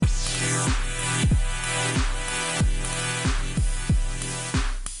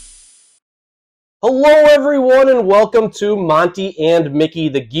Hello, everyone, and welcome to Monty and Mickey,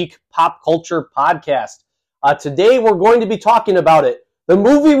 the Geek Pop Culture Podcast. Today, we're going to be talking about it. The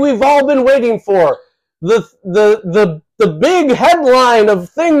movie we've all been waiting for. The big headline of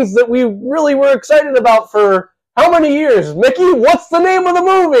things that we really were excited about for how many years? Mickey, what's the name of the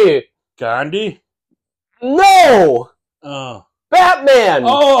movie? Gandhi? No! Oh. Batman!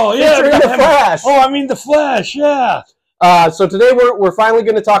 Oh, yeah. Featuring The Flash. Oh, I mean The Flash, yeah. So today we're finally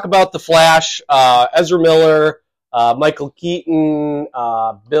going to talk about The Flash, Ezra Miller, Michael Keaton,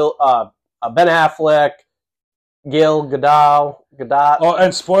 Ben Affleck, Gail Gadot. Oh,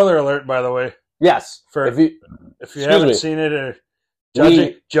 and spoiler alert, by the way. Yes. If you haven't seen it, or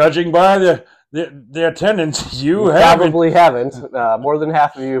judging by the attendance, you probably haven't. More than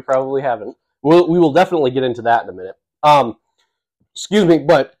half of you probably haven't. We will definitely get into that in a minute. Excuse me,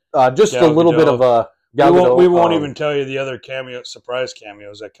 but just a little bit of a. We won't even tell you the other surprise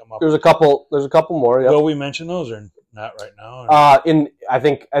cameos that come up. There's a couple more. Yep. Will we mention those or not right now? I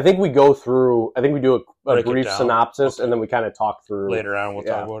think we go through. I think we do a brief synopsis, okay, and then we kind of talk through later on. We'll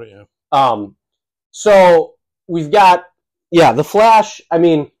talk about it. Yeah. So we've got The Flash. I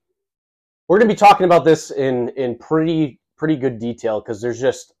mean, we're going to be talking about this in pretty good detail because there's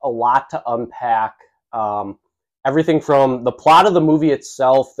just a lot to unpack. Everything from the plot of the movie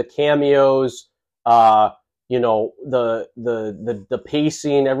itself, the cameos. The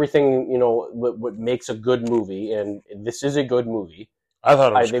pacing, everything, what makes a good movie, and this is a good movie. I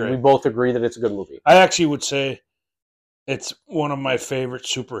thought it was great. We both agree that it's a good movie. I actually would say it's one of my favorite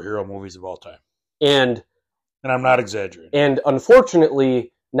superhero movies of all time. And I'm not exaggerating. And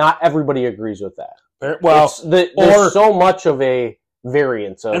unfortunately, not everybody agrees with that. Well, there's so much of a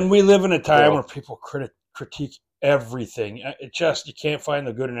variance of, and we live in a time where people critique everything. You can't find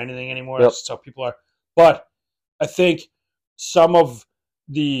the good in anything anymore. Yep. That's how people are. But I think some of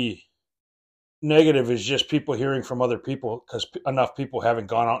the negative is just people hearing from other people because enough people haven't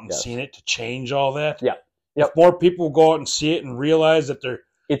gone out and seen it to change all that. Yeah. Yep. If more people go out and see it and realize that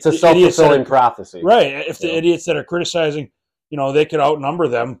it's a self-fulfilling prophecy. Right. If the idiots that are criticizing, they could outnumber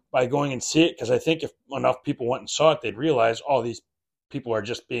them by going and see it, because I think if enough people went and saw it, they'd realize all these people are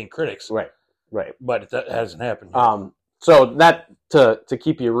just being critics. Right. But that hasn't happened yet. So that to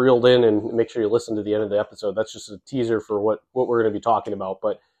keep you reeled in and make sure you listen to the end of the episode, that's just a teaser for what we're going to be talking about.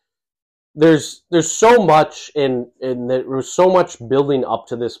 But there's so much and there was so much building up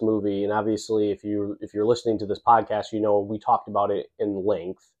to this movie, and obviously if you're listening to this podcast, we talked about it in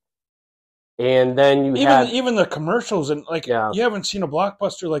length. And then even the commercials, and you haven't seen a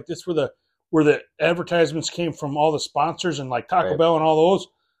blockbuster like this where the advertisements came from all the sponsors and like Taco Bell and all those.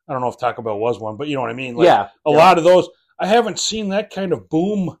 I don't know if Taco Bell was one, but you know what I mean? A lot of those. I haven't seen that kind of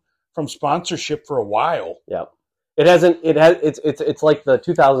boom from sponsorship for a while. Yeah. It's like the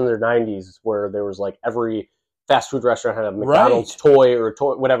 2000s or 90s where there was like every fast food restaurant had a McDonald's toy or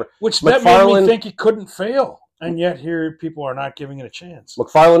whatever. Which that made me think it couldn't fail. And yet here people are not giving it a chance.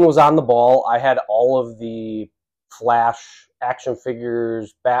 McFarlane was on the ball. I had all of the Flash action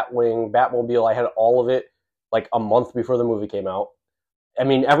figures, Batwing, Batmobile. I had all of it like a month before the movie came out. I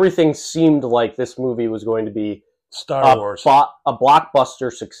mean, everything seemed like this movie was going to be Star Wars, a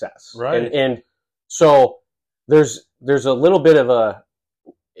blockbuster success, right? And so there's a little bit of a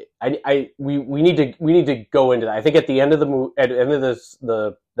we need to go into that. I think at the end of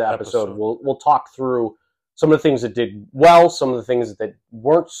the episode, we'll talk through some of the things that did well, some of the things that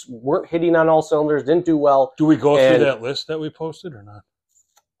weren't hitting on all cylinders, didn't do well. Do we go through that list that we posted or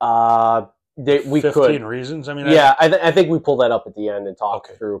not? We 15 could. reasons. I mean, I think we pull that up at the end and talk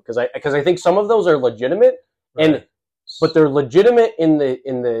through because I think some of those are legitimate, but they're legitimate in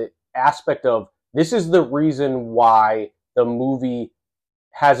the aspect of this is the reason why the movie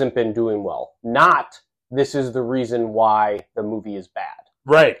hasn't been doing well. Not this is the reason why the movie is bad.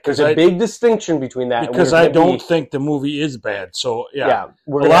 Right. There's a big distinction between that. Because I don't think the movie is bad. So a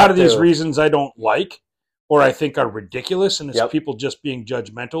lot of these reasons I don't like or I think are ridiculous, and it's people just being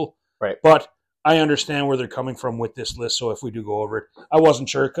judgmental. Right. But I understand where they're coming from with this list, so if we do go over it, I wasn't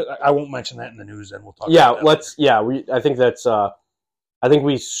sure. 'Cause I won't mention that in the news, and we'll talk about that. I think that's, I think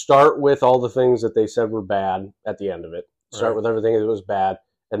we start with all the things that they said were bad at the end of it. Start with everything that was bad,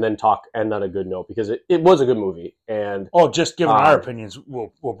 and then end on a good note, because it was a good movie. And just giving our opinions,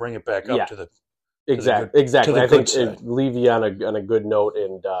 we'll bring it back up to the exactly. I think leave you on a good note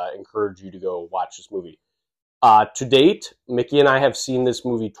and encourage you to go watch this movie. To date, Mickey and I have seen this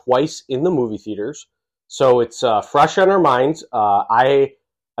movie twice in the movie theaters, so it's fresh on our minds.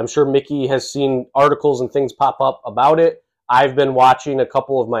 I'm sure Mickey has seen articles and things pop up about it. I've been watching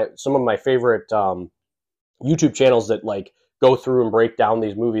some of my favorite YouTube channels that like go through and break down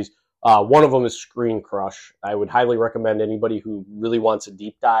these movies. One of them is Screen Crush. I would highly recommend anybody who really wants a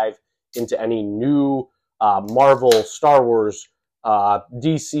deep dive into any new Marvel, Star Wars,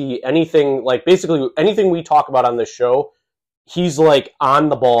 DC, anything, like basically anything we talk about on this show. He's like on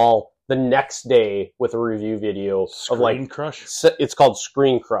the ball the next day with a review video of like Screen Crush. It's called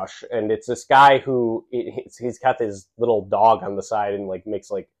Screen Crush, and it's this guy who he's got this little dog on the side and like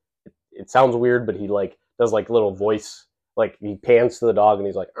makes like it sounds weird, but he like does like little voice, like he pans to the dog and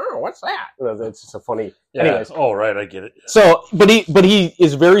he's like, "Oh, what's that?" It's just a funny. Yeah. Anyways, Oh, right, I get it. so but he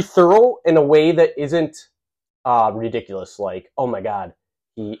is very thorough in a way that isn't ridiculous. Like, oh my god,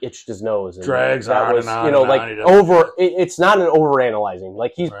 he itched his nose. And Drags that on was, and on. you know, and like on. over. It's not an overanalyzing.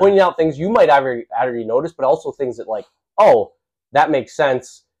 Like he's Right. pointing out things you might already notice, but also things that like, oh, that makes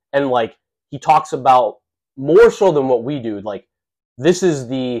sense. And like he talks about more so than what we do. Like this is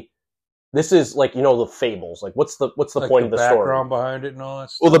like, you know, the fables. Like what's the Like point of the story? background behind it and all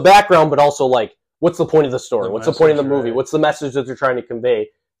that stuff. Well, the background, but also like what's the point of the story? The What's the point of the message, movie? right. What's the message that they're trying to convey?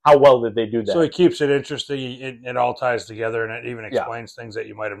 How well did they do that? So he keeps it interesting. It all ties together, and it even explains things that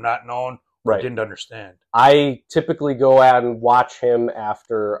you might have not known or Right. didn't understand. I typically go out and watch him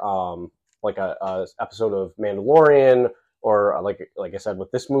after like a episode of Mandalorian or like I said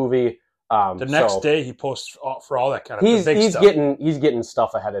with this movie. The next day he posts for all that kind of he's stuff. getting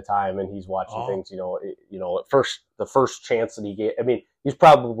stuff ahead of time, and he's watching things. You know, at the first chance that he get. I mean, he's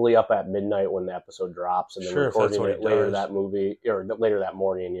probably up at midnight when the episode drops, and then recording it later that movie or later that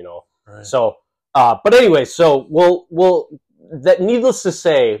morning. You know, Right. so. But anyway, so we'll that. Needless to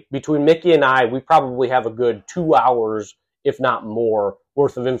say, between Mickey and I, we probably have a good 2 hours, if not more,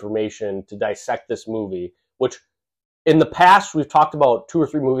 worth of information to dissect this movie. Which, in the past, we've talked about 2 or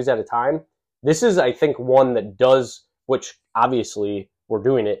 3 movies at a time. This is, I think, one that does, which obviously we're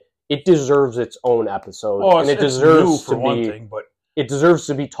doing it. It deserves its own episode, Oh, and it it's deserves new to for one be. thing, but It deserves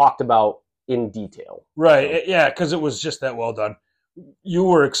to be talked about in detail. right, yeah, because it was just that well done. You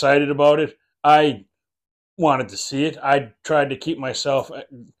were excited about it. I wanted to see it. I tried to keep myself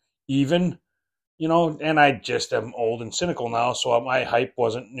even, you know, and I just am old and cynical now, so my hype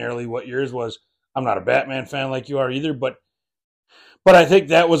wasn't nearly what yours was. I'm not a Batman fan like you are either, but I think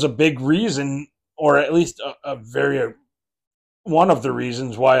that was a big reason, or at least one of the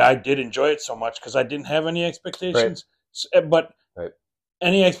reasons why I did enjoy it so much, because I didn't have any expectations. Right. But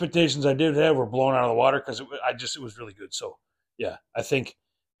any expectations I did have were blown out of the water because it was really good. So yeah, I think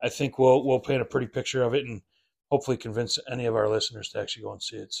we'll paint a pretty picture of it and hopefully convince any of our listeners to actually go and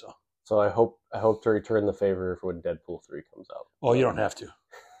see it. So I hope to return the favor when Deadpool 3 comes out. Well, you don't have to.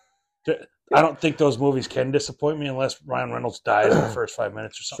 I don't think those movies can disappoint me unless Ryan Reynolds dies in the first 5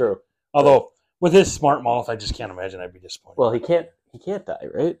 minutes or something. True. Although with his smart mouth, I just can't imagine I'd be disappointed. Well, he can't die,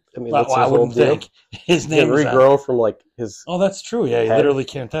 right? I mean, well, I wouldn't think his name can regrow from like his. Oh, that's true. Yeah, he literally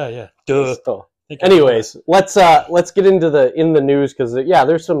can't die. Yeah. Duh. So, anyways, let's get into the news, because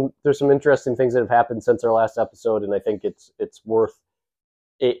there's some interesting things that have happened since our last episode, and I think it's worth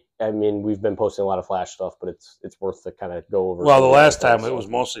it. I mean, we've been posting a lot of Flash stuff, but it's worth to kind of go over. Well, the last time it was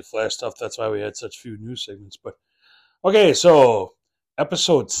mostly Flash stuff. That's why we had such few news segments. But okay, so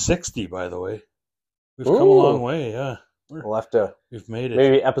episode 60, by the way, we've come a long way. Yeah, we'll have to. We've made it.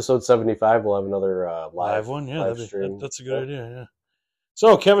 Maybe episode 75, we'll have another live one. Yeah, live stream. That's a good idea. Yeah.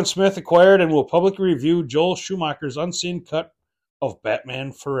 So Kevin Smith acquired and will publicly review Joel Schumacher's unseen cut of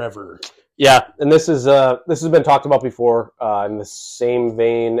Batman Forever. Yeah, and this has been talked about before in the same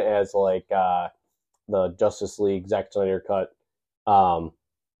vein as like the Justice League Zack Snyder cut.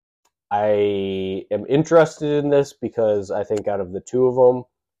 I am interested in this because I think out of the two of them,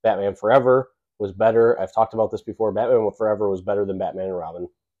 Batman Forever was better. I've talked about this before. Batman Forever was better than Batman and Robin. It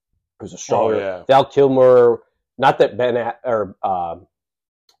was a stronger Val Kilmer. Not that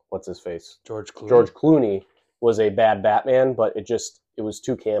what's his face? George Clooney was a bad Batman, but it was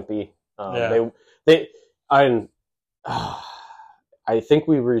too campy. I think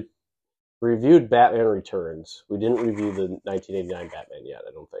we reviewed Batman Returns. We didn't review the 1989 Batman yet,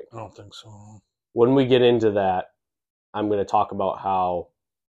 I don't think. I don't think so. When we get into that, I'm going to talk about how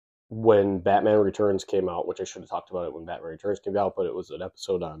when Batman Returns came out, which I should have talked about it when Batman Returns came out, but it was an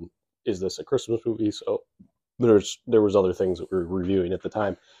episode on, is this a Christmas movie? So there was other things that we were reviewing at the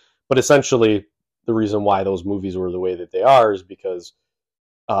time. But essentially, the reason why those movies were the way that they are is because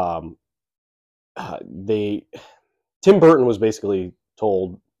Tim Burton was basically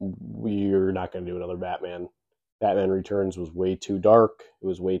told, we're not going to do another Batman. Batman Returns was way too dark. It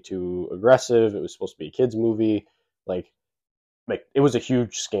was way too aggressive. It was supposed to be a kid's movie. Like it was a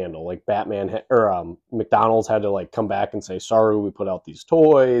huge scandal. Like McDonald's had to like come back and say, sorry, we put out these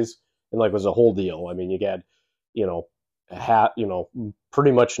toys, and like it was a whole deal. I mean, you had,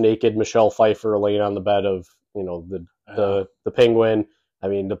 pretty much naked Michelle Pfeiffer laying on the bed of, the Penguin. I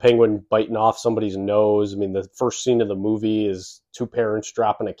mean, the Penguin biting off somebody's nose. I mean, the first scene of the movie is two parents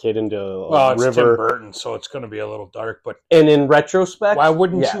dropping a kid into a river. It's Tim Burton, so it's going to be a little dark. But and in retrospect, why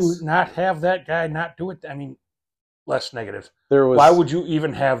wouldn't you not have that guy not do it? I mean, less negative. Why would you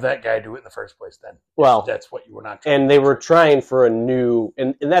even have that guy do it in the first place then? Well, that's what you were not trying and to they do. were trying for a new,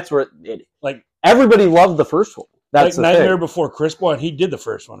 and that's where everybody loved the first one. That's like Nightmare Before Christmas. He did the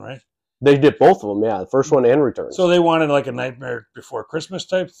first one, right? They did both of them, yeah. The first one and Returns. So they wanted like a Nightmare Before Christmas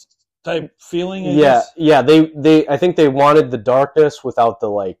type feeling. I guess? Yeah. They I think they wanted the darkness without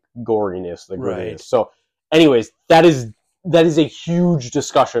the goriness, the grittiness. Right. So, anyways, that is a huge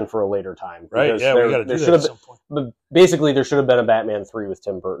discussion for a later time. Right? Yeah, we got to do that at some point. But basically, there should have been a Batman 3 with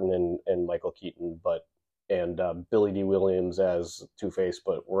Tim Burton and Michael Keaton, and Billy D. Williams as Two-Face,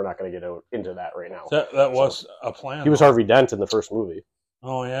 but we're not going to get into that right now. That was a plan. He was Harvey Dent in the first movie.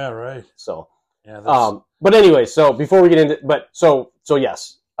 Oh yeah, right. So, yeah. But anyway, so before we get into, so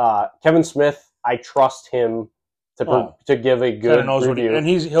yes, Kevin Smith, I trust him to give a good review, and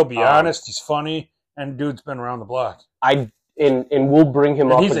he'll be honest. He's funny, and dude's been around the block. And we'll bring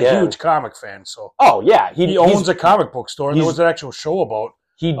him up. He's again. a huge comic fan, so he owns a comic book store. And there was an actual show about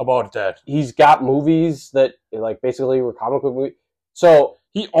that. He's got movies that basically were comic book movies. So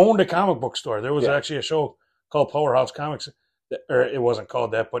he owned a comic book store. There was actually a show called Powerhouse Comics. Or it wasn't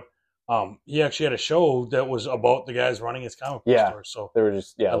called that, but he actually had a show that was about the guys running his comic book store. So they were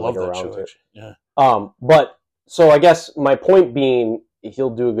just I love that show. Yeah. But so I guess my point being,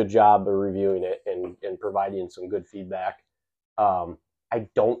 he'll do a good job of reviewing it and providing some good feedback. I'm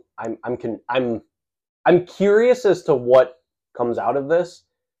curious as to what comes out of this.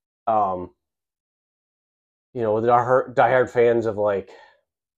 With our diehard fans of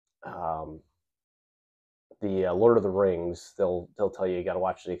the Lord of the Rings, they'll tell you got to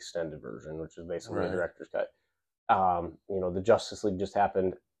watch the extended version, which is basically the director's cut. The Justice League just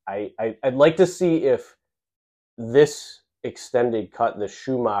happened. I'd like to see if this extended cut, the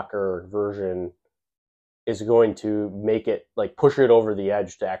Schumacher version, is going to make it push it over the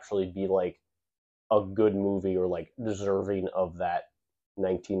edge to actually be a good movie or deserving of that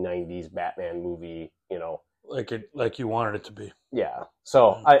 1990s Batman movie. Like you wanted it to be. Yeah.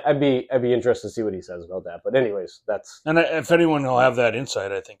 So I'd be interested to see what he says about that. But anyways, and if anyone will have that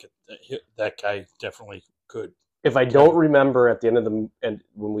insight, I think that guy definitely could. If I don't remember at the end of and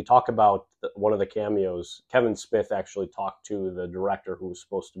when we talk about one of the cameos, Kevin Smith actually talked to the director who was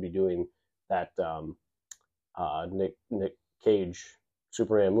supposed to be doing that Nick Cage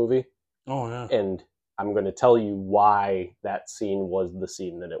Superman movie. Oh yeah. And I'm going to tell you why that scene was the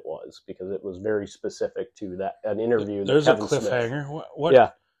scene that it was, because it was very specific to an interview. There's Kevin a cliffhanger. Smith. What?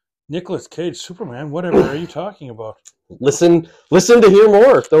 Yeah. Nicolas Cage, Superman. Whatever are you talking about? Listen to hear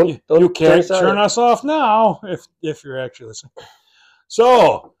more. You can't turn us off now if you're actually listening.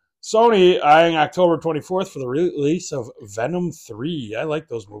 So Sony eyeing October 24th for the release of Venom 3. I like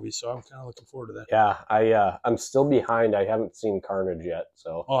those movies, so I'm kind of looking forward to that. Yeah, I'm still behind. I haven't seen Carnage yet,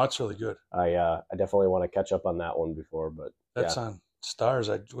 so that's really good. I definitely want to catch up on that one before, but that's on Stars.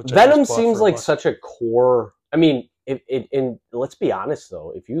 Venom seems like such a core. I mean, let's be honest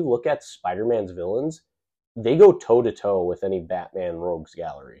though. If you look at Spider-Man's villains, they go toe to toe with any Batman Rogues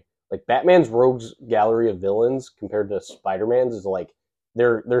Gallery. Batman's Rogues Gallery of villains compared to Spider-Man's is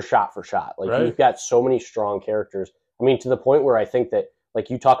they're shot for shot. You've got so many strong characters. I mean, to the point where I think that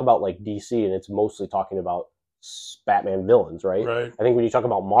you talk about DC and it's mostly talking about Batman villains, right? Right. I think when you talk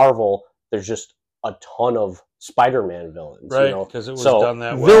about Marvel, there's just a ton of Spider-Man villains, right? Because it was done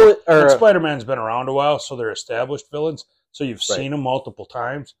that well. Spider-Man's been around a while, so they're established villains. So you've seen them multiple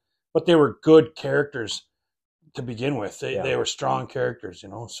times, but they were good characters to begin with. They were strong characters,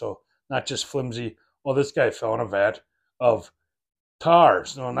 So not just flimsy. Well, this guy fell in a vat of tar,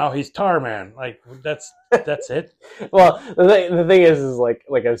 so now he's Tar Man. That's it. Well, the thing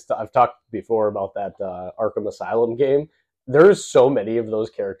is I've talked before about that Arkham Asylum game. There's so many of those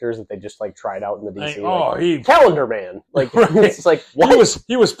characters that they just tried out in the DC. Calendar Man. It's what?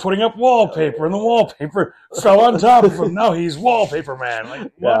 He was putting up wallpaper, and the wallpaper fell on top of him. Now he's Wallpaper Man.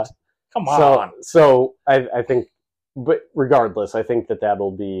 What? Yeah. Come on. So I think, but regardless, I think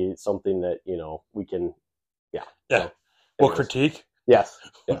that'll be something that we can. Yeah. So, we'll critique. Yes,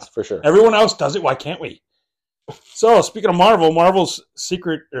 for sure. Everyone else does it. Why can't we? So, speaking of Marvel's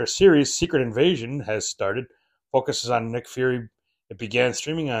series Secret Invasion has started. Focuses on Nick Fury. It began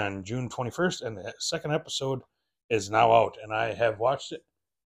streaming on June 21st, and the second episode is now out. And I have watched it,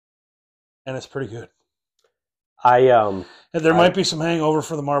 and it's pretty good. There might be some hangover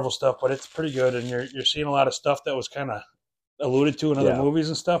for the Marvel stuff, but it's pretty good. And you're seeing a lot of stuff that was kind of alluded to in other Yeah. movies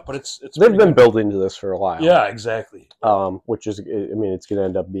and stuff. But it's They've pretty been good. building to this for a while. Yeah, exactly. Which is, I mean, it's going to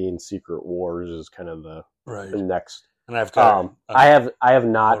end up being Secret Wars is kind of the Right. next. And I've got. I have about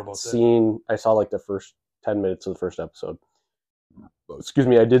not seen. I saw like the first 10 minutes of the first episode. Excuse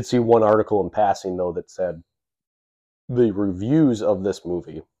me. I did see one article in passing though that said the reviews of this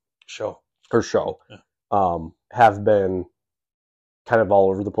movie show have been kind of all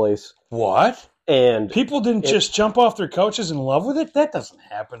over the place. What? And people didn't just jump off their couches in love with it? That doesn't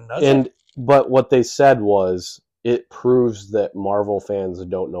happen, does it? But what they said was it proves that Marvel fans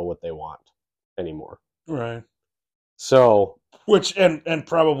don't know what they want anymore. Right. So, which and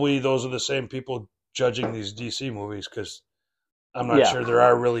probably those are the same people judging these DC movies, because I'm not sure there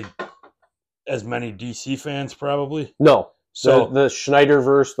are really as many DC fans. Probably no. So the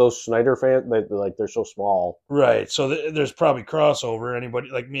Snyderverse, those Snyder fans, they're so small, right? So there's probably crossover. Anybody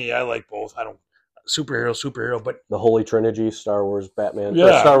like me, I like both. I don't superhero, but the Holy Trinity: Star Wars, Batman,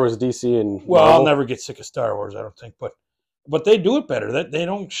 Star Wars, DC, and well, Marvel. I'll never get sick of Star Wars. I don't think, but they do it better. That they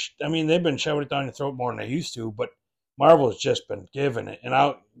don't. I mean, they've been shoving it down your throat more than they used to, but Marvel's just been giving it,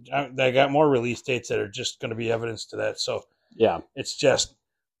 and they got more release dates that are just going to be evidence to that. So yeah, it's just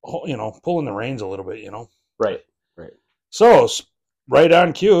pulling the reins a little bit, Right. So right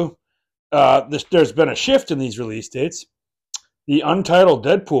on cue, there's been a shift in these release dates. The untitled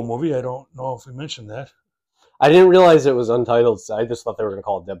Deadpool movie. I don't know if we mentioned that. I didn't realize it was untitled. So I just thought they were going to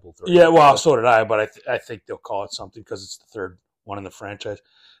call it Deadpool 3. Yeah, well, so did I, but I think they'll call it something because it's the third one in the franchise.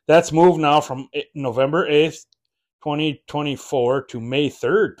 That's moved now from November 8th, 2024 to May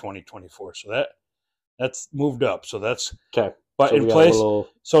 3rd, 2024. So that's moved up. So that's okay. But so in place,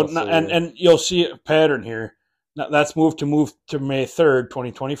 and you'll see a pattern here. Now, that's moved to May 3rd,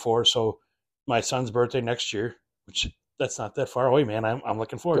 2024. So my son's birthday next year, which that's not that far away, man. I'm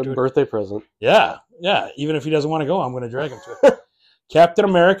looking forward to it. Good birthday present. Yeah. Even if he doesn't want to go, I'm going to drag him to it. Captain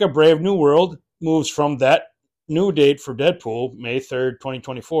America: Brave New World moves from that new date for Deadpool, May 3rd,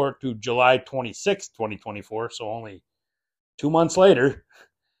 2024, to July 26th, 2024. So only 2 months later.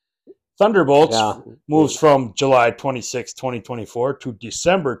 Thunderbolts moves from July 26th, 2024 to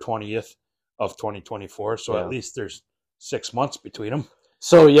December 20th of 2024. So at least there's 6 months between them.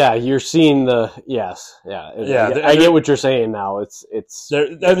 So you're seeing I get what you're saying now. It's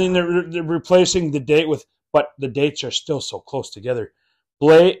they're replacing the date with, but the dates are still so close together.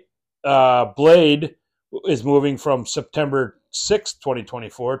 Blade is moving from September 6th,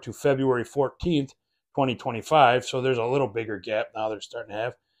 2024 to February 14th, 2025. So there's a little bigger gap now they're starting to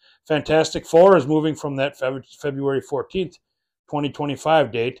have. Fantastic Four is moving from that February 14th,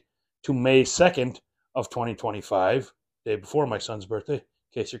 2025 date to May 2nd of 2025, day before my son's birthday, in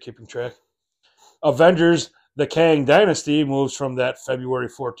case you're keeping track. Avengers: The Kang Dynasty moves from that February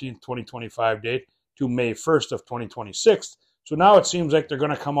 14th, 2025 date to May 1st of 2026. So now it seems like they're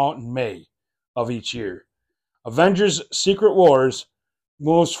going to come out in May of each year. Avengers: Secret Wars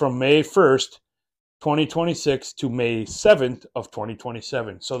moves from May 1st, 2026 to May 7th of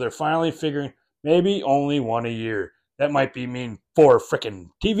 2027. So they're finally figuring maybe only one a year. That might mean 4 freaking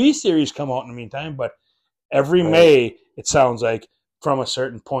TV series come out in the meantime, but every May, it sounds like from a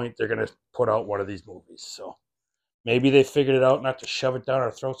certain point, they're going to put out one of these movies. So maybe they figured it out not to shove it down our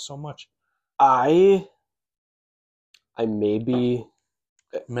throats so much. I maybe.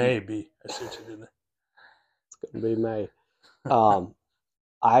 I see what you did there. It's going to be May.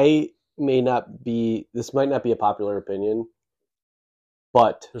 This might not be a popular opinion,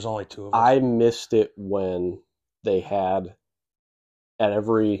 but there's only 2 of us. I missed it when they had at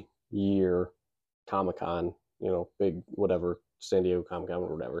every year Comic-Con, big whatever, San Diego Comic-Con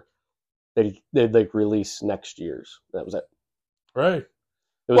or whatever. They'd like release next year's. That was it. Right.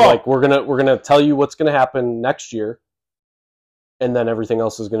 It was like we're gonna tell you what's gonna happen next year, and then everything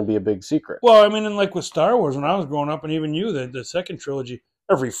else is gonna be a big secret. Well, I mean, and like with Star Wars, when I was growing up, and even you, the second trilogy,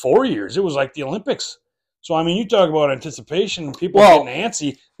 every 4 years, it was like the Olympics. So, I mean, you talk about anticipation and people getting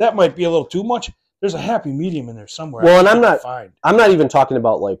antsy. That might be a little too much. There's a happy medium in there somewhere. Well, and I'm not even talking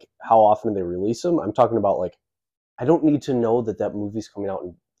about like how often they release them. I'm talking about like, I don't need to know that movie's coming out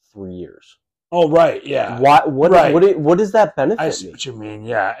in 3 years. Oh, right, yeah. What does that benefit? I see what you mean.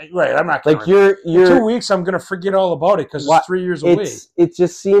 Yeah, right. I'm not like you're in 2 weeks. I'm going to forget all about it because it's 3 years away. It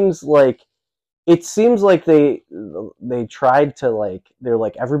just seems like they tried to like, they're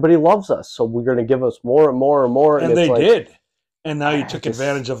like, everybody loves us, so we're going to give us more and more and more, and they did. And now you took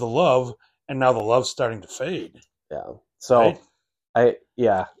advantage of the love, and now the love's starting to fade. Yeah. So right?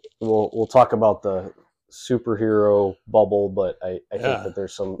 we'll talk about the superhero bubble, but I think that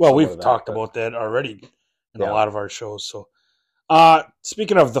there's some. Well, we've talked about that already in a lot of our shows. So,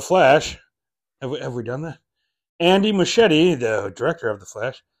 speaking of The Flash, have we done that? Andy Muschietti, the director of The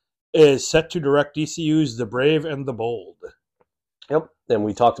Flash, is set to direct DCU's The Brave and the Bold. Yep. And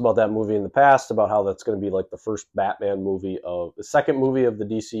we talked about that movie in the past, about how that's going to be like the first Batman movie of the second movie of the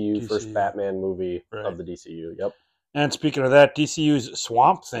DCU. First Batman movie of the DCU. Yep. And speaking of that, DCU's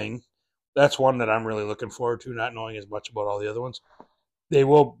Swamp Thing, that's one that I'm really looking forward to, not knowing as much about all the other ones. They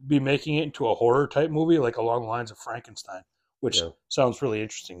will be making it into a horror type movie, like along the lines of Frankenstein, which sounds really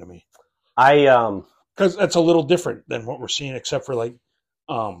interesting to me. Because that's a little different than what we're seeing, except for like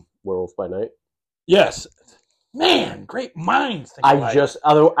Werewolf by Night. Yes. Man, great minds.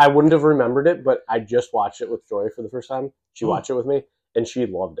 I wouldn't have remembered it, but I just watched it with Joy for the first time. She watched it with me, and she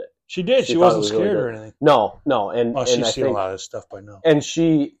loved it. She did. She wasn't scared or anything. No. And she's seen a lot of this stuff by now. And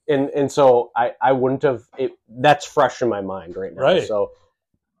so I wouldn't have. That's fresh in my mind right now. Right. So,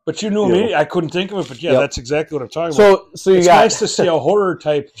 but you knew me. I couldn't think of it. But yeah, that's exactly what I'm talking about. So it's nice to see a horror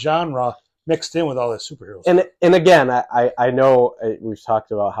type genre mixed in with all the superheroes. And again, I know we've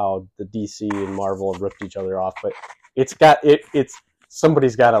talked about how the DC and Marvel have ripped each other off, but it's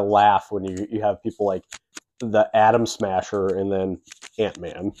somebody's got to laugh when you have people like the Atom Smasher and then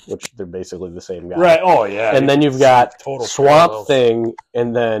Ant-Man, which they're basically the same guy. Right. Oh yeah. And then you've got total Swamp parallels. Thing,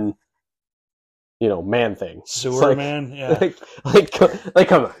 and then Man Thing. Sewer Man. Yeah. Like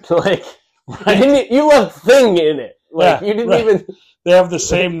come on, like you left Thing in it. Like you didn't even. They have the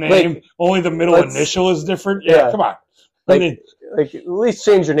same name, only the middle initial is different. Yeah, come on. Like at least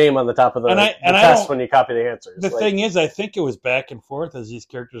change your name on the top of the test when you copy the answers. The thing is, I think it was back and forth as these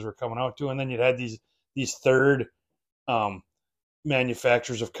characters were coming out too, and then you'd had these third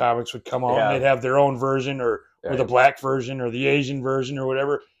manufacturers of comics would come out and they'd have their own version or the black version or the Asian version or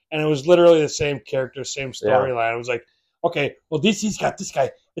whatever, and it was literally the same character, same storyline. It was like, okay, well DC's got this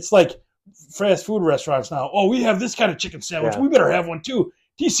guy. It's like fast food restaurants now. Oh, we have this kind of chicken sandwich. We better have one too.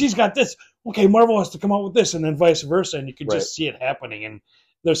 DC's got this. Okay, Marvel has to come out with this, and then vice versa. And you can just see it happening. And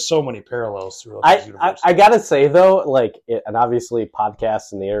there's so many parallels throughout this universe. I gotta say though, and obviously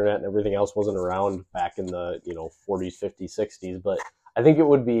podcasts and the internet and everything else wasn't around back in the 40s, 50s, 60s. But I think it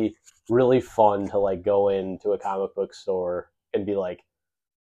would be really fun to go into a comic book store and be like,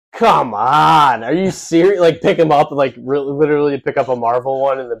 "Come on, are you serious?" Pick them up, literally pick up a Marvel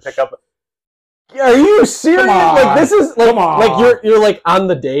one, and then pick up. Are you serious? This is you're on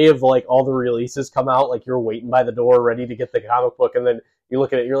the day of all the releases come out, you're waiting by the door ready to get the comic book, and then you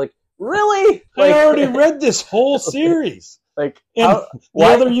look at it, you're like, really? I already read this whole series. In the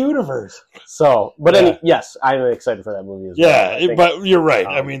other universe. So, but yes, I'm excited for that movie as well. Yeah, but you're right.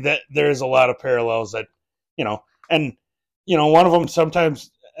 I mean, there's a lot of parallels that, and one of them sometimes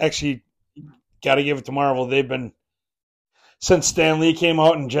actually got to give it to Marvel. They've been. Since Stan Lee came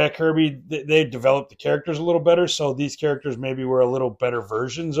out and Jack Kirby, they developed the characters a little better. So these characters maybe were a little better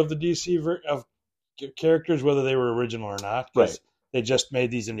versions of the DC of characters, whether they were original or not. Right. They just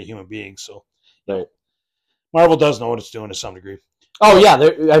made these into human beings. So Marvel does know what it's doing to some degree. Oh yeah,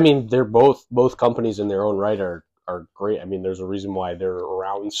 they're both companies in their own right are great. I mean, there's a reason why they're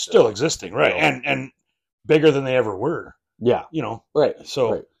around, still existing, right? And bigger than they ever were. Yeah. Right.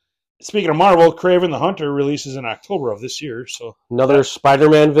 So. Right. Speaking of Marvel, Kraven the Hunter releases in October of this year. So another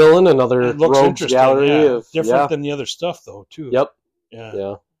Spider-Man villain, another rogues gallery of different than the other stuff, though. Too. Yep.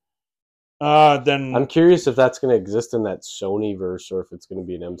 Yeah. Then I'm curious if that's going to exist in that Sony verse or if it's going to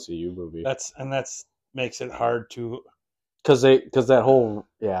be an MCU movie. That's makes it hard to because then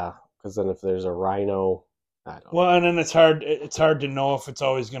if there's a Rhino. And then it's hard to know if it's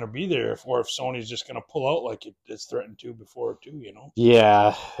always going to be there or if Sony's just going to pull out like it's threatened to before too,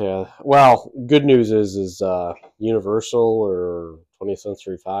 Yeah. Well, good news is Universal or 20th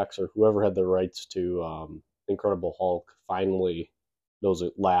Century Fox or whoever had the rights to Incredible Hulk finally those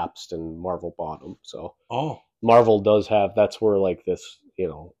lapsed and Marvel bought them. So Marvel does have that's where this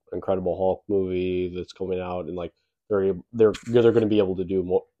Incredible Hulk movie that's coming out and they're going to be able to do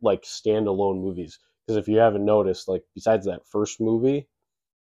more standalone movies. Because if you haven't noticed, besides that first movie,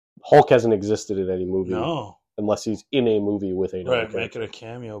 Hulk hasn't existed in any movie unless he's in a movie with another character. Making a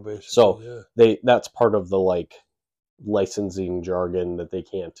cameo, basically. So that's part of the licensing jargon that they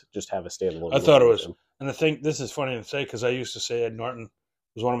can't just have a standalone. I thought it was, and the thing. This is funny to say because I used to say Ed Norton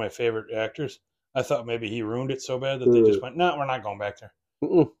was one of my favorite actors. I thought maybe he ruined it so bad that they just went, "No, we're not going back there."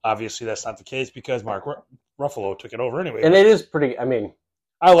 Obviously, that's not the case because Mark Ruffalo took it over anyway. And it is pretty. I mean.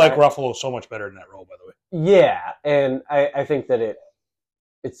 I like Ruffalo so much better in that role, by the way. Yeah, and I think that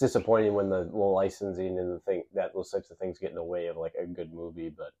it's disappointing when the licensing and those types of things get in the way of a good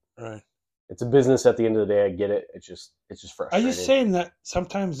movie, but it's a business at the end of the day. I get it. It's just frustrating. Are you saying that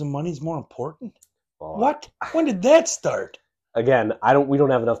sometimes the money's more important? Well, what? When did that start? Again, we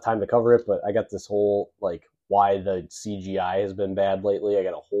don't have enough time to cover it, but I got this whole why the CGI has been bad lately. I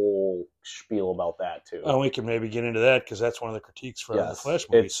got a whole spiel about that too. Oh, we can maybe get into that because that's one of the critiques for the Flash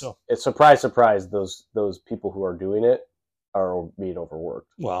movie. It's surprise, those people who are doing it are being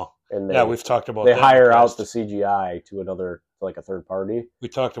overworked. Well, and we've talked about they hire out the CGI to a third party. We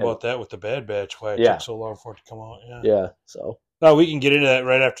talked about that with the Bad Batch, why it took so long for it to come out. Yeah. So we can get into that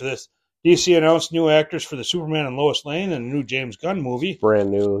right after this. DC announced new actors for the Superman and Lois Lane and a new James Gunn movie. Brand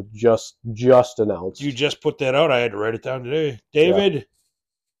new, just announced. You just put that out. I had to write it down today. David,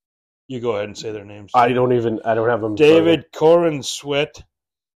 you go ahead and say their names. I don't have them. David Corenswet.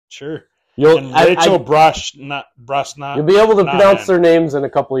 Sure. And Rachel Brosnahan. You'll be able to pronounce their names in a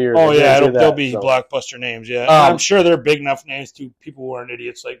couple of years. Oh, yeah, they'll be blockbuster names, yeah. I'm sure they're big enough names to people who aren't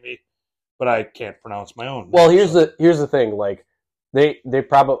idiots like me, but I can't pronounce my own. Well, here's the thing, like, they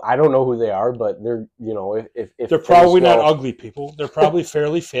probably, I don't know who they are, but they're, if they're probably not ugly people. They're probably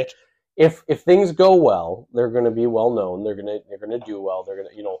fairly fit. If things go well, they're going to be well known. They're going to do well. They're going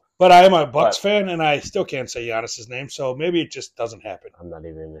to, But I am a Bucks fan, and I still can't say Giannis's name, so maybe it just doesn't happen. I'm not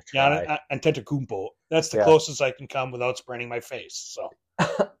even going to try. Giannis Antetokounmpo. That's the closest I can come without spraining my face. So,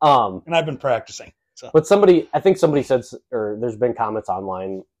 and I've been practicing. So. But I think somebody said, or there's been comments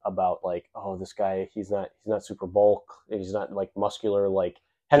online about like, oh, this guy, he's not super bulk, he's not like muscular like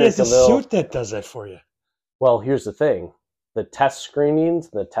Henry Cavill. It's a suit that does that for you. Well, here's the thing. The test screenings,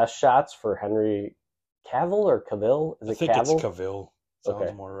 the test shots for Henry Cavill or Cavill? I think it's Cavill.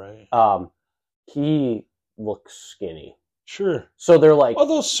 Sounds more right. He looks skinny. Sure. So they're like, oh,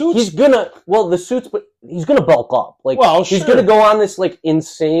 those suits. The suits, but he's gonna bulk up. Like, he's gonna go on this like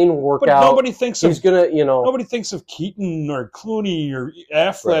insane workout. But nobody thinks nobody thinks of Keaton or Clooney or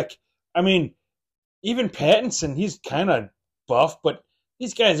Affleck. Right. I mean, even Pattinson, he's kind of buff, but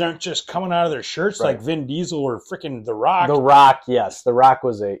these guys aren't just coming out of their shirts like Vin Diesel or freaking The Rock. The Rock, yes. The Rock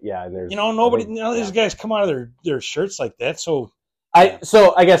was and there's... none of these guys come out of their shirts like that, so... I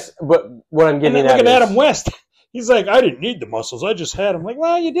guess, but what I'm getting at look at Adam West. He's like, I didn't need the muscles, I just had them. Like,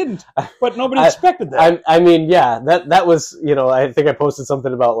 well, you didn't. But nobody expected that. I mean, that was, I think I posted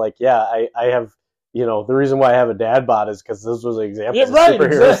something about, like, I have... the reason why I have a dad bod is because this was an example of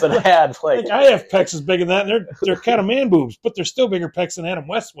superheroes that I had. Like, I have pecs as big as that, and they're kind of man boobs, but they're still bigger pecs than Adam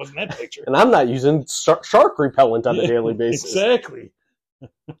West was in that picture. And I'm not using shark repellent on a daily basis. Exactly.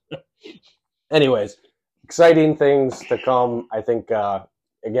 Anyways, exciting things to come. I think,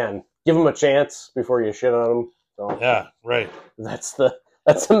 again, give them a chance before you shit on them. So, yeah, right. That's the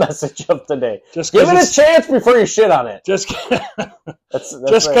message of today. Just give it a chance before you shit on it. Just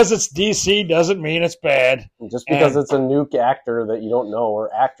because it's DC doesn't mean it's bad. Just because it's a new actor that you don't know, or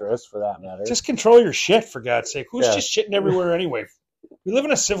actress for that matter. Just control your shit, for God's sake. Who's just shitting everywhere anyway? We live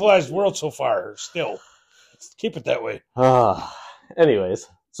in a civilized world so far, still. Let's keep it that way. Anyways,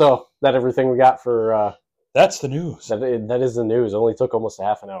 so that everything we got for... that's the news. That is the news. It only took almost a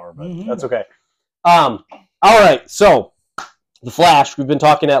half an hour, but that's okay. All right, so... The Flash, we've been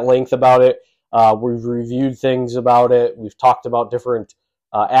talking at length about it. We've reviewed things about it. We've talked about different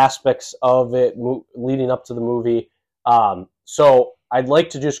aspects of it leading up to the movie. So I'd like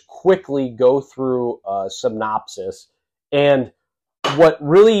to just quickly go through a synopsis. And what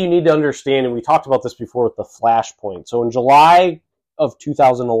really you need to understand, and we talked about this before with the Flashpoint. So in July of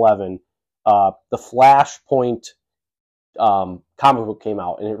 2011, the Flashpoint comic book came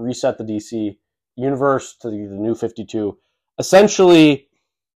out, and it reset the DC universe to the New 52. Essentially,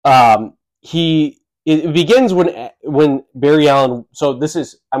 it begins when Barry Allen. So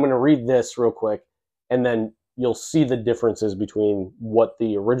I'm going to read this real quick, and then you'll see the differences between what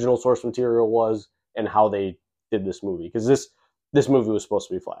the original source material was and how they did this movie. Because this movie was supposed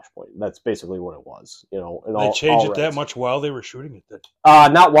to be Flashpoint. That's basically what it was. They changed it that much while they were shooting it.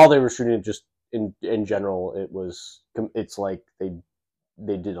 Not while they were shooting it. Just in general, it's like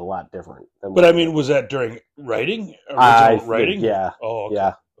they did a lot different. But I mean, was that during writing? Writing? Yeah. Oh, okay.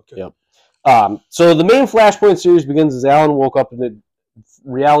 Yeah. Okay. Yep. So the main Flashpoint series begins as Alan woke up in a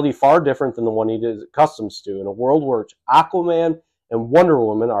reality far different than the one he is accustomed to, in a world where Aquaman and Wonder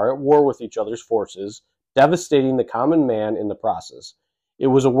Woman are at war with each other's forces, devastating the common man in the process. It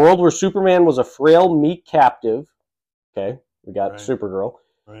was a world where Superman was a frail, meek captive. Okay, we got Supergirl.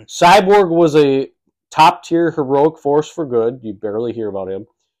 Right. Cyborg was a top-tier heroic force for good. You barely hear about him.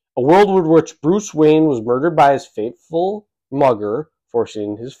 A world in which Bruce Wayne was murdered by his fateful mugger,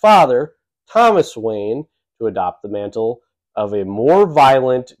 forcing his father, Thomas Wayne, to adopt the mantle of a more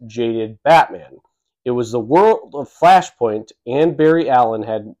violent, jaded Batman. It was the world of Flashpoint, and Barry Allen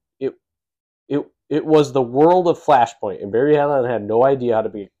had it was the world of Flashpoint, and Barry Allen had no idea how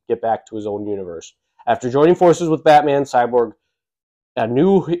to get back to his own universe. After joining forces with Batman, Cyborg a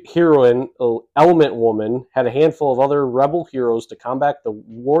new heroine, Element Woman, had a handful of other rebel heroes to combat the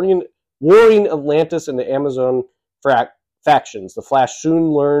warring Atlantis and the Amazon factions. The Flash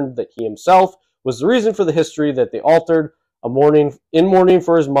soon learned that he himself was the reason for the history that they altered. In mourning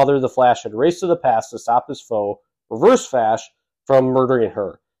for his mother, the Flash had raced to the past to stop his foe, Reverse Flash, from murdering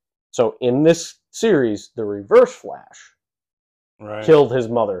her. So in this series, the Reverse Flash killed his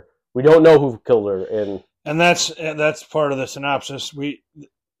mother. We don't know who killed her. And that's part of the synopsis.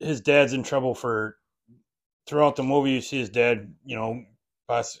 His dad's in trouble throughout the movie. You see his dad,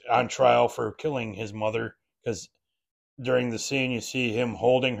 on trial for killing his mother, because during the scene you see him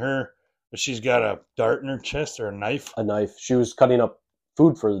holding her, but she's got a dart in her chest, or a knife. A knife. She was cutting up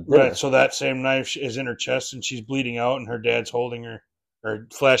food for the dinner. Right. So that same knife is in her chest, and she's bleeding out, and her dad's holding her, or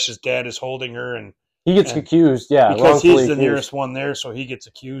Flash's dad is holding her, and he gets accused. Yeah, because he's the nearest one there, so he gets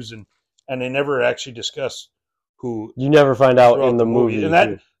accused, and they never actually discuss who. You never find out in the movie. And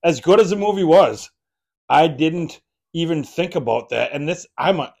that, as good as the movie was, I didn't even think about that. And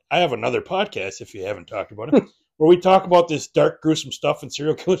I have another podcast, if you haven't talked about it, where we talk about this dark, gruesome stuff and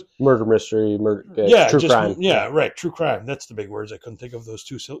serial killers, murder mystery, true crime. Yeah, right, true crime. That's the big words. I couldn't think of those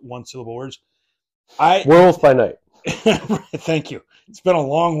one-syllable words. Werewolf by Night. Thank you. It's been a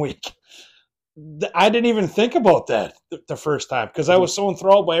long week. I didn't even think about that the first time because I was so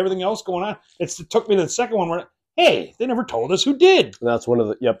enthralled by everything else going on. It took me to the second one where, hey, they never told us who did. And that's one of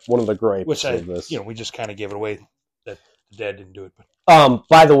the gripes of this. We just kind of gave it away that the dad didn't do it. But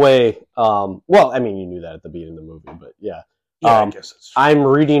by the way, well, I mean, you knew that at the beginning of the movie, but yeah. I guess that's true. I'm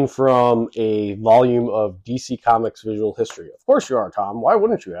reading from a volume of DC Comics Visual History. Of course you are, Tom. Why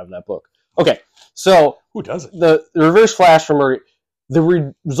wouldn't you have that book? Okay, so who does it? The Reverse Flash from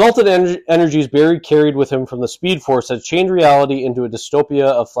the resultant energies Barry carried with him from the Speed Force had changed reality into a dystopia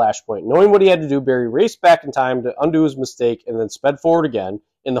of Flashpoint. Knowing what he had to do, Barry raced back in time to undo his mistake and then sped forward again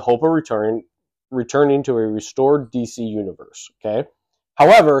in the hope of returning to a restored DC universe. Okay.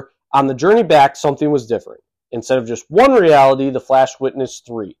 However, on the journey back, something was different. Instead of just one reality, the Flash witnessed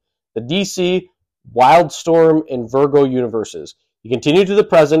three: the DC, Wildstorm, and Virgo universes. He continued to the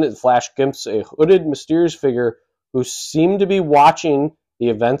present, and Flash glimpsed a hooded, mysterious figure who seemed to be watching the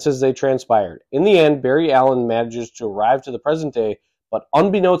events as they transpired. In the end, Barry Allen manages to arrive to the present day, but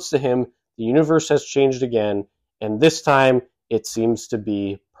unbeknownst to him, the universe has changed again, and this time it seems to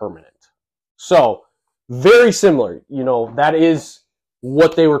be permanent. So, very similar. That is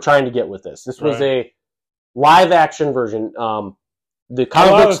what they were trying to get with this. This was a live-action version. The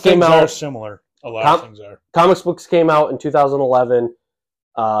comic books came out. Are similar. A lot of things are. Comics books came out in 2011.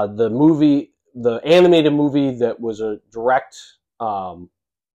 The animated movie that was a direct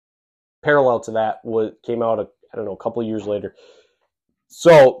parallel to that came out a couple of years later.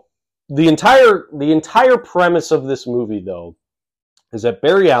 So the entire premise of this movie, though, is that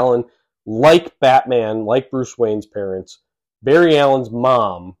Barry Allen, like Batman, like Bruce Wayne's parents, Barry Allen's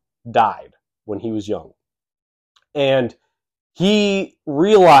mom died when he was young, and he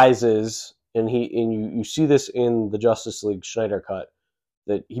realizes, and you see this in the Justice League Snyder cut,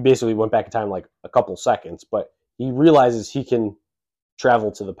 that he basically went back in time like a couple seconds, but he realizes he can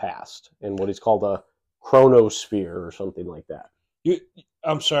travel to the past in what he's called a chronosphere or something like that.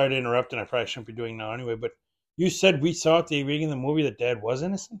 I'm sorry to interrupt, and I probably shouldn't be doing now anyway, but you said we saw at the beginning of the movie that Dad was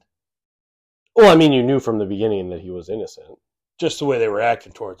innocent? Well, I mean, you knew from the beginning that he was innocent. Just the way they were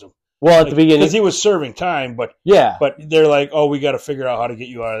acting towards him. Well, at the beginning... Because he was serving time, but they're like, oh, we got to figure out how to get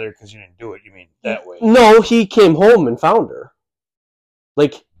you out of there because you didn't do it. You mean that way? No, he came home and found her.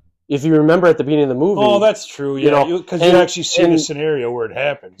 Like, if you remember at the beginning of the movie... Oh, that's true, yeah. Because you actually see the scenario where it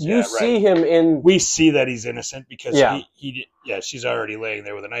happens. You see him in... We see that he's innocent because she's already laying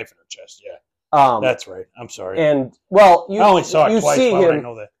there with a knife in her chest, that's right. I'm sorry. And, well... I only saw it twice. Why would I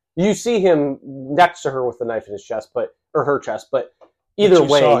know that? You see him next to her with the knife in his chest, or her chest, but either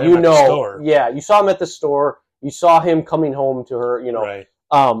way, you saw him at the store. You saw him coming home to her, Right.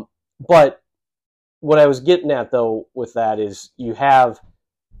 But what I was getting at, though, with that is you have,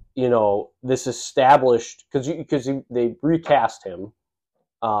 this established, because they recast him,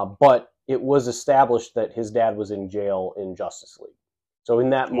 but it was established that his dad was in jail in Justice League. So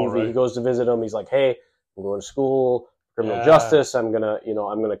in that movie, he goes to visit him. He's like, "Hey, I'm going to school, criminal justice. I'm gonna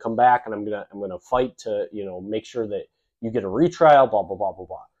come back, and I'm gonna fight to, make sure that you get a retrial." Blah blah blah blah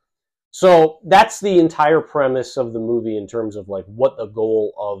blah. So that's the entire premise of the movie in terms of like what the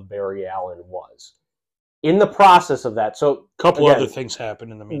goal of Barry Allen was. In the process of that, so a couple other things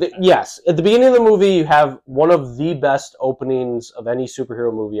happen in the meantime. Yes, at the beginning of the movie, you have one of the best openings of any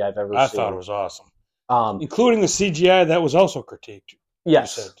superhero movie I've ever seen. I thought it was awesome, including the CGI that was also critiqued.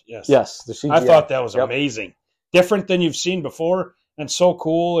 Yes, yes, the CGI. I thought that was amazing, different than you've seen before, and so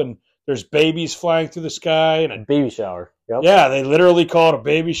cool. And there's babies flying through the sky, and A baby shower. Yep. yeah, they literally call it a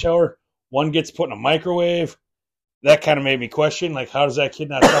baby shower. One gets put in a microwave. That kind of made me question, like, how does that kid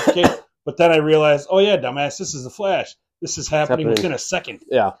not suffocate? But then I realized, oh yeah, dumbass, this is the Flash. This is happening within a second.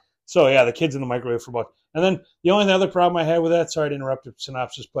 Yeah. So yeah, the kid's in the microwave for about. And then the only other problem I had with that, sorry to interrupt the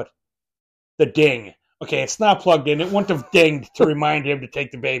synopsis, but the ding. Okay, it's not plugged in. It wouldn't have dinged to remind him to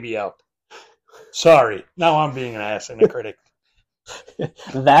take the baby out. Sorry. Now I'm being an ass and a critic.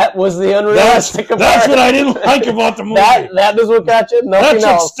 That was the unrealistic. That's what I didn't like about the movie. That is what got you. Nothing That's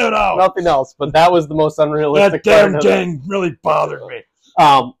else. what stood out. Nothing else. But that was the most unrealistic. That damn ding really bothered me.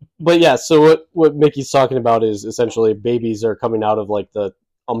 But yeah, so what Mickey's talking about is essentially babies are coming out of like the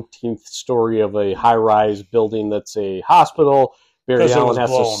umpteenth story of a high-rise building that's a hospital. Barry Allen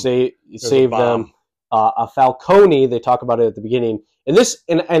has to save them. A Falcone, they talk about it at the beginning, and this,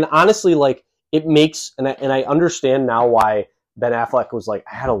 and honestly, like it makes, and I understand now why Ben Affleck was like,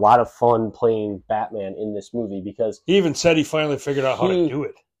 I had a lot of fun playing Batman in this movie because he even said he finally figured out how to do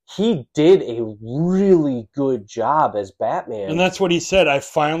it. He did a really good job as Batman. And that's what he said. I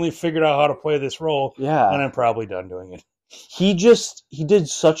finally figured out how to play this role. Yeah. And I'm probably done doing it. He did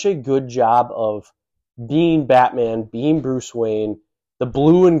such a good job of being Batman, being Bruce Wayne, the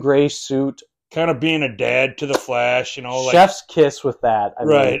blue and gray suit. Kind of being a dad to the Flash, you know. Like, chef's kiss with that. I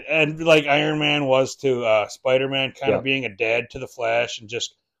right. mean, and like Iron Man was to Spider-Man, kind of being a dad to the Flash and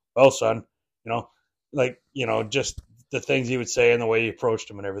just, well, son, you know, like, you know, just the things he would say and the way he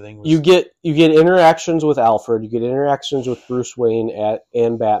approached him and everything. You get interactions with Alfred. You get interactions with Bruce Wayne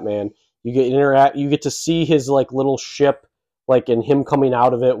and Batman. You get to see his like little ship, like, and him coming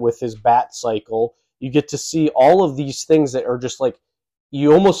out of it with his bat cycle. You get to see all of these things that are just like,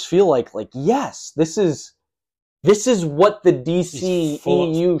 you almost feel like yes, this is what the DC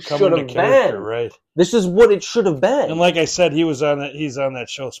EU should have been. Right. This is what it should have been. And like I said, he's on that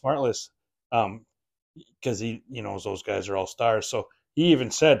show Smartless. Because he knows those guys are all stars. So he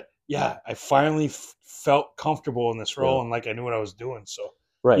even said, yeah, I finally felt comfortable in this role and like I knew what I was doing. So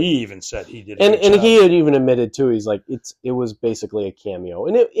he even said he did and he had even admitted too, he's like, it was basically a cameo.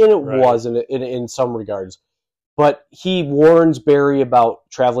 And it was in some regards. But he warns Barry about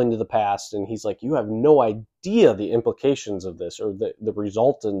traveling to the past, and he's like, you have no idea the implications of this or the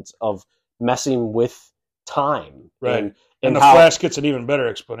resultant of messing with time. Right. And the Flash gets an even better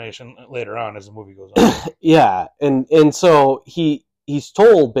explanation later on as the movie goes on. Yeah, and so he's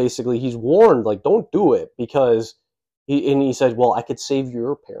told, basically, he's warned, like, don't do it, because he said, well, I could save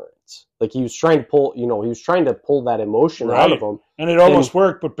your parents. Like, he was trying to pull that emotion out of him. And it almost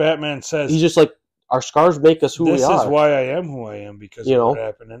worked, but Batman says, he's just like, our scars make us who we are. This is why I am who I am, because of what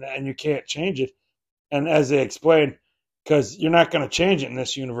happened, and you can't change it. And as they explain, because you're not going to change it in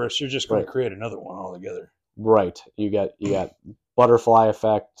this universe, you're just going to create another one altogether. Right. You got butterfly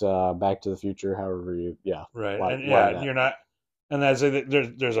effect, Back to the Future, however right. And you're not, and as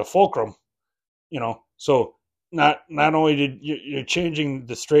there's a fulcrum, you know. So not only did you're changing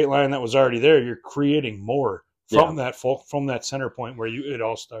the straight line that was already there, you're creating more from that center point where it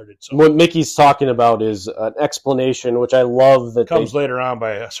all started. So what Mickey's talking about is an explanation, which I love, that comes later on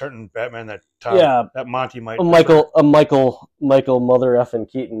by a certain Batman that Monty might Michael Mother effing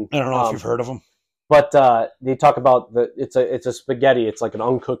Keaton. I don't know if you've heard of him. But they talk about it's a spaghetti. It's like an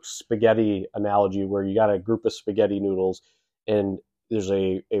uncooked spaghetti analogy where you got a group of spaghetti noodles, and there's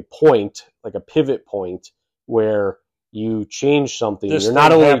a point, like a pivot point, where you change something. You're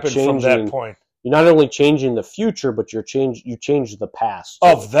not only changing from that point. You're not only changing the future, but you change the past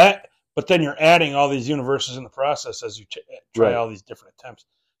of that. But then you're adding all these universes in the process as you try all these different attempts.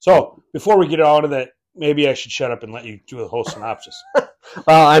 So before we get all into that, maybe I should shut up and let you do the whole synopsis.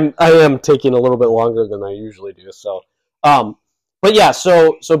 Well, I am taking a little bit longer than I usually do. So, but yeah,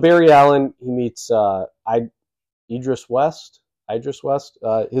 so Barry Allen, he meets Idris West,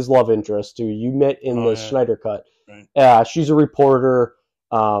 his love interest, who you met in the Snyder Cut. Right. She's a reporter.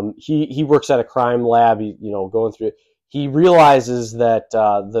 He works at a crime lab. Going through it. He realizes that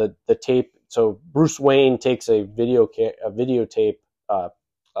the tape. So Bruce Wayne takes a videotape,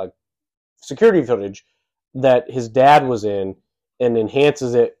 security footage that his dad was in, and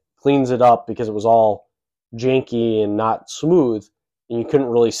enhances it, cleans it up because it was all janky and not smooth, and you couldn't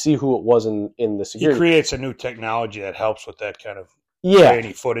really see who it was in the security. He creates a new technology that helps with that kind of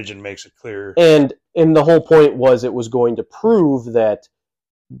grainy footage and makes it clearer. And the whole point was it was going to prove that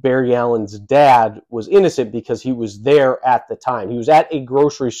Barry Allen's dad was innocent because he was there at the time. He was at a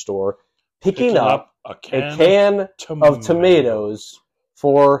grocery store picking up a can of tomatoes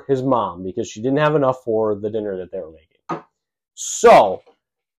for his mom because she didn't have enough for the dinner that they were making. So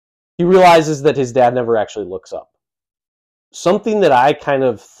he realizes that his dad never actually looks up. something that I kind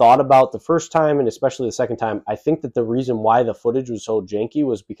of thought about the first time and especially the second time, I think that the reason why the footage was so janky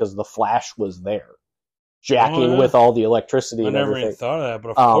was because the Flash was there, jacking with all the electricity and everything. I never even thought of that, but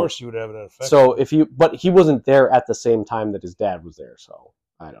of course you would have that effect. So but he wasn't there at the same time that his dad was there, so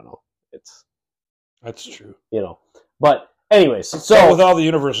I don't know. That's true. But anyways, so with all the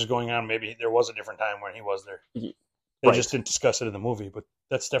universes going on, maybe there was a different time when he was there. They just didn't discuss it in the movie, but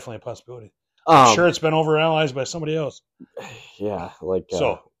that's definitely a possibility. I'm sure it's been overanalyzed by somebody else. Yeah, like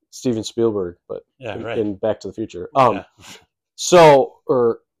Steven Spielberg, but in Back to the Future. So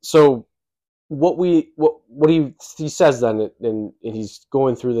what he says then, and he's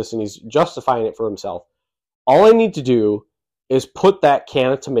going through this and he's justifying it for himself. All I need to do is put that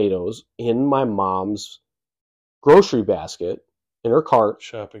can of tomatoes in my mom's grocery basket in her cart.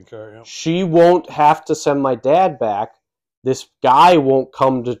 Shopping cart, yeah. She won't have to send my dad back. This guy won't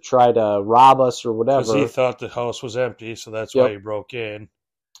come to try to rob us or whatever. Because he thought the house was empty, so that's why he broke in.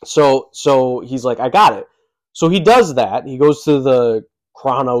 So he's like, I got it. So he does that. He goes to the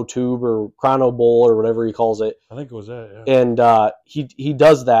chrono tube or chrono bowl or whatever he calls it. I think it was that, yeah. And he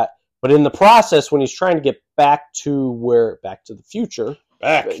does that. But in the process, when he's trying to get back to the future.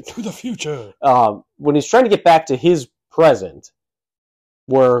 Back to the future. When he's trying to get back to his present,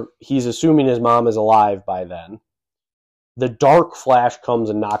 where he's assuming his mom is alive by then, the Dark Flash comes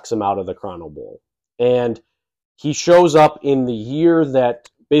and knocks him out of the Chrono Bowl. And he shows up in the year that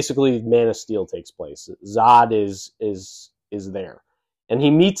basically Man of Steel takes place. Zod is there. And he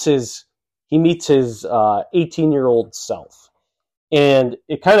meets his 18-year-old self. And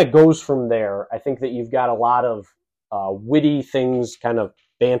it kind of goes from there. I think that you've got a lot of witty things, kind of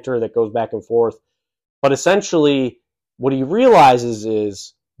banter that goes back and forth. But essentially, what he realizes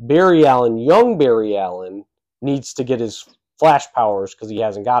is Barry Allen, young Barry Allen, needs to get his Flash powers because he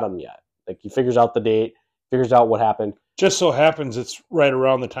hasn't got them yet. Like, he figures out the date, figures out what happened. Just so happens it's right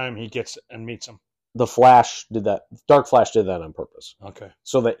around the time he gets and meets him. The Flash did that. Dark Flash did that on purpose. Okay.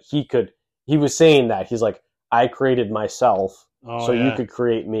 So that he was saying that. He's like, I created myself you could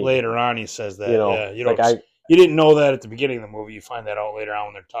create me. Later on he says that. You didn't know that at the beginning of the movie. You find that out later on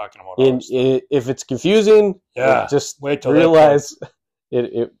when they're talking about if it's confusing, just wait till realize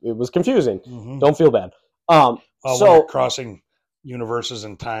it was confusing. Mm-hmm. Don't feel bad. When you're crossing universes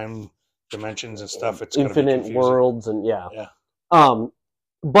and time dimensions and stuff, it's infinite worlds and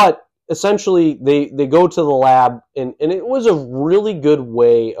but essentially they go to the lab and it was a really good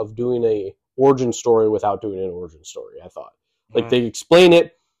way of doing a origin story without doing an origin story. I thought they explain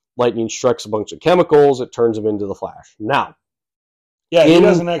it. Lightning strikes a bunch of chemicals. It turns him into the Flash. Now, he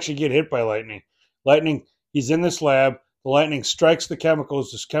doesn't actually get hit by lightning. He's in this lab. The lightning strikes the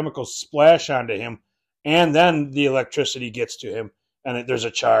chemicals. The chemicals splash onto him. And then the electricity gets to him, and there's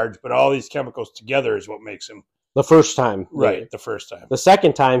a charge. But all these chemicals together is what makes him... The first time. Right, the first time. The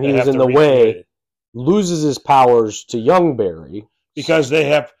second time, he was in the way, loses his powers to young Barry.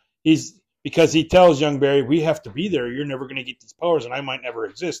 Because he tells young Barry, we have to be there. You're never going to get these powers, and I might never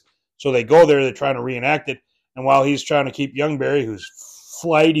exist. So they go there. They're trying to reenact it. And while he's trying to keep young Barry, who's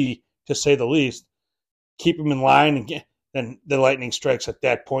flighty, to say the least, keep him in line and then the lightning strikes at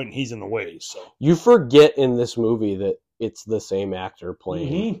that point, and he's in the way. So you forget in this movie that it's the same actor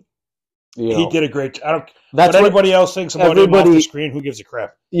playing. Mm-hmm. He did a great job. That's what everybody else thinks about him off the screen. Who gives a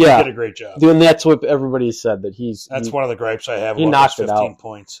crap? Yeah, he did a great job. And that's what everybody said that That's one of the gripes I have. He knocked 15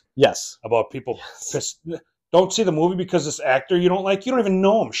 points. Yes, about people pissed. Don't see the movie because this actor you don't like. You don't even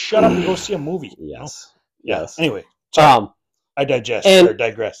know him. Shut up and go see a movie. Yes. Yes. Anyway, sorry. I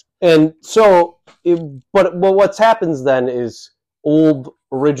digress. And so, but what happens then is old,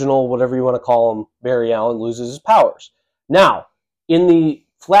 original, whatever you want to call him, Barry Allen loses his powers. Now, in the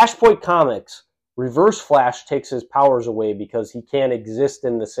Flashpoint comics, Reverse Flash takes his powers away because he can't exist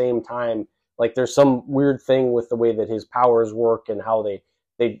in the same time. Like, there's some weird thing with the way that his powers work and how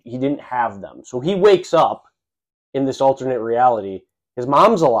he didn't have them. So he wakes up in this alternate reality. His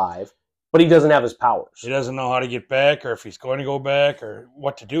mom's alive, but he doesn't have his powers. He doesn't know how to get back or if he's going to go back or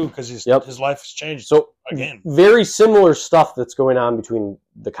what to do because his life has changed. So, again, very similar stuff that's going on between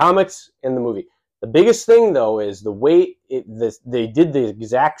the comics and the movie. The biggest thing, though, is the way they did the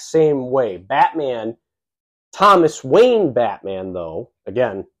exact same way. Batman, Thomas Wayne Batman, though,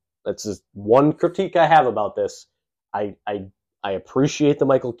 again, that's just one critique I have about this. I appreciate the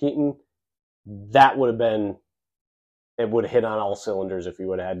Michael Keaton. That would have hit on all cylinders if you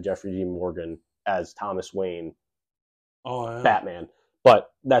would have had Jeffrey Dean Morgan as Thomas Wayne Batman.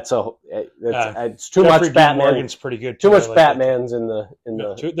 But it's too Jeffrey much Dean Batman. Morgan's pretty good. Too much Batman's in the.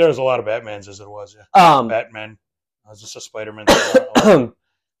 There's a lot of Batmans as it was. Yeah. Batman. Was this a Spider-Man?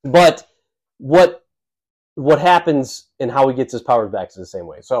 But what what happens and how he gets his powers back is the same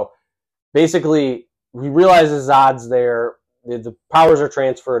way. So basically, he realizes Zod's there. The powers are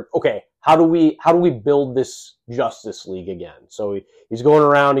transferred. Okay, how do we build this Justice League again? So he's going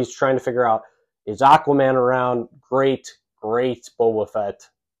around. He's trying to figure out, is Aquaman around? Great Boba Fett,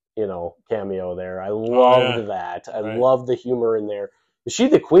 cameo there. I loved that. I love the humor in there. Is she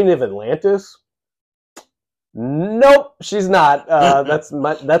the Queen of Atlantis? Nope, she's not. That's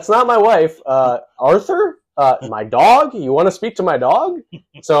not my wife. Arthur, my dog. You want to speak to my dog?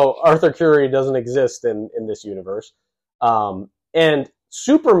 So Arthur Curry doesn't exist in this universe. And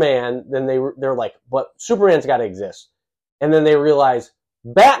Superman. Then they're like, but Superman's got to exist. And then they realize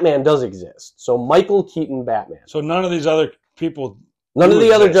Batman does exist. So Michael Keaton Batman. So none of these other people. None of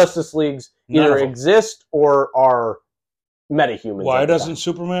the other Justice Leagues either exist or are metahumans. Why doesn't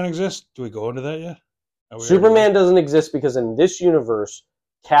Superman exist? Do we go into that yet? Superman doesn't exist because in this universe,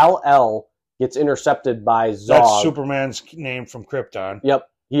 Kal-El gets intercepted by Zod. That's Superman's name from Krypton. Yep.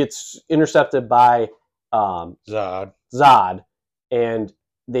 He gets intercepted by Zod. And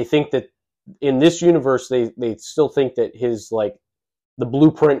they think that in this universe, they still think that his, the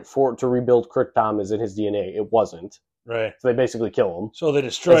blueprint to rebuild Krypton is in his DNA. It wasn't. Right. So they basically kill him. So they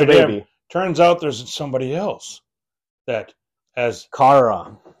destroyed him. Turns out there's somebody else that has...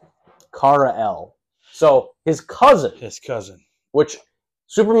 Kal-El. So his cousin. Which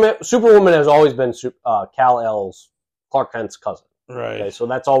Superwoman has always been Kal-El's, Clark Kent's cousin. Right. Okay, so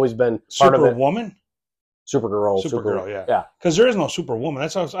that's always been part of it. Superwoman? Supergirl, yeah. Because there is no Superwoman.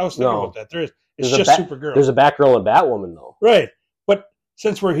 That's what I was thinking about that. It's just Supergirl. There's a Batgirl and Batwoman, though. Right. But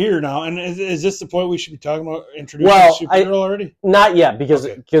since we're here now, and is this the point we should be talking about introducing Supergirl already? Not yet,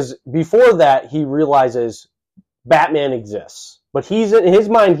 because before that, he realizes Batman exists. But in his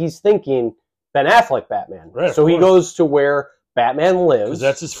mind, he's thinking Ben Affleck Batman. Right, so he goes to where Batman lives. Because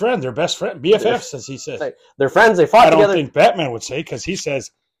that's his friend. They're best friends. BFFs, as he says. They're friends. They fought together. I don't think Batman would say, because he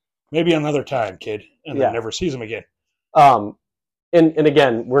says, maybe another time, kid, and then never sees him again. And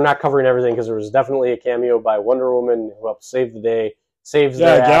again, we're not covering everything because there was definitely a cameo by Wonder Woman who helped save the day, saves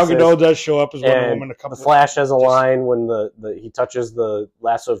their Gal asses. Gadot does show up as Wonder Woman. The Flash has a line when he touches the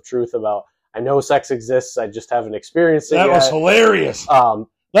lasso of truth about, I know sex exists, I just haven't experienced it yet. That was hilarious.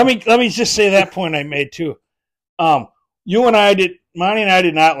 Let me just say that point I made too. Monty and I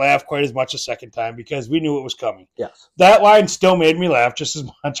did not laugh quite as much a second time because we knew it was coming. Yes. That line still made me laugh just as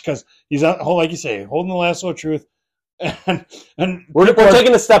much because he's, like you say, holding the lasso of truth. And we're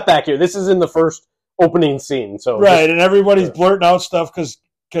taking a step back here. This is in the first opening scene. So right, and everybody's blurting out stuff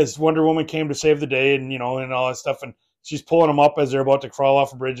because Wonder Woman came to save the day and, and all that stuff. And she's pulling them up as they're about to crawl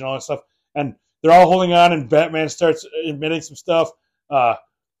off a bridge and all that stuff. And they're all holding on, and Batman starts admitting some stuff.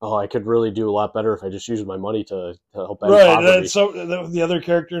 I could really do a lot better if I just used my money to help end poverty. So the other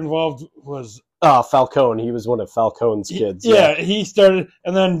character involved was Falcone. He was one of Falcone's kids. Yeah, he started,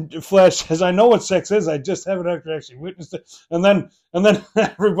 and then Flash says, "I know what sex is. I just haven't actually witnessed it." And then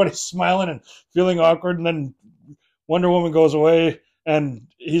everybody's smiling and feeling awkward, and then Wonder Woman goes away, and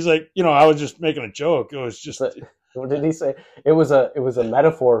he's like, "I was just making a joke. It was just." What did he say? It was a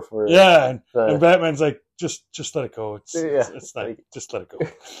metaphor for and Batman's like, just let it go. It's not, just let it go.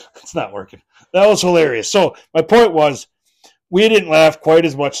 It's not working. That was hilarious. So my point was, we didn't laugh quite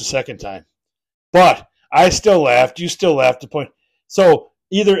as much the second time, but I still laughed. You still laughed. The point. So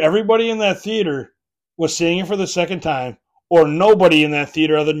either everybody in that theater was seeing it for the second time, or nobody in that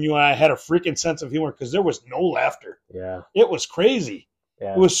theater other than you and I had a freaking sense of humor because there was no laughter. Yeah, it was crazy.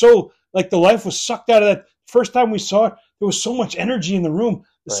 Yeah. It was so the life was sucked out of that. First time we saw it, there was so much energy in the room.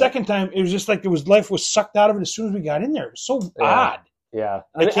 The second time, it was just like life was sucked out of it as soon as we got in there. It was so odd. Yeah.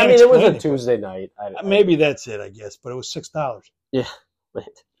 I mean, it was a Tuesday night. Maybe that's it, I guess, but it was $6. Yeah.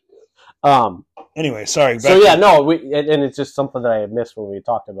 Right. Anyway, sorry. And it's just something that I had missed when we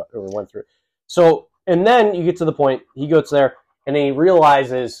talked about or went through. So, and then you get to the point, he goes there, and then he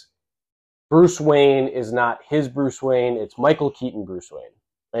realizes Bruce Wayne is not his Bruce Wayne, it's Michael Keaton Bruce Wayne.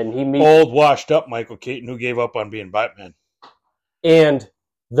 And he meets old, washed up Michael Keaton who gave up on being Batman. And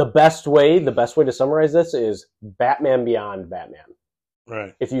the best way to summarize this is Batman Beyond Batman.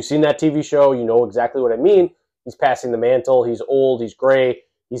 Right. If you've seen that TV show, you know exactly what I mean. He's passing the mantle. He's old. He's gray.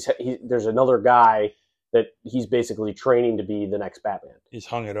 There's another guy that he's basically training to be the next Batman. He's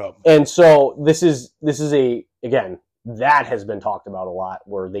hung it up. And so this is again, that has been talked about a lot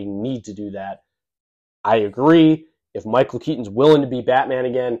where they need to do that. I agree. If Michael Keaton's willing to be Batman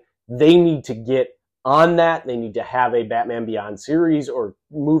again, they need to get on that. They need to have a Batman Beyond series or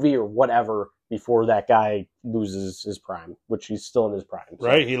movie or whatever before that guy loses his prime, which he's still in his prime. So.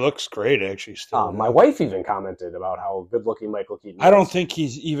 Right, he looks great, actually. Still, my wife even commented about how good-looking Michael Keaton is. I don't think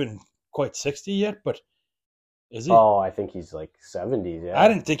he's even quite 60 yet, but Is he? Oh, I think he's like 70s. Yeah, I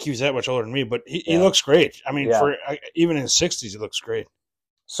didn't think he was that much older than me, but he Yeah. looks great. I mean, Yeah. for even in his 60s, he looks great.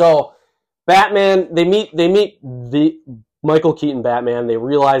 So Batman, they meet the Michael Keaton Batman. They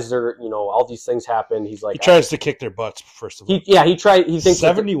realize all these things happen. He's like, He tries to kick their butts, first of all. he thinks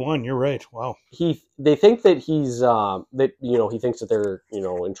 71, you're right. Wow. they think that he's he thinks that they're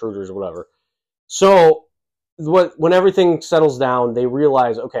intruders or whatever. So when everything settles down, they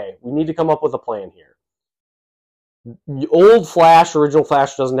realize, okay, we need to come up with a plan here. Old Flash, original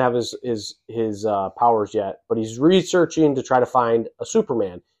Flash, doesn't have his powers yet, but he's researching to try to find a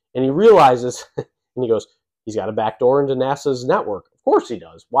Superman, and he realizes, and he goes, he's got a backdoor into NASA's network. Of course he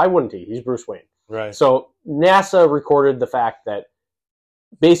does. Why wouldn't he? He's Bruce Wayne. Right. So NASA recorded the fact that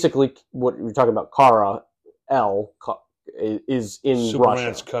basically what you're talking about, Kara L is in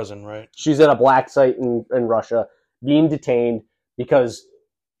Superman's Russia. cousin, right? She's at a black site in Russia, being detained because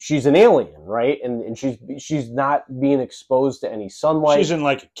she's an alien, right? And she's not being exposed to any sunlight. She's in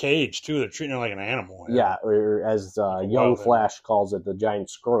like a cage too. They're treating her like an animal. Yeah, or as young Flash calls it, the giant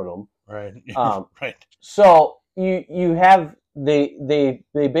scrotum. Right. Right. So you have they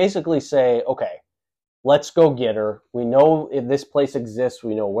basically say, okay, let's go get her. We know if this place exists.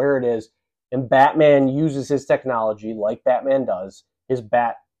 We know where it is. And Batman uses his technology, like Batman does, his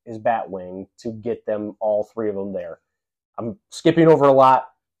Batwing, to get them, all three of them, there. I'm skipping over a lot.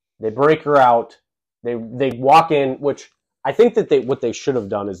 They break her out. They walk in, which I think that what they should have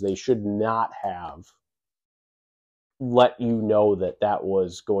done is they should not have let you know that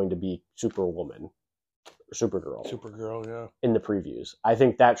was going to be Superwoman or Supergirl, yeah. in the previews. I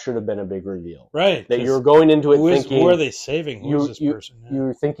think that should have been a big reveal. Right. That you're going into it thinking... Who are they saving? Who is this person? Yeah.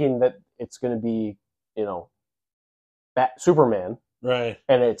 You're thinking that it's going to be, Superman. Right.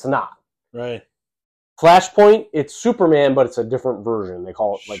 And it's not. Right. Flashpoint, it's Superman, but it's a different version. They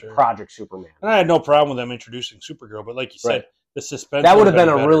call it Project Superman. And I had no problem with them introducing Supergirl, but like you said, the suspense... That would have been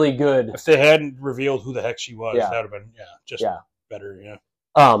a really good... If they hadn't revealed who the heck she was, that would have been, better, yeah.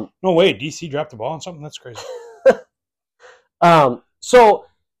 No way, DC dropped the ball on something? That's crazy.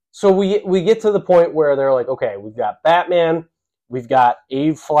 So we get to the point where they're like, okay, we've got Batman, we've got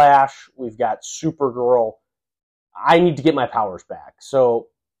a Flash, we've got Supergirl. I need to get my powers back. So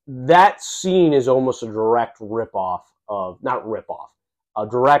that scene is almost a direct ripoff of, not ripoff, a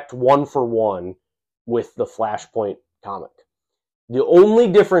direct one-for-one with the Flashpoint comic. The only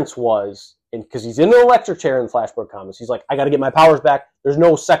difference was, because he's in an electric chair in the Flashpoint comics, he's like, I got to get my powers back. There's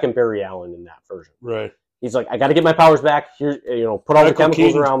no second Barry Allen in that version. Right. He's like, I got to get my powers back. Here, put all the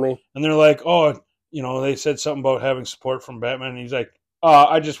chemicals around me. And they're like, they said something about having support from Batman. And he's like,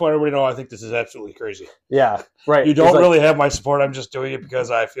 I just want everybody to know I think this is absolutely crazy. Yeah, right. You don't really have my support. I'm just doing it because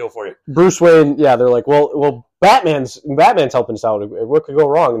I feel for you. Bruce Wayne, yeah, they're like, well, Batman's helping us out. What could go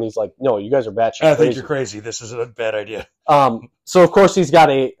wrong? And he's like, no, you guys are batshit I think you're crazy. This is a bad idea. So of course he's got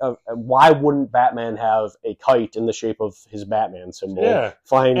why wouldn't Batman have a kite in the shape of his Batman symbol? Yeah,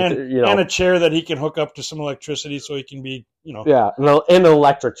 flying, and a chair that he can hook up to some electricity so he can be, Yeah, an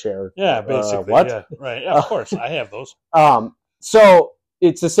electric chair. Yeah, basically. What? Yeah, right. Yeah, of course, I have those. So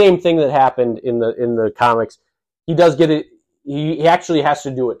it's the same thing that happened in the comics. He does get it. He actually has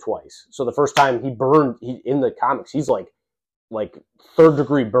to do it twice. So the first time in the comics, he's like third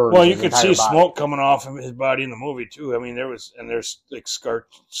degree burn. Well, you could see smoke coming off of his body in the movie too. I mean, there's like scar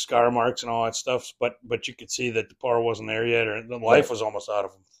marks and all that stuff, but you could see that the power wasn't there yet, or the life was almost out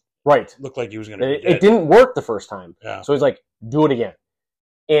of him. Right. It looked like he was going to be dead. It didn't work the first time. Yeah. So he's like, do it again.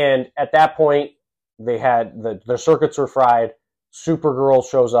 And at that point, they had the circuits were fried. Supergirl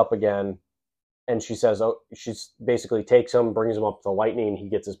shows up again, and she says, she's basically takes him, brings him up to lightning. He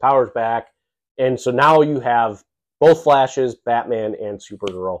gets his powers back, and so now you have both Flashes, Batman, and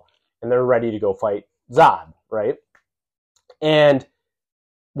Supergirl, and they're ready to go fight Zod, right? And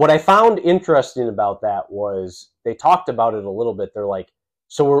what I found interesting about that was they talked about it a little bit. They're like,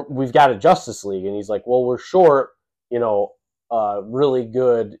 so we've got a Justice League, and he's like, well, we're short, a really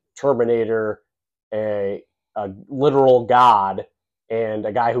good Terminator, a literal god, and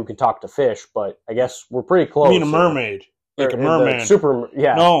a guy who can talk to fish, but I guess we're pretty close. You mean a mermaid? Like a merman.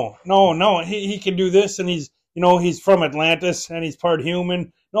 Yeah. No. He can do this, and he's from Atlantis, and he's part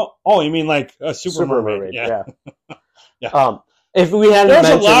human. No, you mean like a super mermaid? Yeah. Yeah. If we had, there's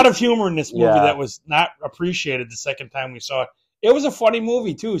a lot of humor in this movie that was not appreciated the second time we saw it. It was a funny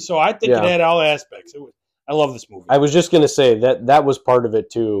movie too, so I think it had all aspects. I love this movie. I was just going to say that was part of it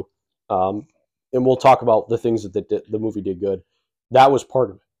too. And we'll talk about the things that the movie did good. That was part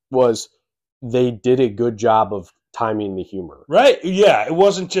of it. Was they did a good job of timing the humor. Right? Yeah. It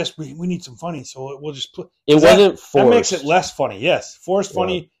wasn't just we need some funny, so we'll just put. It wasn't forced. That makes it less funny. Yes, forced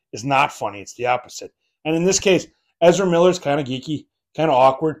funny is not funny. It's the opposite. And in this case, Ezra Miller's kind of geeky, kind of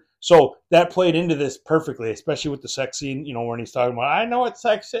awkward. So that played into this perfectly, especially with the sex scene, when he's talking about, I know what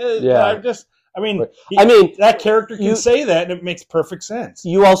sex is. Yeah. That character can say that, and it makes perfect sense.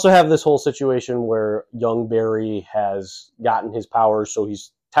 You also have this whole situation where young Barry has gotten his powers, so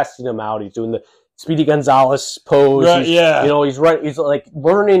he's testing them out. He's doing the Speedy Gonzalez pose. Right, yeah. He's right. He's like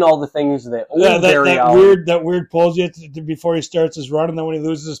learning all the things that Barry that weird pose he has to do before he starts his run, and then when he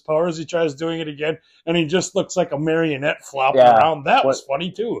loses his powers, he tries doing it again, and he just looks like a marionette flopping around. That was funny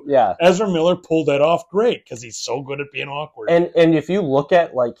too. Yeah, Ezra Miller pulled that off great because he's so good at being awkward. And if you look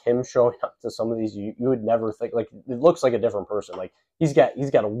at like him showing up to some of these, you would never think like it looks like a different person. Like he's got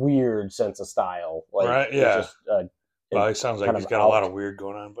a weird sense of style. Like, right? Yeah. Well, he sounds like he's got a lot of weird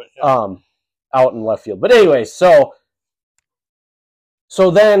going on, but yeah. Out in left field. But anyway, so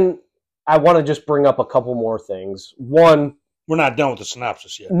then I want to just bring up a couple more things. One, we're not done with the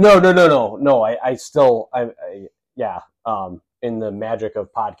synopsis yet. No. I still in the magic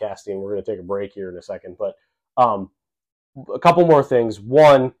of podcasting, we're going to take a break here in a second. But a couple more things.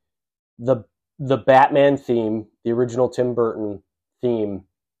 One, the Batman theme, the original Tim Burton theme,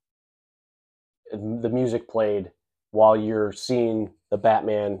 the music played while you're seeing the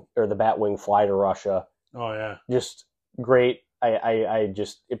Batman or the Batwing fly to Russia. Oh yeah, just great.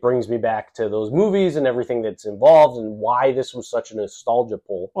 It brings me back to those movies and everything that's involved and why this was such a nostalgia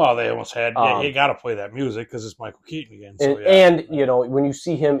pull. Well, they almost had, you got to play that music because it's Michael Keaton again. So, and when you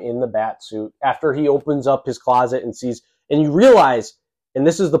see him in the bat suit, after he opens up his closet and sees, and you realize, and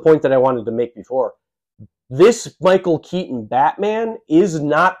this is the point that I wanted to make before, this Michael Keaton Batman is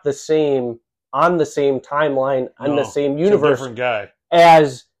not the same, on the same timeline, on the same universe. It's a different guy.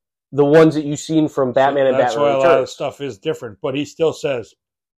 As the ones that you've seen from Batman and Batman Returns. That's why a lot of stuff is different, but he still says,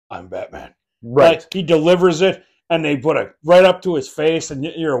 I'm Batman. Right. Like, he delivers it, and they put it right up to his face, and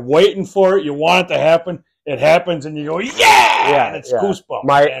you're waiting for it. You want it to happen. It happens, and you go, yeah! And it's goosebumps.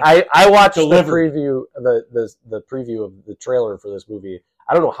 I watched the preview, the preview of the trailer for this movie.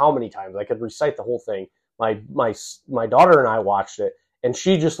 I don't know how many times. I could recite the whole thing. My daughter and I watched it, and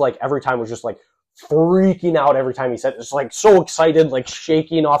she just, like, every time was just, like, freaking out every time he said it. Just, like, so excited, like,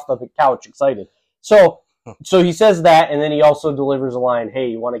 shaking off the couch, excited. So he says that, and then he also delivers a line, hey,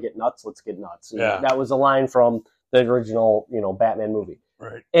 you want to get nuts? Let's get nuts. And that was a line from the original, Batman movie.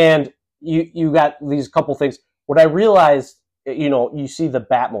 Right. And you got these couple things. What I realized, you see the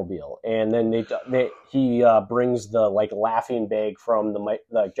Batmobile, and then he brings the, like, laughing bag from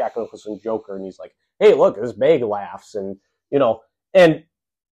the Jack Nicholson Joker, and he's like, hey, look, this bag laughs, and, and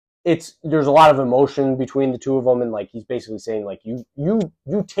there's a lot of emotion between the two of them, and, like, he's basically saying, like, you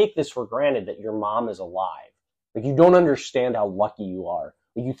take this for granted that your mom is alive. Like, you don't understand how lucky you are.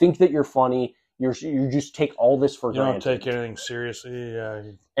 Like, you think that you're funny. You just take all this for granted. You don't take anything seriously.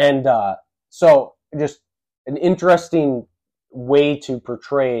 And so just an interesting way to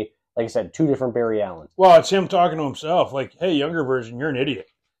portray, like I said, two different Barry Allens. Well, it's him talking to himself, like, hey, younger version, you're an idiot.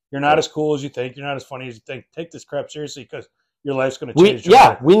 You're not as cool as you think. You're not as funny as you think. Take this crap seriously because your life's going to change.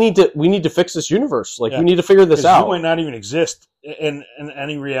 We need to fix this universe. Like, we need to figure this out. You might not even exist in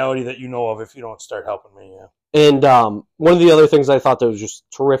any reality that you know of if you don't start helping me. Yeah. And one of the other things I thought that was just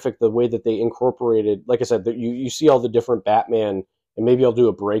terrific, the way that they incorporated, like I said, that you see all the different Batman, and maybe I'll do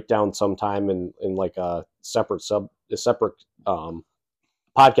a breakdown sometime in like a separate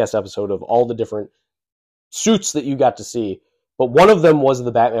podcast episode of all the different suits that you got to see. But one of them was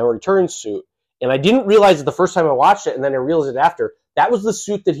the Batman Returns suit. And I didn't realize it the first time I watched it, and then I realized it after. That was the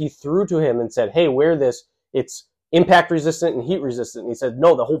suit that he threw to him and said, hey, wear this. It's impact resistant and heat resistant. And he said,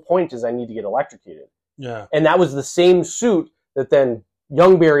 no, the whole point is I need to get electrocuted. Yeah. And that was the same suit that then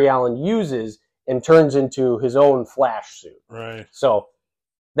young Barry Allen uses and turns into his own Flash suit. Right. So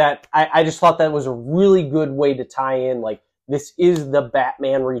that I just thought that was a really good way to tie in, like, this is the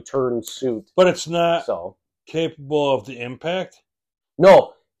Batman Returns suit. But it's not capable of the impact?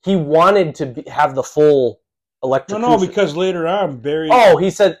 No. He wanted to have the full electrocution. No, because later on, Barry... Oh,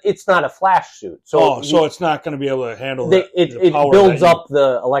 he said it's not a Flash suit. So it's not going to be able to handle the power. It builds up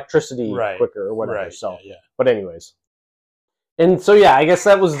the electricity quicker or whatever. Right. So, yeah. But anyways. And so, yeah, I guess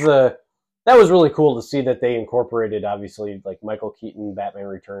that was really cool to see that they incorporated, obviously, like, Michael Keaton, Batman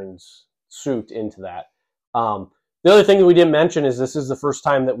Returns suit into that. The other thing that we didn't mention is this is the first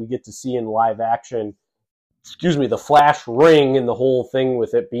time that we get to see in live action, the Flash ring and the whole thing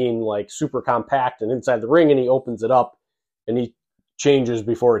with it being, like, super compact and inside the ring, and he opens it up and he changes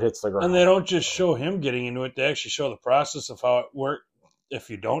before it hits the ground. And they don't just show him getting into it, they actually show the process of how it worked if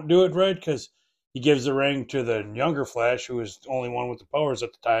you don't do it right, because he gives the ring to the younger Flash, who is the only one with the powers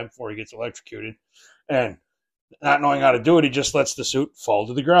at the time before he gets electrocuted, and not knowing how to do it, he just lets the suit fall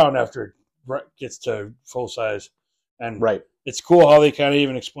to the ground after gets to full size, and Right. it's cool how they kind of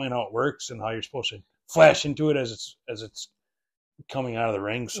even explain how it works and how you're supposed to flash into it as it's coming out of the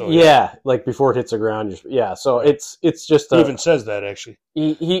ring. So yeah, like before it hits the ground. So it's just he even says that actually.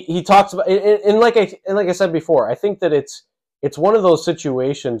 He talks about and like I said before, I think that it's one of those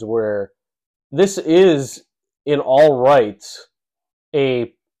situations where this is in all rights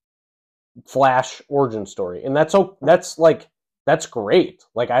a Flash origin story, and that's great.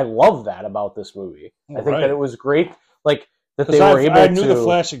 Like, I love that about this movie. I think that it was great. Like, that they were able to... I knew the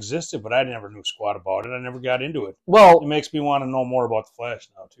Flash existed, but I never knew squat about it. I never got into it. Well, it makes me want to know more about the Flash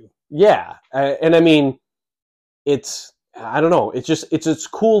now too. Yeah, and I mean, I don't know. It's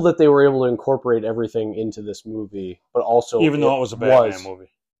cool that they were able to incorporate everything into this movie, but also even though it was a Batman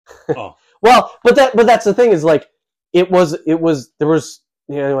movie. Oh, well, but that's the thing is, like, there was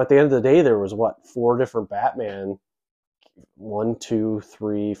at the end of the day there was four different Batman. 1, 2,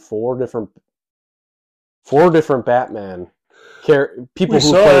 3, 4 different Batman people who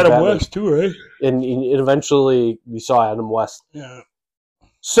saw played Adam Batman. West too, right? And eventually we saw Adam West. Yeah.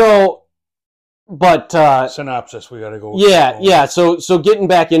 So, but synopsis, we got to go. Yeah. So getting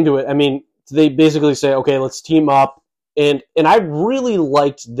back into it, I mean, they basically say, okay, let's team up, and I really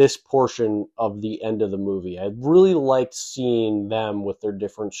liked this portion of the end of the movie. I really liked seeing them with their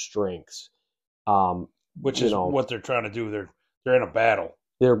different strengths. Which is what they're trying to do. They're in a battle.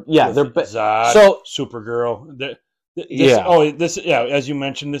 They're Zod, so Supergirl. As you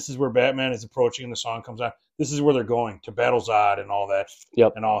mentioned, this is where Batman is approaching, and the song comes on. This is where they're going to battle Zod and all that,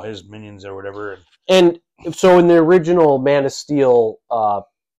 and all his minions or whatever. And so in the original Man of Steel,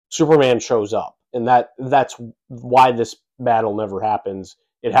 Superman shows up, and that's why this battle never happens.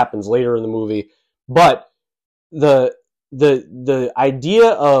 It happens later in the movie, but the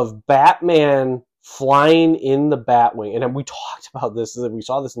idea of Batman flying in the Batwing, and we talked about this, we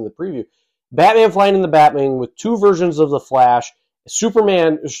saw this in the preview. Batman flying in the Batwing with two versions of the Flash,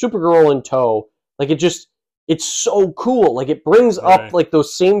 Supergirl in tow. Like, it's so cool. Like, it brings up like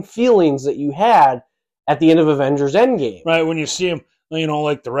those same feelings that you had at the end of Avengers Endgame. Right, when you see them,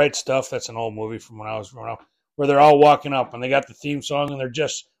 like The Right Stuff, that's an old movie from when I was growing up, where they're all walking up and they got the theme song and they're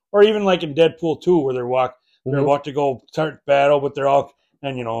just, or even like in Deadpool 2 where they're about to go start battle, but they're all,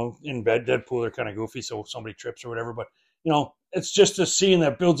 and in Deadpool they're kind of goofy, so somebody trips or whatever, but it's just a scene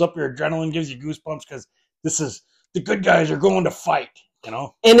that builds up your adrenaline, gives you goosebumps because this is the good guys are going to fight,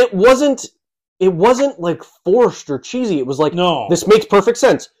 And it wasn't like forced or cheesy. It was like, no, this makes perfect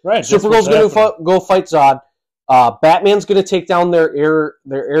sense. Right. Supergirl's going to go fight Zod. Batman's going to take down their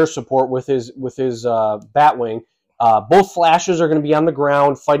air support with his Batwing. Both Flashes are going to be on the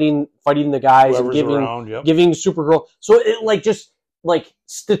ground fighting the guys. Whoever's and around, giving Supergirl. So it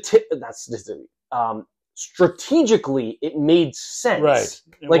strategically it made sense.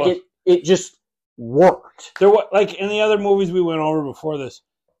 Right. It just worked. There was, like in the other movies we went over before this,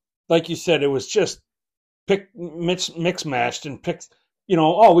 like you said, it was just mix matched and picked.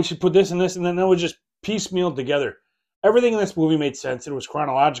 We should put this and this, and then it was just piecemealed together. Everything in this movie made sense. It was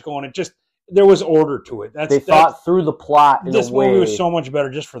chronological, and there was order to it. They thought through the plot. This movie was so much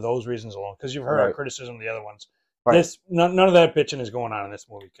better just for those reasons alone. Because you've heard our criticism of the other ones. Right. None of that bitching is going on in this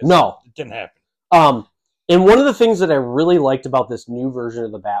movie. No, it didn't happen. And one of the things that I really liked about this new version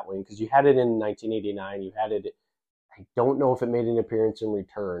of the Batwing, because you had it in 1989, you had it. I don't know if it made an appearance in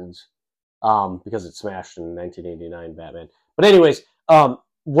Returns, because it smashed in 1989 Batman. But anyways,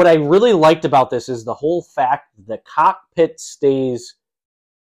 what I really liked about this is the whole fact that the cockpit stays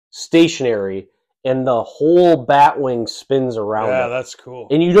stationary and the whole Batwing spins around it. Yeah, that's cool.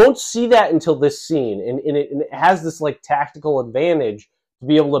 And you don't see that until this scene. And it has this like tactical advantage to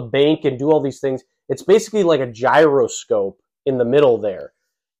be able to bank and do all these things. It's basically like a gyroscope in the middle there.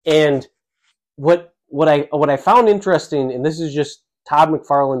 And what I found interesting, and this is just Todd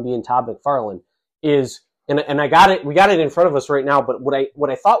McFarlane being Todd McFarlane, is and we got it in front of us right now, but what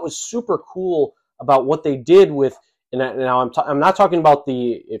I thought was super cool about what they did with, and now I'm not talking about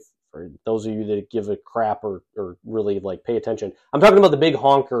for those of you that give a crap or really like pay attention, I'm talking about the big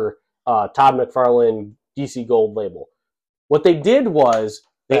honker Todd McFarlane DC Gold label. What they did was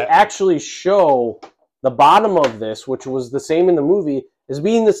they actually show the bottom of this, which was the same in the movie, as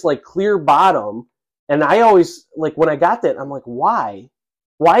being this like clear bottom. And I always, like, when I got that, I'm like, why?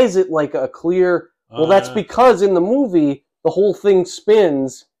 Why is it like a clear? Well, that's because in the movie, the whole thing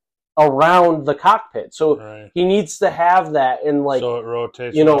spins around the cockpit. So he needs to have that in like... So it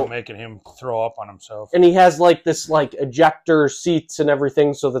rotates without making him throw up on himself. And he has like this like ejector seats and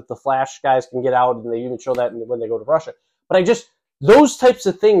everything so that the Flash guys can get out, and they even show that when they go to Russia. But those types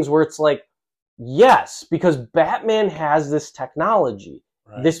of things where it's like, yes, because Batman has this technology.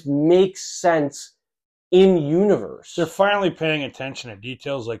 Right. This makes sense in universe. They're finally paying attention to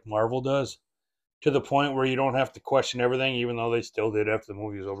details like Marvel does, to the point where you don't have to question everything, even though they still did after the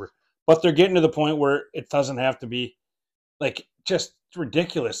movie was over. But they're getting to the point where it doesn't have to be like just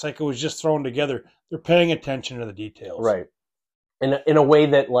ridiculous, like it was just thrown together. They're paying attention to the details, right? In a way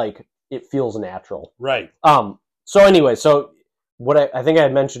that like it feels natural, right? So anyway, so what I think I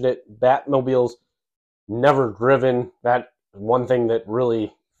had mentioned it. Batmobiles never driven. That one thing that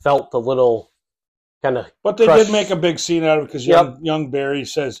really felt a little kind of. But they did make a big scene out of it because young Barry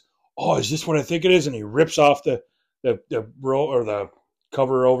says, "Oh, is this what I think it is?" And he rips off the roll or the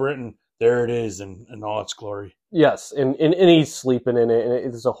cover over it, and there it is, in all its glory. Yes, and he's sleeping in it, and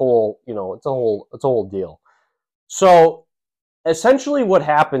it's a whole, it's a whole deal. So essentially, what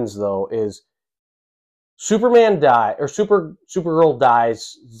happens though is Supergirl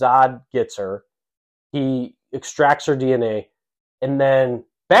dies. Zod gets her. He extracts her DNA, and then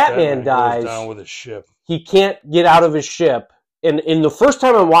Batman dies. Goes down with his ship. He can't get out of his ship. And in the first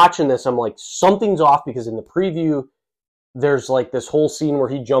time I'm watching this, I'm like, something's off, because in the preview, there's like this whole scene where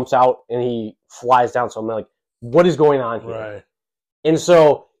he jumps out and he flies down. So I'm like, what is going on here? Right. And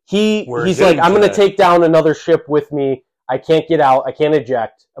so he's like, I'm going to take down another ship with me. I can't get out. I can't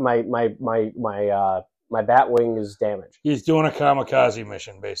eject. My Batwing is damaged. He's doing a kamikaze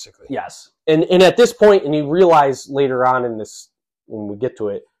mission, basically. Yes. And at this point, and you realize later on in this, when we get to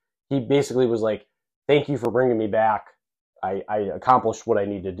it, he basically was like, thank you for bringing me back. I accomplished what I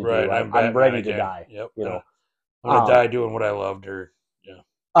needed to do. I'm ready to die. Yep. I'm going to die doing what I loved.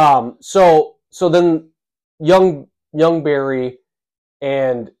 So then young Barry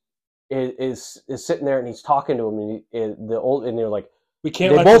and is sitting there, and he's talking to him, and they're like, we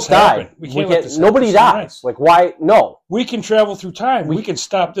can't they let both this die. happen. We can't let this nobody happen. dies. Like, why? No. We can travel through time. We can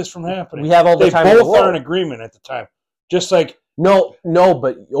stop this from happening. We have all the time. They both are in agreement at the time. Just like no,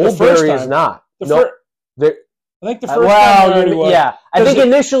 but old Barry is not. I think the first time already was. Yeah, I think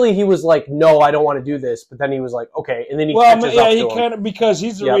initially he was like, "No, I don't want to do this," but then he was like, "Okay," and then he catches up to him. Kind of, because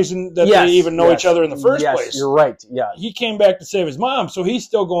he's the reason that they even know each other in the first place. You're right. Yeah, he came back to save his mom, so he's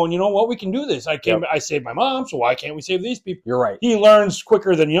still going. You know what? We can do this. I saved my mom, so why can't we save these people? You're right. He learns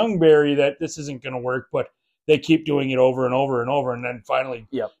quicker than young Barry that this isn't going to work, but they keep doing it over and over and over, and then finally,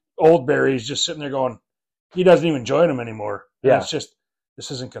 old Barry's just sitting there going, he doesn't even join them anymore. And it's just,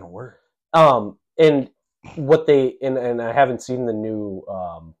 this isn't going to work. And what they and I haven't seen the new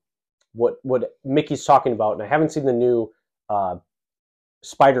what Mickey's talking about, and I haven't seen the new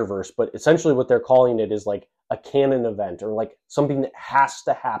Spider-Verse, but essentially what they're calling it is like a canon event, or like something that has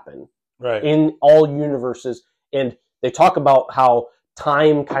to happen in all universes. And they talk about how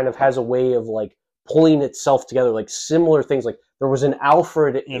time kind of has a way of like pulling itself together, like similar things. Like there was an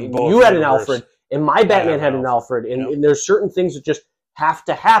Alfred, you had an Alfred, and my Batman had an Alfred, and there's certain things that just have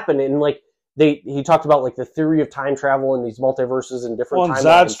to happen. And like he talked about like the theory of time travel and these multiverses and different timelines.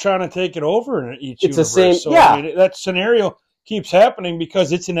 Zod's trying to take it over in each universe. The same, so, I mean, that scenario keeps happening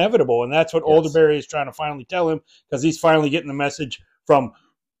because it's inevitable, and that's what Older Barry is trying to finally tell him, because he's finally getting the message from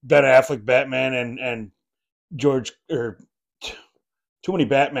Ben Affleck, Batman, and George, or too many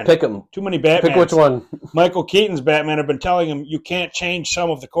Batman. Pick them. Too many Batman. Pick which one. Michael Keaton's Batman have been telling him, you can't change some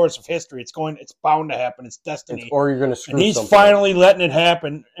of the course of history. It's bound to happen. It's destiny. Or you're going to screw something. And he's something finally letting it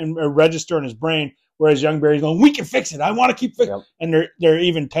happen and register in his brain, whereas young Barry's going, we can fix it. I want to keep fixing it. And they're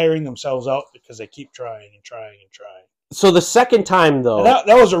even tiring themselves out because they keep trying and trying and trying. So the second time, though... That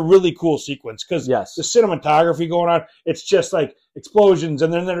was a really cool sequence, because the cinematography going on, it's just like explosions,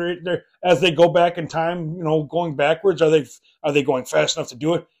 and then they're as they go back in time, going backwards, are they going fast enough to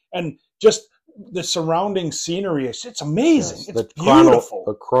do it? And just the surrounding scenery, it's amazing. Yes, it's beautiful.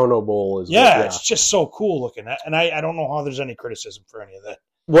 The Chrono Bowl is... it's just so cool looking at, and I don't know how there's any criticism for any of that.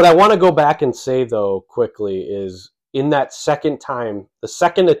 What I want to go back and say, though, quickly, is in that second time, the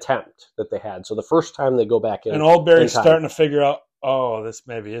second attempt that they had, so the first time they go back in... And Old Barry's starting to figure out, this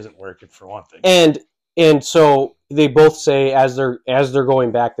maybe isn't working, for one thing. And so they both say, as they're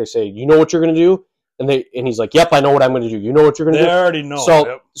going back, they say, you know what you're going to do? And he's like, yep, I know what I'm going to do. You know what you're going to do? They already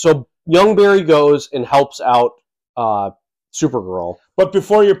know. So young Barry goes and helps out Supergirl. But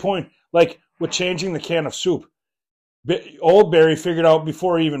before your point, like with changing the can of soup, Old Barry figured out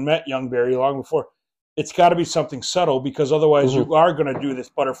before he even met young Barry, long before, it's got to be something subtle, because otherwise you are going to do this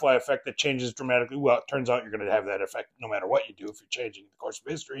butterfly effect that changes dramatically. Well, it turns out you're going to have that effect no matter what you do if you're changing the course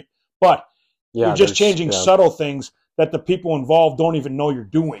of history. But you're just changing subtle things that the people involved don't even know you're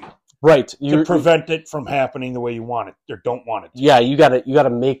doing. right to prevent it from happening the way you want it or don't want it to. Yeah, you gotta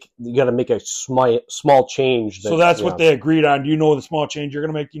make a small change. So that's what they agreed on. Do you know the small change you're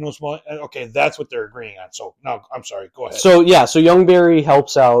gonna make? Do you know small? Okay, that's what they're agreeing on. So now I'm sorry. Go ahead. So Young Barry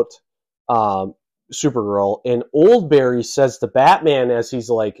helps out Supergirl, and Old Barry says to Batman as he's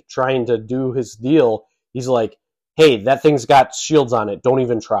like trying to do his deal, he's like, "Hey, that thing's got shields on it. Don't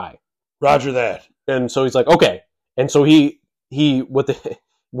even try." Roger that. And so he's like, "Okay." And so he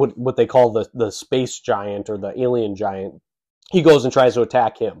what they call the space giant or the alien giant, he goes and tries to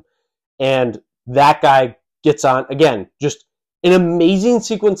attack him, and that guy gets on again. Just an amazing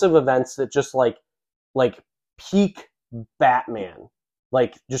sequence of events that just like peak Batman.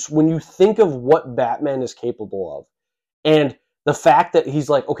 Like, just when you think of what Batman is capable of, and the fact that he's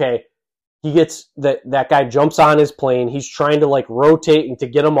like, okay, he gets that guy jumps on his plane. He's trying to like rotate and to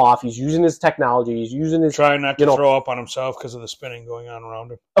get him off. He's using his technology. He's using his trying not to throw up on himself because of the spinning going on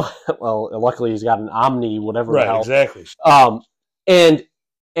around him. Well, luckily he's got an Omni, whatever. Right, the hell. Exactly.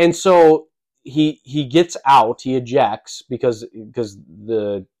 And so he gets out. He ejects because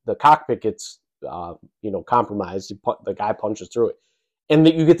the cockpit gets compromised. The guy punches through it. And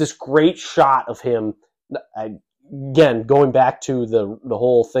that you get this great shot of him, again, going back to the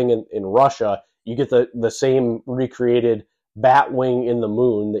whole thing in Russia, you get the same recreated Batwing in the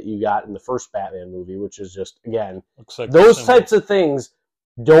moon that you got in the first Batman movie, which is just, again, like those types of things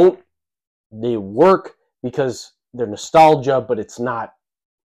they work because they're nostalgia, but it's not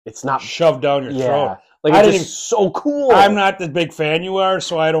shoved down your throat. Like, it's just so cool. I'm not the big fan you are,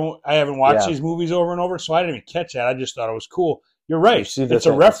 so I haven't watched these movies over and over, so I didn't even catch that. I just thought it was cool. You're right. It's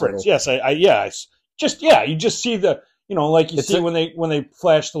a reference. Yes, you just see the, like you see when they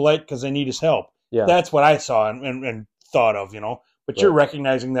flash the light because they need his help. Yeah. That's what I saw and thought of, But you're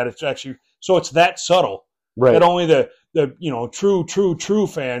recognizing that it's actually, so it's that subtle. Right. That only the true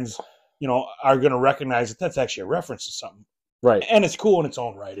fans, are going to recognize that that's actually a reference to something. Right. And it's cool in its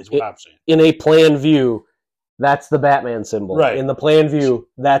own right, is what I'm saying. In a plan view, that's the Batman symbol. Right. In the plan view,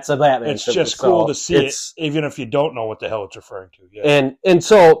 that's a Batman it's symbol. It's just cool to see it, even if you don't know what the hell it's referring to. Yeah. And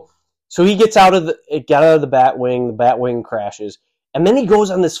so he gets out of the Batwing, the Batwing crashes, and then he goes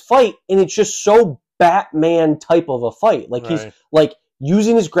on this fight, and it's just so Batman type of a fight. Like, he's like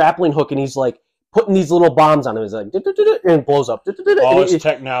using his grappling hook, and he's like putting these little bombs on him. He's like, and it blows up. All his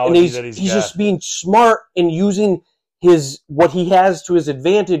technology that he's got. He's just being smart and using what he has to his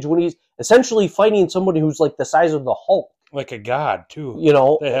advantage when he's essentially fighting somebody who's like the size of the Hulk. Like a god, too.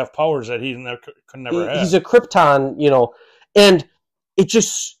 They have powers that he could never have. He's a Krypton, and it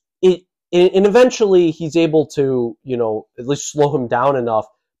just, and eventually he's able to, at least slow him down enough,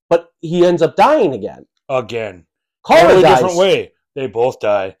 but he ends up dying again. Totally different way. They both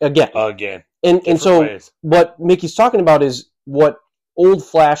die. Again. And so what Mickey's talking about is what Old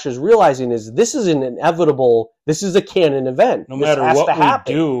Flash is realizing is this is an inevitable, this is a canon event. No matter what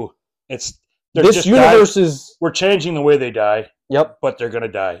we do, this universe is... We're changing the way they die. Yep. But they're going to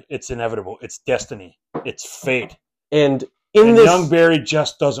die. It's inevitable. It's destiny. It's fate. And Young Barry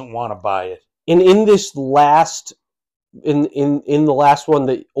just doesn't want to buy it. And in this last... In the last one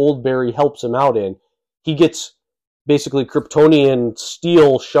that Old Barry helps him out in, he gets basically Kryptonian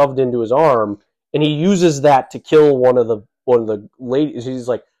steel shoved into his arm, and he uses that to kill one of the ladies. He's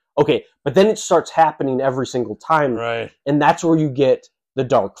like, okay, but then it starts happening every single time. Right. And that's where you get the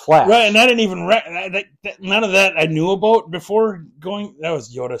Dark Flash. Right, and I didn't even... none of that I knew about before going... That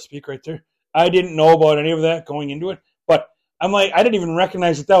was Yoda speak right there. I didn't know about any of that going into it, but I'm like, I didn't even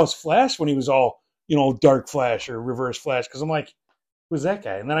recognize that was Flash when he was all, Dark Flash or Reverse Flash, because I'm like, who's that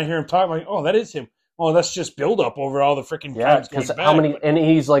guy? And then I hear him talk, I'm like, oh, that is him. Oh, that's just build up over all the freaking times going back. How many? And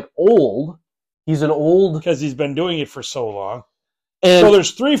he's like old. He's an old... Because he's been doing it for so long. And so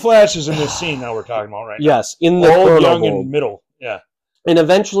there's 3 Flashes in this scene that we're talking about right now. Yes, in the old, young, and middle. Yeah. And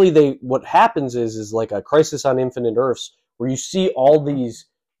eventually what happens is like a Crisis on Infinite Earths, where you see all these,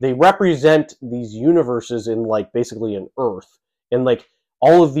 they represent these universes in like basically an Earth. And like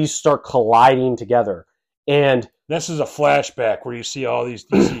all of these start colliding together. And this is a flashback where you see all these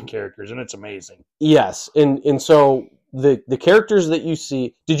DC characters, and it's amazing. Yes. And so the characters that you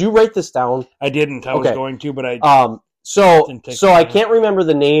see, did you write this down? I didn't. I was going to, but I so I can't remember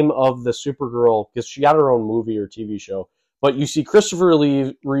the name of the Supergirl because she got her own movie or TV show. But you see Christopher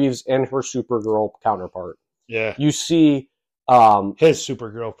Reeves and her Supergirl counterpart. Yeah. You see his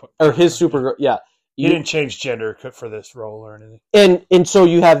Supergirl. Or his Supergirl, yeah. He didn't change gender for this role or anything. And so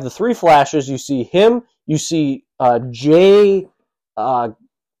you have the 3 Flashes. You see him. You see Jay Galdick.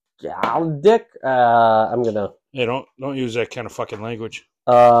 I'm going to... Yeah, don't use that kind of fucking language.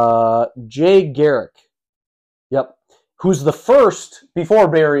 Jay Garrick. Yep. who's the first before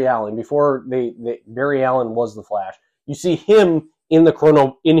Barry Allen, before Barry Allen was the Flash. You see him in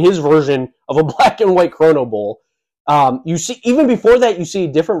his version of a black and white Chrono Bull. You see, even before that, you see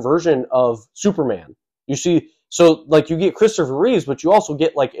a different version of Superman. You see, so like you get Christopher Reeves, but you also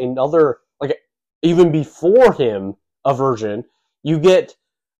get like another, like even before him, a version. You get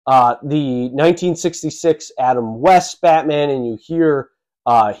the 1966 Adam West Batman, and you hear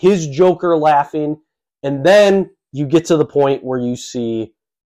his Joker laughing, and then you get to the point where you see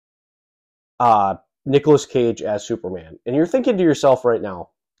Nicolas Cage as Superman, and you're thinking to yourself right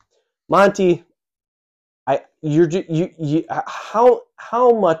now, Monty, how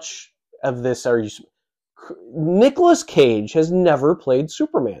much of this are you? Nicolas Cage has never played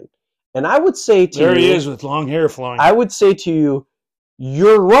Superman, and I would say to there you, he is with long hair flowing. I would say to you,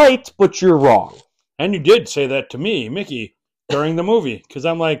 you're right, but you're wrong. And you did say that to me, Mickey, during the movie, because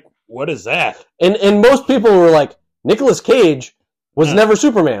I'm like, what is that? And most people were like, Nicolas Cage was never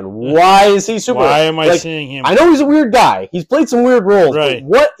Superman. Why is he Superman? Why am I seeing him? I know he's a weird guy. He's played some weird roles. Right. But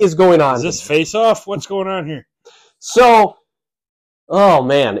what is going on? Is this Face Off? What's going on here? So, oh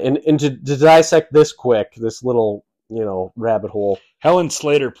man, and to dissect this quick, this little, rabbit hole. Helen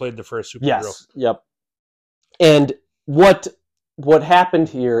Slater played the first superhero. Yes, yep. And what happened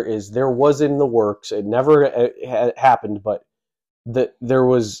here is there was in the works, it never happened, but there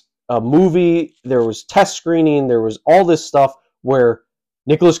was a movie, there was test screening, there was all this stuff where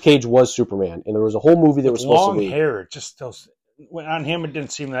Nicolas Cage was Superman, and there was a whole movie that was supposed to be long hair. It just still on him. It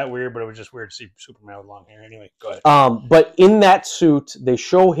didn't seem that weird, but it was just weird to see Superman with long hair. Anyway, go ahead. But in that suit, they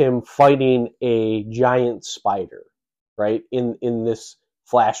show him fighting a giant spider, right? In this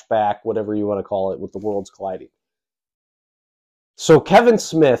flashback, whatever you want to call it, with the worlds colliding. So Kevin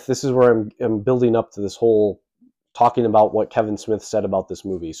Smith, this is where I'm building up to this whole talking about what Kevin Smith said about this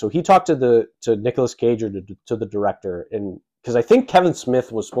movie. So he talked to Nicolas Cage, or to the director, and because I think Kevin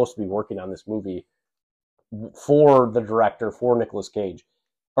Smith was supposed to be working on this movie for the director, for Nicolas Cage,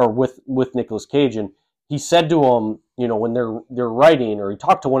 or with Nicolas Cage, and he said to him, when they're writing, or he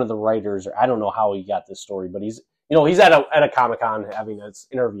talked to one of the writers, or I don't know how he got this story, but he's at a Comic-Con having this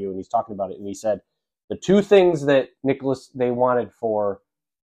interview, and he's talking about it, and he said the two things that they wanted for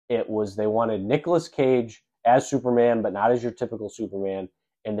it was they wanted Nicolas Cage as Superman, but not as your typical Superman,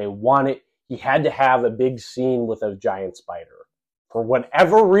 and he had to have a big scene with a giant spider. For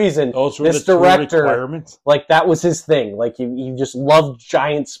whatever reason, this director, like, that was his thing. Like, he just loved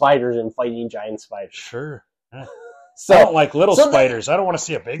giant spiders and fighting giant spiders. Sure. Yeah. So, I don't like little spiders. I don't want to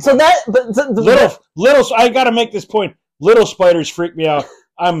see a big one. Little, I got to make this point. Little spiders freak me out.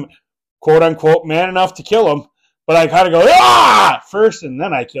 I'm, quote unquote, man enough to kill them, but I kind of go, first, and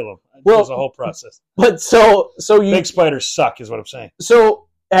then I kill them. It's a whole process. But so big spiders suck, is what I'm saying. So,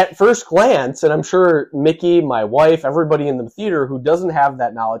 at first glance, and I'm sure Mickey, my wife, everybody in the theater who doesn't have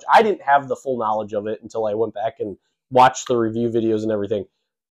that knowledge, I didn't have the full knowledge of it until I went back and watched the review videos and everything.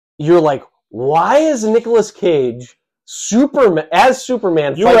 You're like, why is Nicolas Cage Superman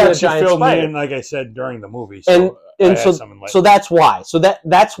you fighting actually a giant filled spider? Me in, like I said, during the movie. So so that's why. So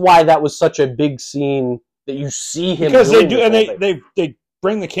that's why that was such a big scene that you see him because they do, and they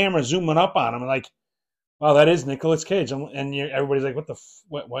bring the camera zooming up on him, and like, wow, that is Nicolas Cage, and everybody's like,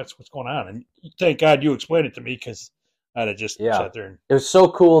 what's going on? And thank God you explained it to me, because I'd have just sat there. And it was so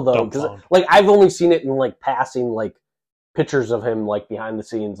cool though, because like I've only seen it in like passing like pictures of him like behind the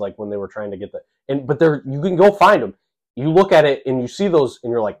scenes, like when they were trying to get but you can go find them. You look at it and you see those,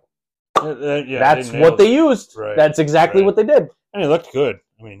 and you're like, that's what they used. Right. That's exactly what they did, and it looked good.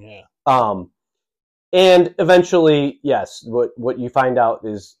 I mean, yeah. And eventually, yes, what you find out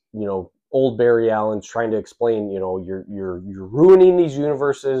is, old Barry Allen's trying to explain, you're ruining these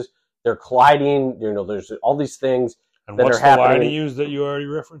universes. They're colliding. There's all these things and that what's are happening. What's the line he used that you already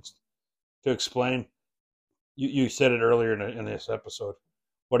referenced to explain? You said it earlier in this episode.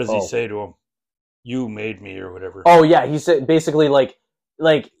 What does he say to him? You made me, or whatever. Oh yeah, he said basically like,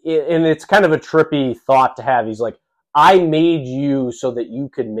 and it's kind of a trippy thought to have. He's like, I made you so that you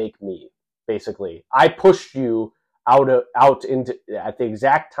could make me. Basically, I pushed you out into at the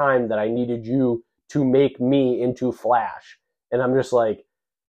exact time that I needed you to make me into Flash, and I'm just like,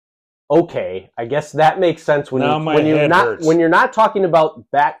 okay, I guess that makes sense when you're not talking about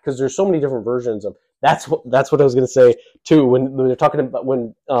that, because there's so many different versions of that's what I was going to say too when they're talking about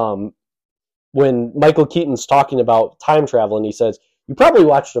when Michael Keaton's talking about time travel, and he says, you probably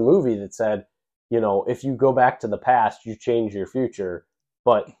watched a movie that said, if you go back to the past, you change your future.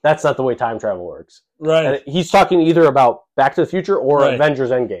 But that's not the way time travel works. Right. And he's talking either about Back to the Future or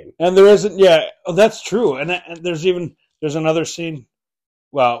Avengers Endgame. And there isn't, that's true. And there's another scene.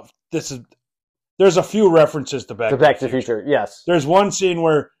 Well, there's there's a few references to to Back to the Future. Yes. There's one scene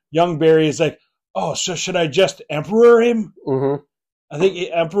where young Barry is like, "Oh, so should I just Emperor him?" Mm-hmm. I think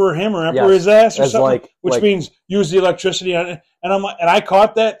Emperor him or Emperor his ass or As something, which means use the electricity on it. And I'm like, and I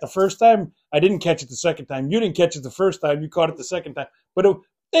caught that the first time. I didn't catch it the second time. You didn't catch it the first time. You caught it the second time. But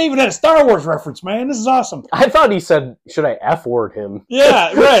they even had a Star Wars reference, man. This is awesome. I thought he said, "Should I F-word him?"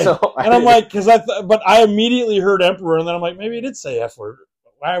 Yeah, right. So and I'm like, but I immediately heard Emperor, and then I'm like, maybe he did say F-word.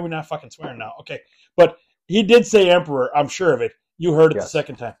 Why are we not fucking swearing now? Okay, but he did say Emperor. I'm sure of it. You heard it the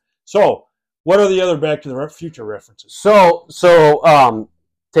second time. So, what are the other Back to the Future references? So,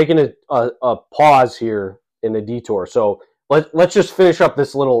 taking a pause here in a detour. So let's just finish up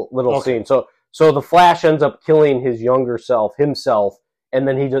this little scene. So the Flash ends up killing his younger self himself, and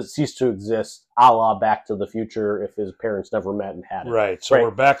then he just ceased to exist, a la Back to the Future, if his parents never met and had it. Right. So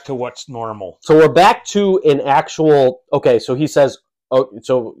we're back to what's normal. So we're back to an actual. Okay. So he says, "Oh,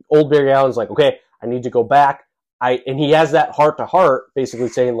 so old Barry Allen's like, okay, I need to go back." And he has that heart to heart, basically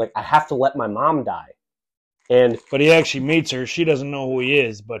saying like, I have to let my mom die. But he actually meets her. She doesn't know who he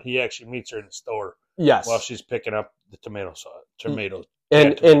is, but he actually meets her in the store. Yes. While she's picking up the tomato sauce.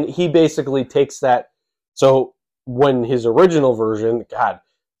 And he basically takes that. So when his original version, God,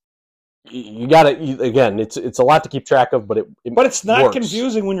 you got to, again, it's a lot to keep track of, but it's not works.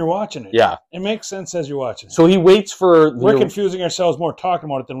 Confusing when you're watching it. Yeah. It makes sense as you're watching it. So he waits for... We're confusing ourselves more talking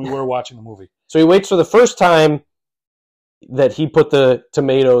about it than we were watching the movie. So he waits for the first time that he put the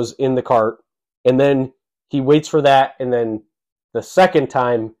tomatoes in the cart, and then he waits for that, and then the second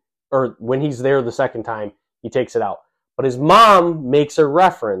time, or when he's there the second time, he takes it out. But his mom makes a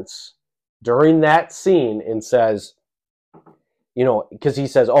reference during that scene and says, you know, because he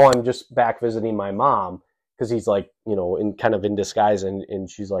says, "Oh, I'm just back visiting my mom," because he's like, you know, in disguise, and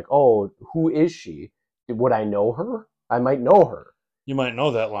she's like, "Oh, who is she? Would I know her? I might know her." You might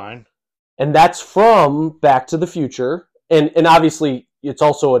know that line. And that's from Back to the Future. And obviously, it's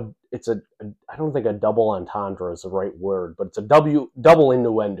also I don't think a double entendre is the right word, but it's a double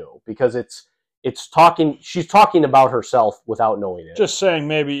innuendo, because she's talking about herself without knowing it. Just saying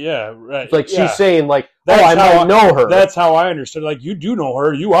maybe, yeah, right. It's like yeah. She's saying like, I might know her. That's how I understood. Like, you do know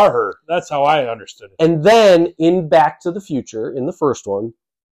her, you are her. That's how I understood it. And then in Back to the Future, in the first one,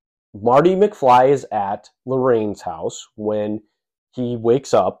 Marty McFly is at Lorraine's house when he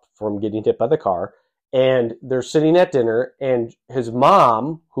wakes up from getting hit by the car. And they're sitting at dinner, and his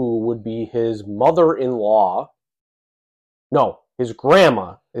mom, who would be his mother-in-law, no, his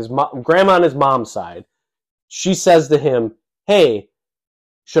grandma, grandma on his mom's side, she says to him, "Hey,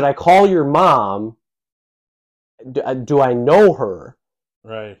 should I call your mom? Do I know her?"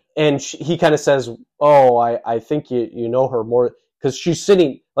 Right. And he kind of says, "Oh, I think you know her more," because she's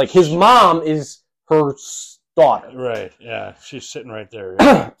sitting, like, his mom is her daughter. Right, yeah. She's sitting right there.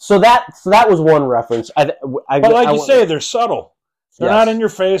 Yeah. So that was one reference. But like you say, they're subtle. They're not in your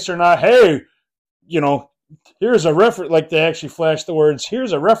face. They're not, hey, you know, here's a reference. Like, they actually flash the words,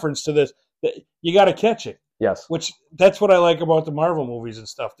 here's a reference to this. You got to catch it. Yes. Which, that's what I like about the Marvel movies and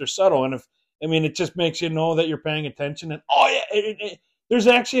stuff. They're subtle. And it just makes you know that you're paying attention. And, there's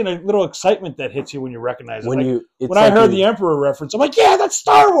actually a little excitement that hits you when you recognize it. When I heard the Emperor reference, I'm like, yeah, that's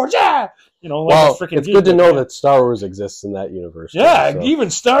Star Wars, yeah! You know, like it's good to know that Star Wars exists in that universe. Yeah, so. Even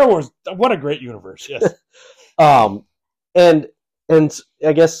Star Wars, what a great universe, yes. And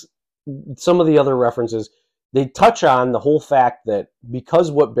I guess some of the other references, they touch on the whole fact that because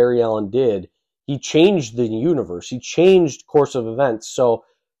what Barry Allen did, he changed the universe. He changed course of events. So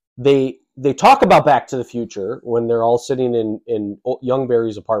they talk about Back to the Future when they're all sitting in young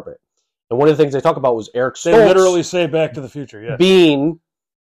Barry's apartment. And one of the things they talk about was Eric Stoltz. They literally say Back to the Future, yeah. Being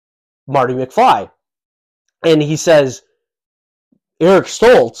Marty McFly. And he says, Eric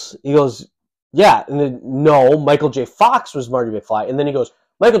Stoltz, he goes, yeah. And then, no, Michael J. Fox was Marty McFly. And then he goes,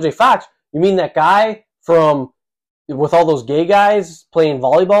 Michael J. Fox, you mean that guy with all those gay guys playing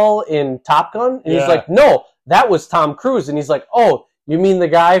volleyball in Top Gun? And he's like, no, that was Tom Cruise. And he's like, oh, you mean the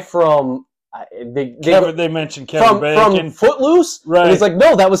guy from... They mentioned Kevin Bacon. From Footloose? Right. And he's like,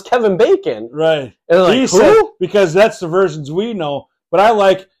 no, that was Kevin Bacon. Right. And they're like, who? Said, because that's the versions we know. But I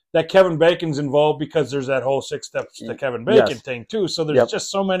like that Kevin Bacon's involved because there's that whole 6 steps to Kevin Bacon thing, too. So there's just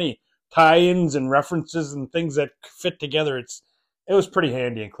so many tie-ins and references and things that fit together. It was pretty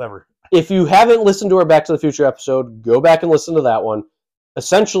handy and clever. If you haven't listened to our Back to the Future episode, go back and listen to that one.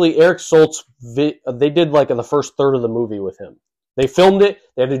 Essentially, Eric Stoltz, they did like the first third of the movie with him. They filmed it.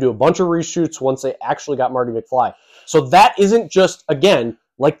 They had to do a bunch of reshoots once they actually got Marty McFly. So that isn't just, again,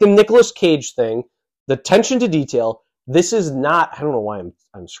 like the Nicolas Cage thing, the attention to detail. This is not, I don't know why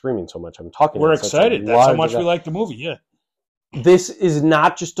I'm screaming so much. I'm talking. We're excited. That's how much we like the movie, yeah. this is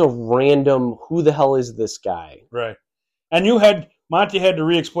not just a random, who the hell is this guy? Right. And Monty had to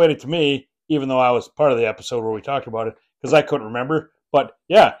re-explain it to me, even though I was part of the episode where we talked about it, because I couldn't remember. But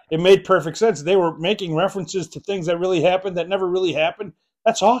yeah, it made perfect sense. They were making references to things that really happened that never really happened.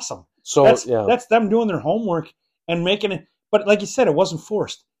 That's awesome. So that's them doing their homework and making it. But like you said, it wasn't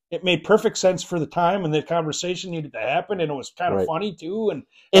forced. It made perfect sense for the time, and the conversation needed to happen, and it was kind of funny too.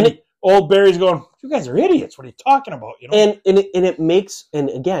 And old Barry's going, "You guys are idiots. What are you talking about?" You know. And it makes, and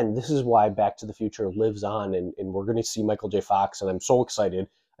again, this is why Back to the Future lives on, and we're going to see Michael J. Fox, and I'm so excited.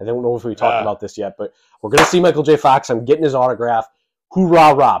 I don't know if we talked about this yet, but we're going to see Michael J. Fox. I'm getting his autograph.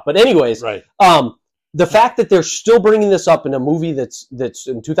 Hoorah, rah! But anyways, right. The fact that they're still bringing this up in a movie that's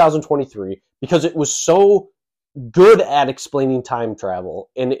in 2023 because it was so good at explaining time travel,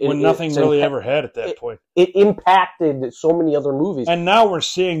 and when nothing really ever had at that point. It impacted so many other movies, and now we're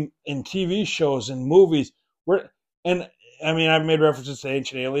seeing in TV shows and movies. I've made references to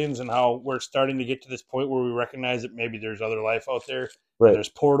Ancient Aliens and how we're starting to get to this point where we recognize that maybe there's other life out there. Right. There's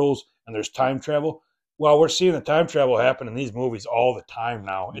portals and there's time travel. Well, we're seeing the time travel happen in these movies all the time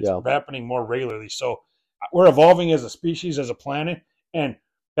now. It's happening more regularly. So we're evolving as a species, as a planet, and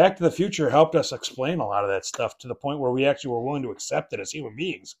Back to the Future helped us explain a lot of that stuff to the point where we actually were willing to accept it as human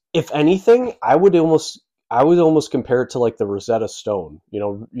beings. If anything, I would almost compare it to like the Rosetta Stone. You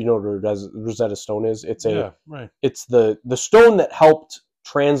know what Rosetta Stone is? It's It's the stone that helped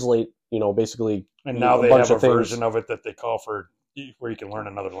translate, basically. And now they have a version of it that they call for where you can learn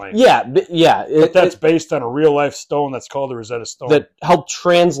another language. Yeah. But that's based on a real life stone that's called the Rosetta Stone. That helped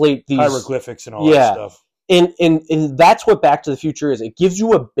translate these hieroglyphics and all that stuff. And that's what Back to the Future is. It gives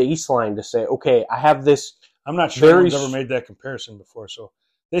you a baseline to say, okay, I have this. I'm not sure anyone's ever made that comparison before. So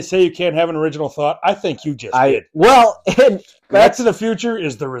they say you can't have an original thought. I think you just did. Well, Back to the Future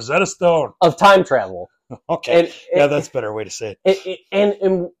is the Rosetta Stone of time travel. Okay. That's a better way to say it.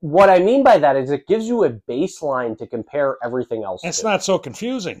 And what I mean by that is it gives you a baseline to compare everything else. It's not so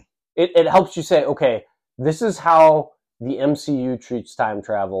confusing. It helps you say, okay, this is how the MCU treats time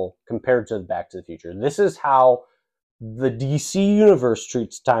travel compared to Back to the Future. This is how the DC universe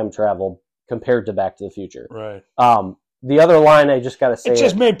treats time travel compared to Back to the Future. Right. The other line I just got to say, it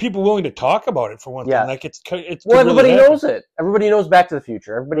just made people willing to talk about it for one thing. Like it's well, everybody knows it. Everybody knows Back to the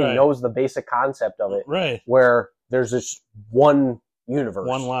Future. Everybody knows the basic concept of it. Right. Where there's this one universe,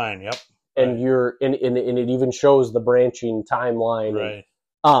 one line. Yep. And you're and it even shows the branching timeline.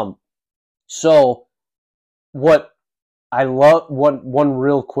 Right. So what I love, one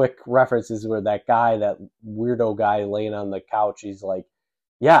real quick reference is where that weirdo guy laying on the couch, he's like,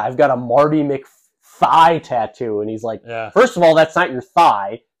 yeah, I've got a Marty McFly tattoo. And he's like, first of all, that's not your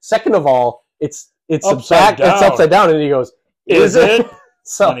thigh. Second of all, it's upside down. It's upside down. And he goes, is it?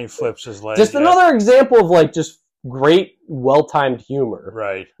 So, and he flips his leg. Just another example of like just great, well-timed humor.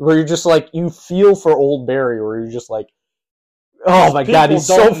 Right. Where you're just like, you feel for old Barry, where you're just like, oh my God, he's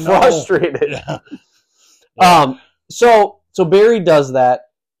so frustrated. Yeah. So Barry does that.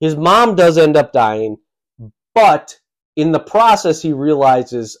 His mom does end up dying, but in the process, he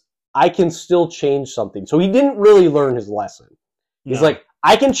realizes I can still change something. So he didn't really learn his lesson. He's like,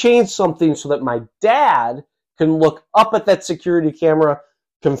 I can change something so that my dad can look up at that security camera,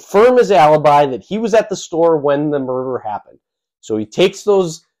 confirm his alibi that he was at the store when the murder happened. So he takes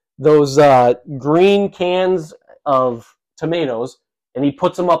those green cans of tomatoes and he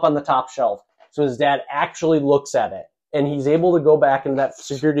puts them up on the top shelf. So his dad actually looks at it, and he's able to go back in that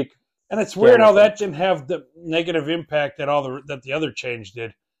security. And it's weird how that didn't have the negative impact that the other change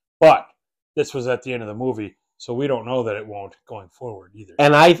did. But this was at the end of the movie, so we don't know that it won't going forward either.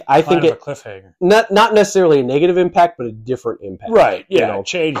 And I think it's a cliffhanger. Not necessarily a negative impact, but a different impact. Right? Yeah, it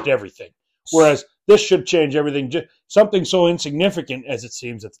changed everything. Whereas this should change everything. Something so insignificant as it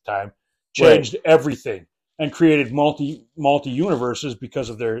seems at the time changed everything and created multi universes because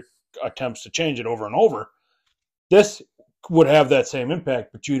of their attempts to change it over and over. This would have that same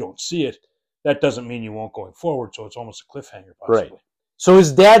impact, but you don't see it. That doesn't mean you won't going forward, so it's almost a cliffhanger possibly. Right. So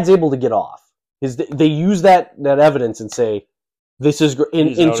his dad's able to get off. They use that evidence and say, this is great.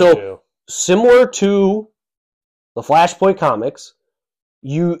 And so similar to the Flashpoint comics,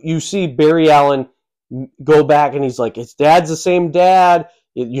 you see Barry Allen go back and he's like, his dad's the same dad.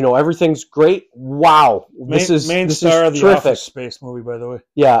 Everything's great. Wow. This is star of the terrific. Office Space movie, by the way.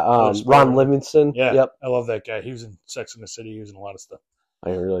 Yeah, Ron Livingston. Yeah, yep. I love that guy. He was in Sex and the City. He was in a lot of stuff. I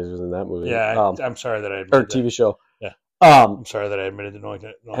didn't realize he was in that movie. Yeah, I'm sorry that I admitted that. TV show. Yeah. I'm sorry that I admitted to knowing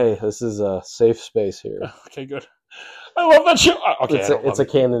that. No. Hey, this is a safe space here. Okay, good. I love that show. Okay, it's a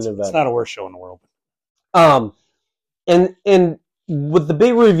canon event. It's not a worst show in the world. And with the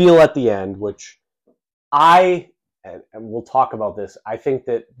big reveal at the end, which I and we'll talk about this. I think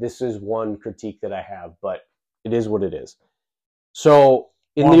that this is one critique that I have, but it is what it is. So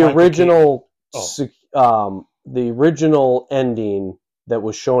in the original, the original ending that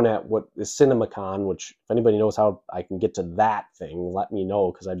was shown at what is CinemaCon, which if anybody knows how I can get to that thing, let me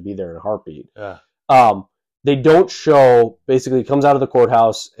know because I'd be there in a heartbeat. Yeah. They don't show. Basically, he comes out of the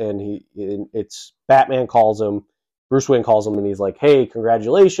courthouse and it's Batman calls him. Bruce Wayne calls him and he's like, "Hey,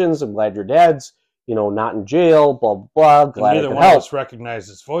 congratulations! I'm glad your dad's not in jail. Blah blah blah. Glad neither I could one help." of us recognized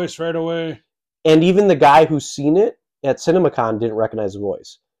his voice right away. And even the guy who's seen it at CinemaCon didn't recognize the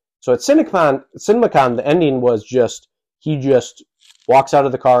voice. So at CinemaCon, the ending was he just walks out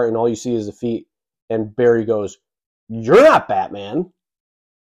of the car and all you see is the feet. And Barry goes, "You're not Batman,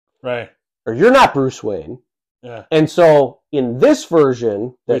 right? Or you're not Bruce Wayne." Yeah. And so in this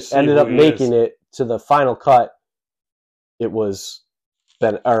version that ended up making it to the final cut, it was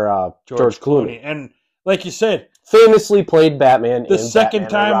George Clooney. And like you said, famously played Batman. The second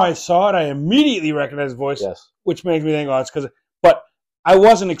time I saw it, I immediately recognized the voice, yes. Which makes me think, oh, it's because. But I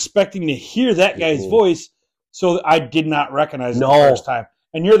wasn't expecting to hear that guy's voice, so I did not recognize it the first time.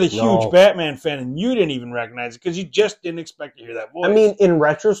 And you're the huge Batman fan, and you didn't even recognize it because you just didn't expect to hear that voice. I mean, in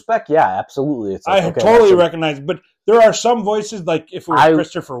retrospect, yeah, absolutely. It's like, I totally recognize it, but there are some voices, like if it was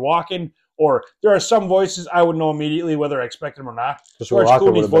Christopher Walken, or there are some voices I would know immediately whether I expect them or not. George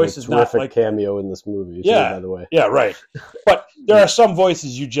Clooney's voice is not like cameo in this movie. Yeah, by the way. Yeah, right. But there are some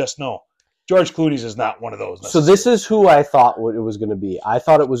voices you just know. George Clooney's is not one of those. So this is who I thought it was going to be. I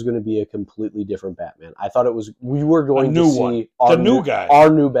thought it was going to be a completely different Batman. I thought we were going to see the new guy, our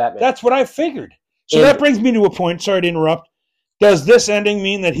new Batman. That's what I figured. So that brings me to a point. Sorry to interrupt. Does this ending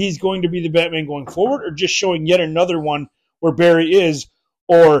mean that he's going to be the Batman going forward, or just showing yet another one where Barry is,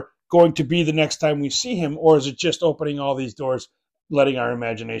 or going to be the next time we see him, or is it just opening all these doors, letting our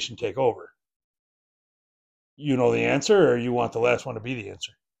imagination take over? You know the answer, or you want the last one to be the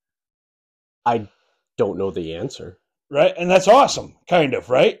answer? I don't know the answer. Right? And that's awesome, kind of,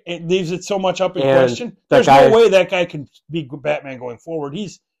 right? It leaves it so much up in question. There's no way that guy can be Batman going forward.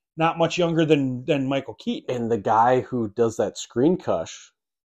 He's not much younger than Michael Keaton. And the guy who does that screen cush,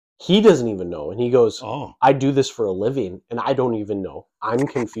 he doesn't even know. And he goes, I do this for a living, and I don't even know. I'm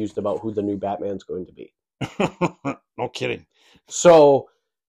confused about who the new Batman's going to be. No kidding. So,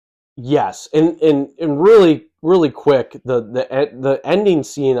 yes. And really, really quick, the ending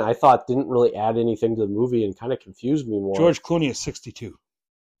scene I thought didn't really add anything to the movie and kind of confused me more. George Clooney is 62.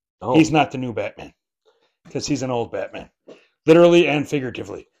 Oh. He's not the new Batman because he's an old Batman, literally and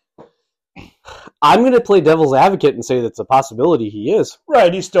figuratively. I'm going to play devil's advocate and say that's a possibility he is.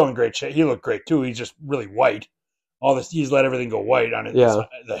 Right, he's still in great shape. He looked great too. He's just really white. He's let everything go white on it. Yeah.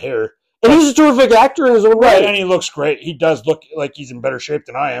 The hair. And he's a terrific actor in his own right. way. And he looks great. He does look like he's in better shape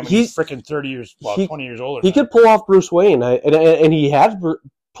than I am. He's freaking 20 years older. He could pull off Bruce Wayne, and he has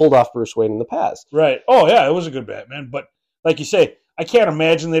pulled off Bruce Wayne in the past. Right. Oh, yeah, it was a good Batman. But like you say, I can't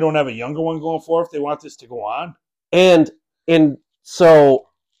imagine they don't have a younger one going for if they want this to go on. And so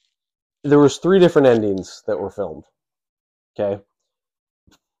there was 3 different endings that were filmed. Okay.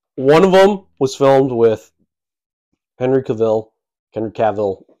 One of them was filmed with Henry Cavill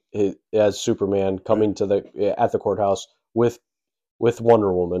as Superman coming to at the courthouse with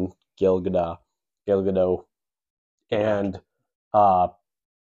Wonder Woman, Gal Gadot, and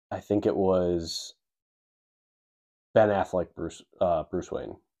I think it was Ben Affleck, Bruce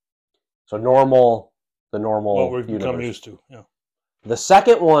Wayne. So the normal. What we've universe. Become used to. Yeah. The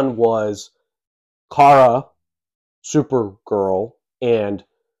second one was Kara, Supergirl, and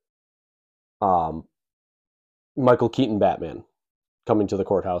Michael Keaton Batman coming to the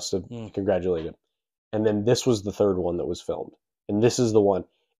courthouse to congratulate him. And then this was the third one that was filmed. And this is the one.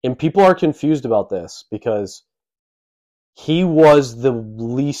 And people are confused about this because he was the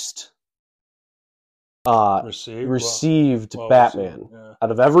least received Batman. Yeah.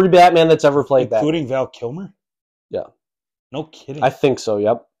 Out of every Batman that's ever played Batman. Including Val Kilmer? Yeah. No kidding. I think so,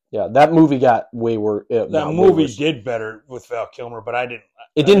 yep. Yeah, that movie got way worse. That movie did better with Val Kilmer, but I didn't.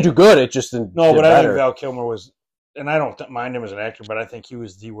 It didn't do good. It just didn't. No, but I think Val Kilmer was, and I don't mind him as an actor, but I think he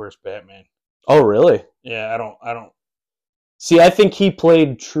was the worst Batman. Oh, really? Yeah, I don't. See, I think he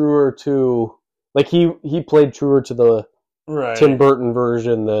played truer to, like he played truer to the Tim Burton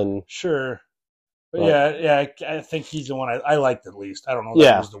version than. Sure. But yeah, I think he's the one I liked the least. I don't know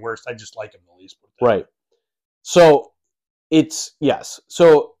that he was the worst. I just like him the least. Right. So it's yes.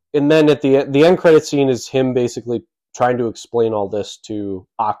 So and then at the end credit scene is him basically trying to explain all this to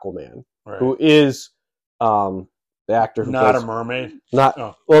Aquaman, who is the actor who not plays, a mermaid.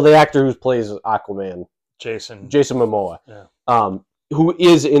 Well, the actor who plays Aquaman, Jason Momoa. Yeah. Who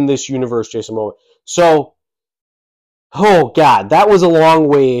is in this universe, Jason Momoa. So Oh God, that was a long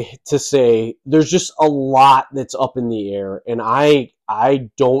way to say. There's just a lot that's up in the air, and I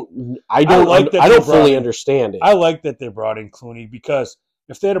don't fully understand it. I like that they brought in Clooney, because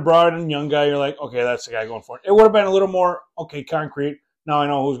if they'd have brought in a young guy, you're like, okay, that's the guy going for it. It would have been a little more, okay, concrete. Now I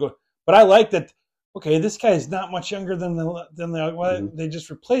know who's going. But I like that. Okay, this guy is not much younger than they just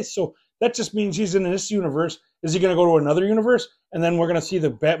replaced. So that just means he's in this universe. Is he going to go to another universe, and then we're going to see the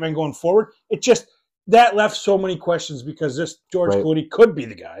Batman going forward? It just that left so many questions, because this George Clooney could be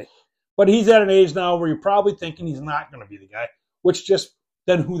the guy, but he's at an age now where you're probably thinking he's not going to be the guy. Which just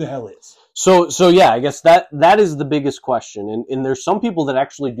then who the hell is? So yeah, I guess that is the biggest question, and there's some people that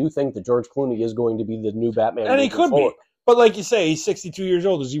actually do think that George Clooney is going to be the new Batman, and he could be. But like you say, he's 62 years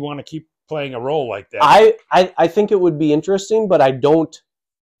old. Does he want to keep playing a role like that? I think it would be interesting, but I don't.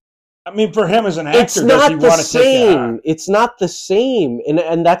 I mean, for him as an actor, it's not the same. It's not the same,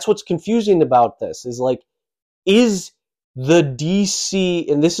 and that's what's confusing about this. Is like, is the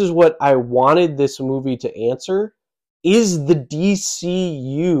DC, and this is what I wanted this movie to answer. Is the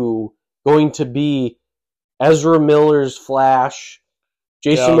DCU going to be Ezra Miller's Flash,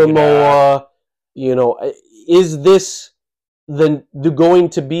 Jason Momoa? You know, is this going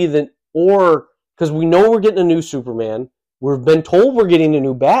to be or because we know we're getting a new Superman, we've been told we're getting a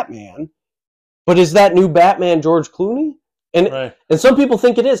new Batman, but is that new Batman George Clooney? And some people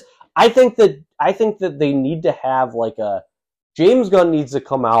think it is. I think that they need to have like James Gunn needs to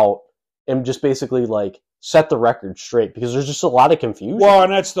come out and just basically like set the record straight, because there's just a lot of confusion. Well,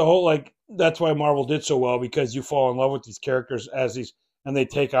 and that's the whole that's why Marvel did so well, because you fall in love with these characters and they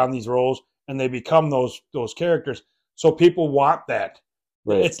take on these roles and they become those characters. So people want that.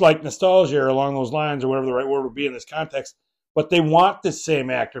 Right. It's like nostalgia or along those lines, or whatever the right word would be in this context. But they want the same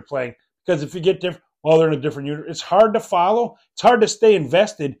actor playing, because if you get different, they're in a different universe. It's hard to follow. It's hard to stay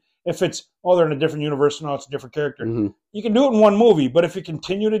invested if it's they're in a different universe, now it's a different character. Mm-hmm. You can do it in one movie, but if you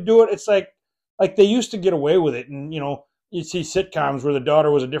continue to do it, it's like they used to get away with it. And, you'd see sitcoms where the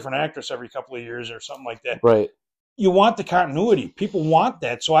daughter was a different actress every couple of years or something like that. Right. You want the continuity. People want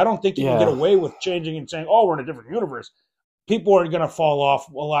that. So I don't think you can get away with changing and saying, we're in a different universe. People are going to fall off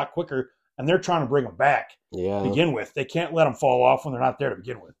a lot quicker, and they're trying to bring them back to begin with. They can't let them fall off when they're not there to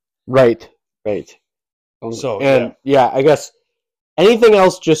begin with. Right. So, I guess anything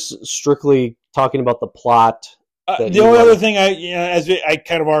else, just strictly talking about the plot? The only other thing as I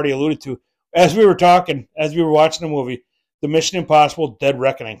kind of already alluded to, as we were watching the movie, the Mission Impossible Dead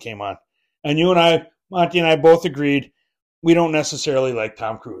Reckoning came on. And you and I, Monty and I, both agreed we don't necessarily like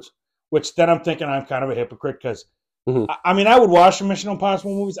Tom Cruise, which then I'm thinking I'm kind of a hypocrite, because, I mean, I would watch the Mission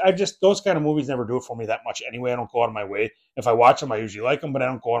Impossible movies. Those kind of movies never do it for me that much anyway. I don't go out of my way. If I watch them, I usually like them, but I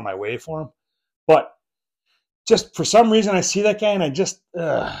don't go out of my way for them. But just for some reason, I see that guy and I just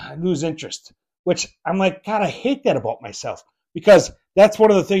lose interest, which I'm like, God, I hate that about myself, because that's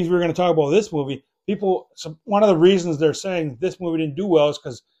one of the things we were going to talk about with this movie. One of the reasons they're saying this movie didn't do well is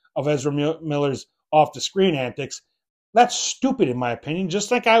because of Ezra Miller's off-the-screen antics. That's stupid, in my opinion, just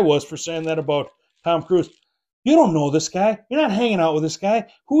like I was for saying that about Tom Cruise. You don't know this guy. You're not hanging out with this guy.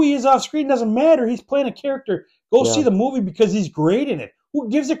 Who he is off-screen doesn't matter. He's playing a character. Go see the movie because he's great in it. Who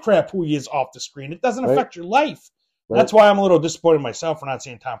gives a crap who he is off the screen? It doesn't affect your life. Right. That's why I'm a little disappointed in myself for not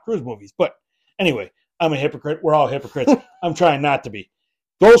seeing Tom Cruise movies. But anyway, I'm a hypocrite. We're all hypocrites. I'm trying not to be.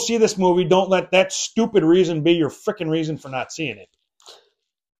 Go see this movie. Don't let that stupid reason be your freaking reason for not seeing it.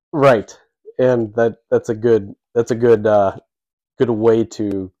 Right, and that's a good way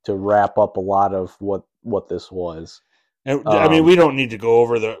to wrap up a lot of what this was. And, I mean, we don't need to go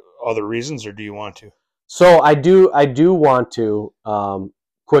over the other reasons, or do you want to? So I do want to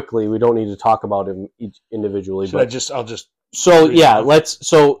quickly. We don't need to talk about them each individually. I'll just. So yeah,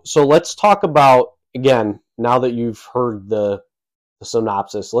 let's talk about, again, now that you've heard the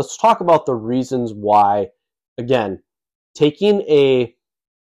synopsis, let's talk about the reasons why, again, taking a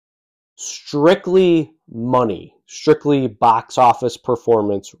strictly box office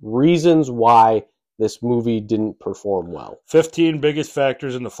performance, reasons why this movie didn't perform well. 15 biggest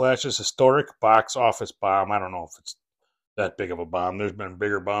factors in The Flash's historic box office bomb. I don't know if it's that big of a bomb. There's been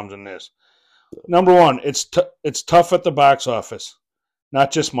bigger bombs than this. Number one, it's tough at the box office.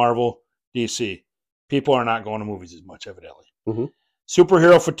 Not just Marvel, DC. People are not going to movies as much, evidently. Mm-hmm.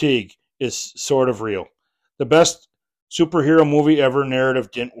 Superhero fatigue is sort of real. The best superhero movie ever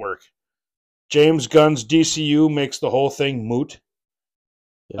narrative didn't work. James Gunn's DCU makes the whole thing moot.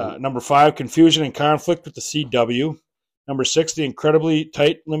 Yeah. Number 5, confusion and conflict with the CW. Number 6, the incredibly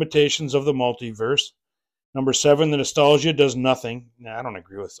tight limitations of the multiverse. Number 7, the nostalgia does nothing. I don't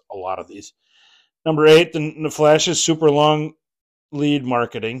agree with a lot of these. Number 8, the Flash's super long lead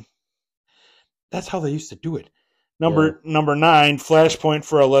marketing. That's how they used to do it. Number 9, Flashpoint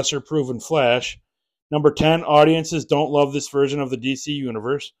for a lesser proven Flash. Number 10, audiences don't love this version of the DC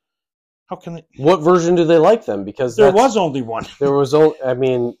universe. How can they? What version do they like then? Because there was only one. There was only. I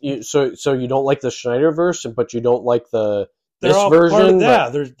mean, so you don't like the Snyderverse, but you don't like this all version.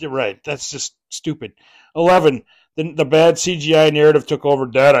 They're right. That's just stupid. 11, the bad CGI narrative took over.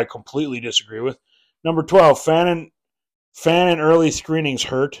 That I completely disagree with. Number 12, fan and early screenings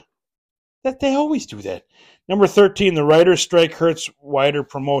hurt. That they always do that. Number 13, the writer's strike hurts wider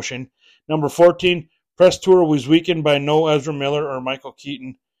promotion. Number 14, press tour was weakened by no Ezra Miller or Michael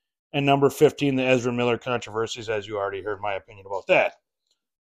Keaton. And number 15, the Ezra Miller controversies, as you already heard my opinion about that.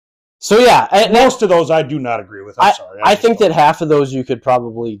 So yeah, most of those I do not agree with. I'm sorry. I think that half of those you could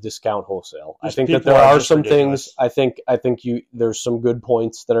probably discount wholesale. I think that there are some things. I think there's some good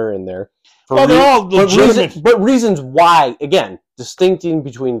points that are in there. They're all legitimate. But reasons why, again, distincting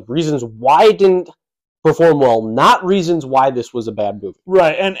between reasons why it didn't perform well, not reasons why this was a bad movie.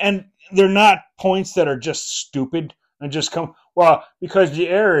 Right, and they're not points that are just stupid and just come. Well, because the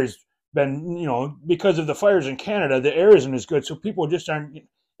air has been, because of the fires in Canada, the air isn't as good, so people just aren't.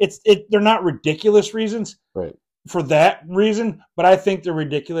 They're not ridiculous reasons, right? For that reason, but I think they're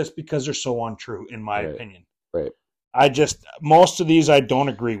ridiculous because they're so untrue, in my opinion. Right. Most of these I don't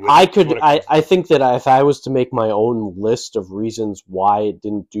agree with. I think that if I was to make my own list of reasons why it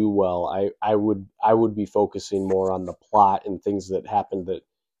didn't do well, I would be focusing more on the plot and things that happened that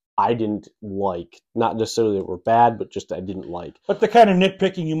I didn't like. Not necessarily that were bad, but just I didn't like. But the kind of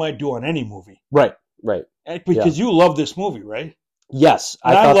nitpicking you might do on any movie. Right. Because you love this movie, right? Yes.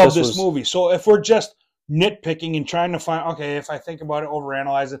 I love this movie. So if we're just nitpicking and trying to find, okay, if I think about it,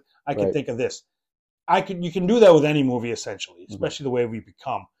 overanalyze it, I can think of this. You can do that with any movie, essentially, especially the way we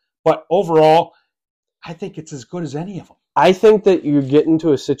become. But overall, I think it's as good as any of them. I think that you get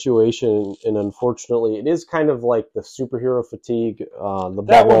into a situation, and unfortunately, it is kind of like the superhero fatigue.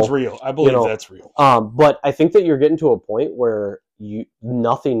 That one's real. I believe that's real. But I think that you're getting to a point where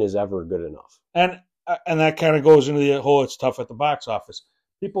nothing is ever good enough. And that kind of goes into the whole it's tough at the box office.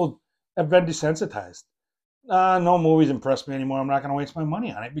 People have been desensitized. No movies impress me anymore. I'm not going to waste my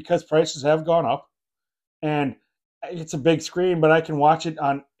money on it because prices have gone up. And it's a big screen, but I can watch it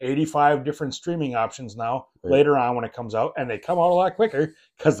on 85 different streaming options now later on when it comes out. And they come out a lot quicker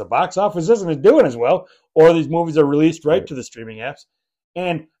because the box office isn't doing as well. Or these movies are released right to the streaming apps.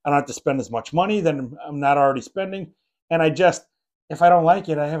 And I don't have to spend as much money that I'm not already spending. And if I don't like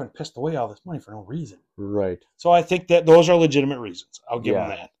it, I haven't pissed away all this money for no reason. Right. So I think that those are legitimate reasons. I'll give them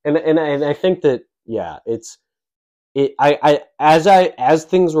that. And I think that, as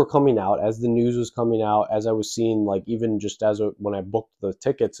things were coming out, as the news was coming out, as I was seeing, like, even just when I booked the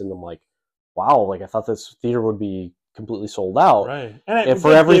tickets, and I'm like, wow, like I thought this theater would be completely sold out. Right. And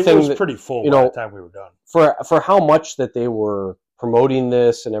for everything, it was pretty full by the time we were done. For how much that they were promoting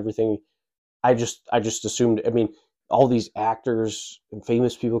this and everything, I just assumed. I mean, all these actors and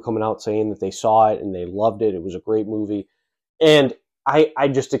famous people coming out saying that they saw it and they loved it. It was a great movie, and I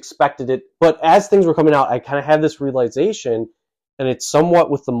just expected it. But as things were coming out, I kind of had this realization, and it's somewhat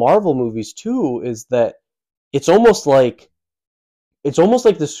with the Marvel movies too, is that it's almost like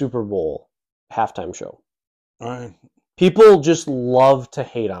the Super Bowl halftime show. Right. People just love to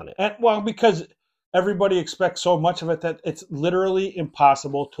hate on it. Because everybody expects so much of it that it's literally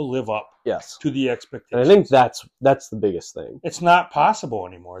impossible to live up to the expectations. And I think that's the biggest thing. It's not possible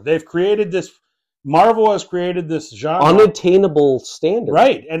anymore. They've created this. Marvel has created this genre. Unattainable standard.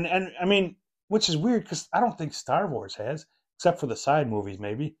 Right. And I mean, which is weird because I don't think Star Wars has, except for the side movies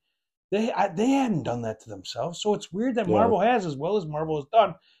maybe. They hadn't done that to themselves. So it's weird that Marvel has as well as Marvel has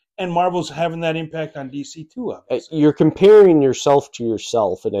done. And Marvel's having that impact on DC too, obviously. You're comparing yourself to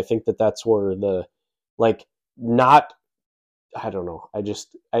yourself, and I think that's where I don't know.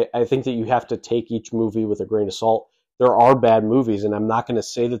 I think that you have to take each movie with a grain of salt. There are bad movies, and I'm not going to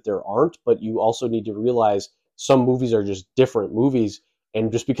say that there aren't, but you also need to realize some movies are just different movies,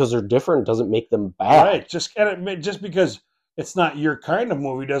 and just because they're different doesn't make them bad. Right. Just because it's not your kind of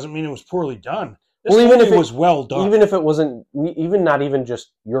movie doesn't mean it was poorly done. Even if it was well done. Even if it wasn't, not even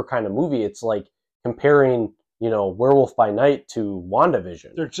just your kind of movie, it's like comparing, Werewolf by Night to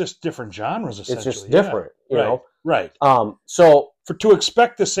WandaVision. They're just different genres, essentially. It's just different, you know? Right. So to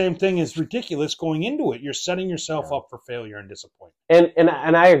expect the same thing is ridiculous going into it. You're setting yourself up for failure and disappointment.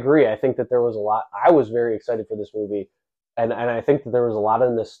 And I agree. I think that there was a lot. I was very excited for this movie, and I think that there was a lot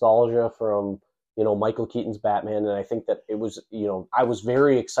of nostalgia from Michael Keaton's Batman, and I think that it was I was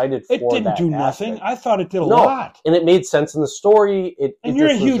very excited for that. It didn't do nothing. Aspect. I thought it did a lot, and it made sense in the story. And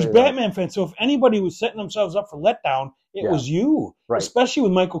you're a huge Batman fan, so if anybody was setting themselves up for letdown, it was you, right. Especially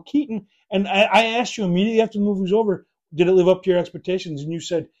with Michael Keaton. And I asked you immediately after the movie was over, did it live up to your expectations? And you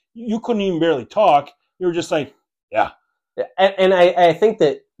said you couldn't even barely talk. You were just like, yeah. And I think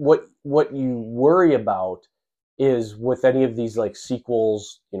that what you worry about is with any of these like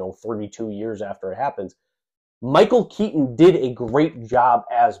sequels, 32 years after it happens, Michael Keaton did a great job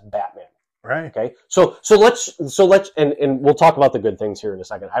as Batman. Right. Okay. So let's and we'll talk about the good things here in a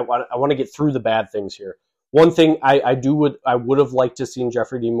second. I want to get through the bad things here. One thing I would have liked to seen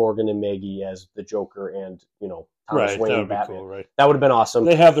Jeffrey Dean Morgan and Maggie as the Joker and Thomas Wayne that would Batman. be cool, right? That would have been awesome.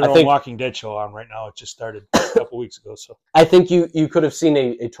 They have their own Walking Dead show on right now. It just started a couple weeks ago. So I think you could have seen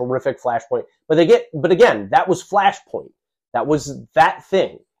a terrific Flashpoint, but again, that was Flashpoint. That was that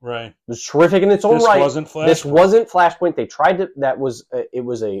thing. Right. It was terrific in its own right. This wasn't Flashpoint. They tried to. That was it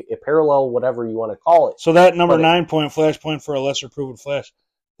was a parallel, whatever you want to call it. So that number 9 point Flashpoint for a lesser proven Flash,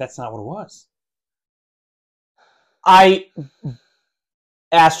 that's not what it was. I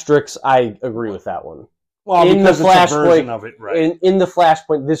agree with that one. Well, in the Flashpoint of it, right? In the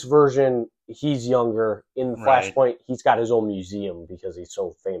Flashpoint, this version, he's younger. In the Flashpoint, he's got his own museum because he's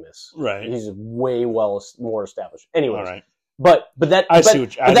so famous. Right. He's way more established. Anyways, all right. But that I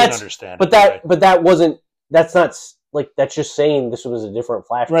didn't understand. That's not like that's just saying this was a different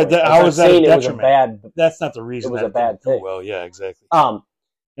Flashpoint. Right. How is that a detriment? That's not the reason. It was a bad thing. Well, yeah, exactly. That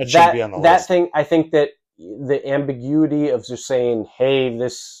should be on the list. That thing, I think that the ambiguity of just saying, "Hey,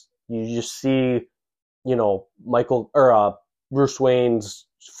 this," you just see, Michael or Bruce Wayne's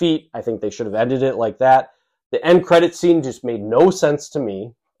feet. I think they should have ended it like that. The end credit scene just made no sense to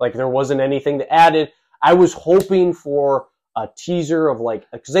me. Like there wasn't anything to add it. I was hoping for a teaser of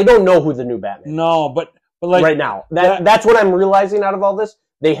because they don't know who the new Batman is. No, but like right now, that's what I'm realizing out of all this.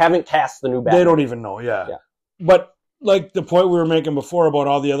 They haven't cast the new Batman. They don't even know, yeah. But like the point we were making before about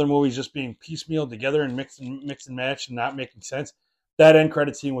all the other movies just being piecemealed together and mix and match and not making sense, that end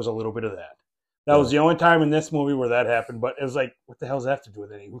credit scene was a little bit of that. That was the only time in this movie where that happened, but it was like, what the hell does that have to do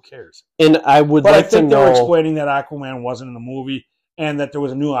with anything? Who cares? And I would like to know... they were explaining that Aquaman wasn't in the movie and that there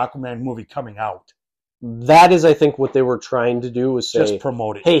was a new Aquaman movie coming out. That is, I think, what they were trying to do was say, just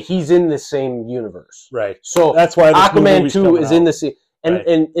promote it. Hey, he's in the same universe, right? So that's why Aquaman 2 is in the same,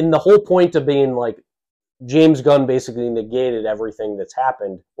 and the whole point of being like James Gunn basically negated everything that's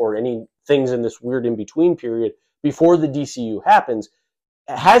happened or any things in this weird in between period before the DCU happens.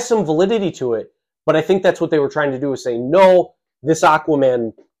 It has some validity to it, but I think that's what they were trying to do is say, no, this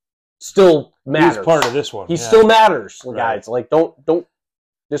Aquaman still matters. He's part of this one. He still matters, guys. Like don't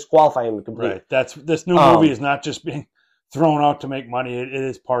disqualify him completely. Right. This new movie is not just being thrown out to make money. It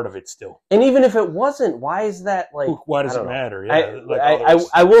is part of it still. And even if it wasn't, why is that like? Why does it matter? Yeah,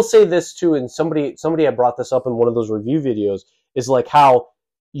 I will say this too, and somebody had brought this up in one of those review videos. Is like how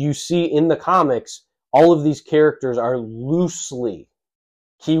you see in the comics all of these characters are loosely,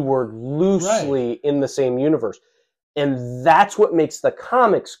 keyword loosely, in the same universe, and that's what makes the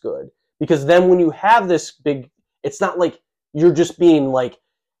comics good. Because then when you have this big, it's not like you're just being like.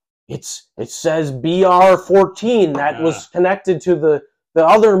 It says BR-14 that was connected to the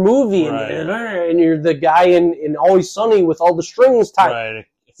other movie, and you're the guy in Always Sunny with all the strings tied. Right.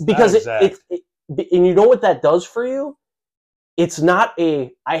 Because and you know what that does for you? It's not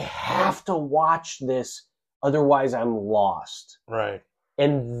I have to watch this, otherwise I'm lost. Right.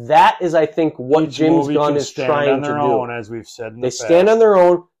 And that is, I think, what James Gunn is trying to do. Own, as we've said in the past. Stand on their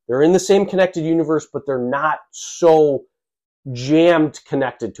own. They're in the same connected universe, but they're not so jammed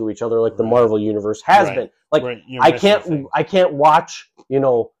connected to each other like the Marvel universe has been. Like I can't watch,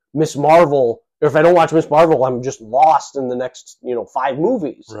 Miss Marvel, or if I don't watch Miss Marvel, I'm just lost in the next, 5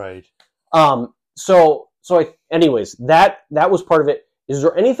 movies. Right. Anyways, that was part of it. Is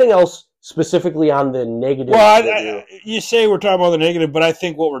there anything else specifically on the negative? Well, you say we're talking about the negative, but I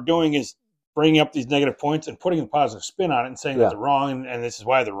think what we're doing is bringing up these negative points and putting a positive spin on it and saying that they're wrong and this is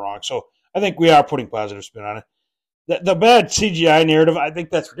why they're wrong. So I think we are putting positive spin on it. The bad CGI narrative, I think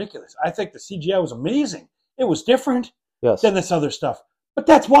that's ridiculous. I think the CGI was amazing. It was different than this other stuff. But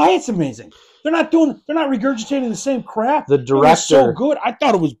that's why it's amazing. They're not regurgitating the same crap. The director, it was so good. I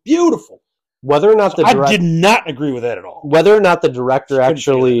thought it was beautiful. Whether or not I did not agree with that at all. Whether or not the director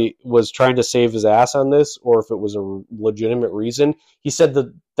actually was trying to save his ass on this, or if it was a legitimate reason, he said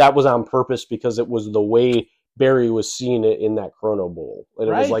that was on purpose because it was the way Barry was seeing it in that Chrono Bowl, and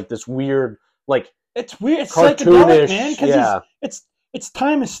it was like this weird, it's weird. It's cartoonish, psychedelic, man. Because it's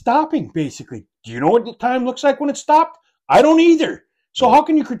time is stopping. Basically, do you know what the time looks like when it stopped? I don't either. So how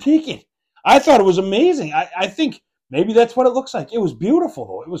can you critique it? I thought it was amazing. I think maybe that's what it looks like. It was beautiful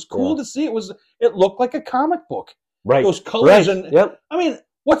though. It was cool to see. It looked like a comic book. Right. Those colors and I mean,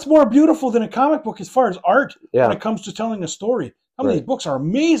 what's more beautiful than a comic book as far as art when it comes to telling a story? Some of these books are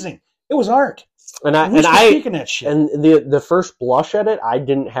amazing. It was art. And Who's critiquing that shit? And the first blush at it, I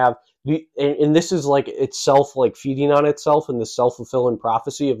didn't have and this is like itself like feeding on itself and the self-fulfilling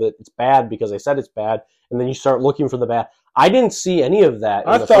prophecy of it. It's bad because I said it's bad, and then you start looking for the bad. I didn't see any of that.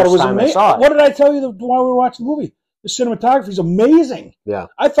 I thought it was amazing. What did I tell you while we were watching the movie? The cinematography is amazing. Yeah,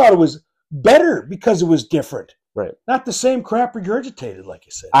 I thought it was better because it was different. Right. Not the same crap regurgitated, like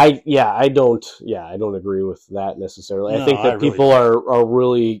you said. I don't agree with that necessarily. No, I think that people are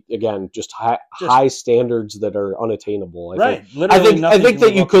really, again, just high standards that are unattainable. I think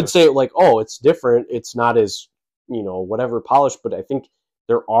that you could say like, oh, it's different. It's not as, whatever polished, but I think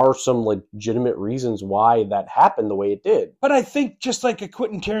there are some legitimate reasons why that happened the way it did. But I think just like a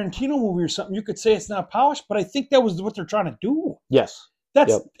Quentin Tarantino movie or something, you could say it's not polished, but I think that was what they're trying to do. Yes.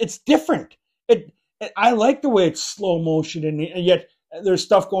 It's different. I like the way it's slow motion, and yet there's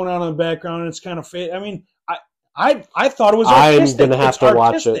stuff going on in the background, and it's kind of fade. I mean, I thought it was artistic. I'm gonna have to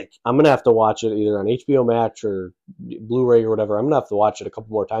watch it. I'm gonna have to watch it either on HBO Max or Blu-ray or whatever. I'm gonna have to watch it a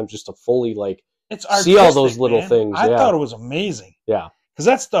couple more times just to fully see all those little things. I thought it was amazing. Yeah, because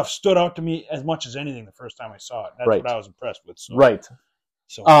that stuff stood out to me as much as anything the first time I saw it. That's what I was impressed with. So. Right.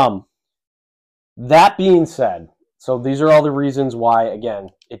 So, that being said, so these are all the reasons why, again,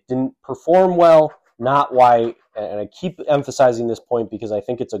 it didn't perform well. Not why, and I keep emphasizing this point because I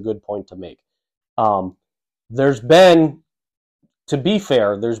think it's a good point to make. There's been, to be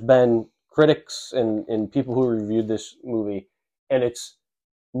fair, there's been critics and people who reviewed this movie, and it's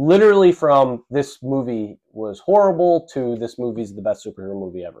literally from this movie was horrible to this movie's the best superhero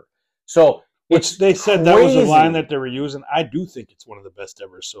movie ever. So which they said that was a line that they were using. I do think it's one of the best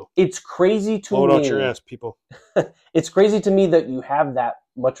ever. So it's crazy to me. Load out your ass, people. It's crazy to me that you have that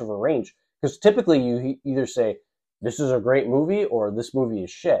much of a range. Because typically you either say, this is a great movie or this movie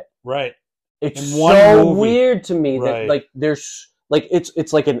is shit. Right. It's so weird to me that there's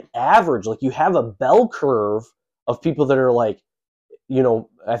it's like an average. Like you have a bell curve of people that are like,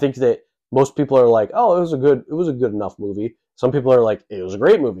 I think that most people are like, oh, it was a good enough movie. Some people are like, it was a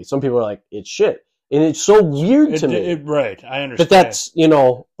great movie. Some people are like, it's shit. And it's so weird to me. Right. I understand. But that's,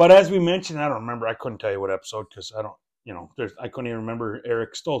 But as we mentioned, I don't remember. I couldn't tell you what episode because I don't. I couldn't even remember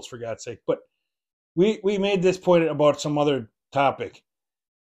Eric Stoltz, for God's sake. But we made this point about some other topic.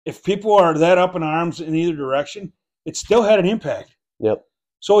 If people are that up in arms in either direction, it still had an impact. Yep.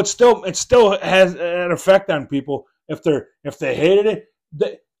 So it still has an effect on people. If they hated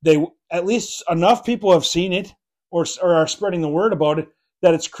it, they at least enough people have seen it or are spreading the word about it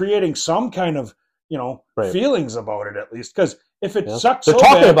that it's creating some kind of feelings about it at least. Because if it sucks so bad... They're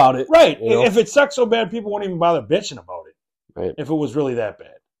talking about it. Right. If it sucks so bad, people won't even bother bitching about it. Right. If it was really that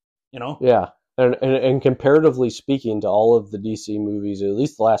bad. Yeah. And comparatively speaking to all of the DC movies, at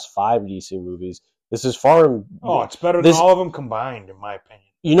least the last 5 DC movies, this is far... it's better than all of them combined, in my opinion.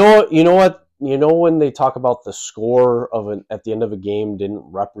 You know what? When they talk about the score at the end of a game didn't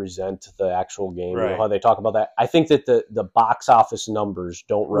represent the actual game, right. How they talk about that? I think that the box office numbers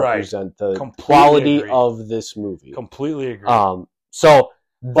don't represent the Completely quality agree. of this movie. Completely agree. So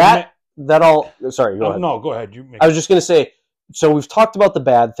that all... Sorry, go ahead. No, go ahead. I was just going to say, so we've talked about the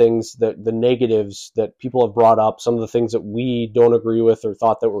bad things, the negatives that people have brought up, some of the things that we don't agree with or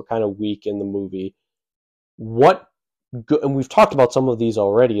thought that were kind of weak in the movie. And we've talked about some of these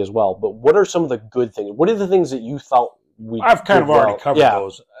already as well, but what are some of the good things? What are the things that you thought I've kind of already covered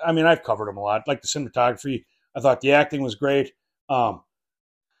those. I mean, I've covered them a lot. Like the cinematography, I thought the acting was great. There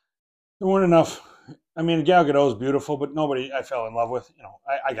weren't enough. I mean, Gal Gadot is beautiful, but nobody I fell in love with.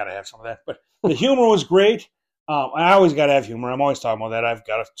 I got to have some of that. But the humor was great. I always got to have humor. I'm always talking about that. I've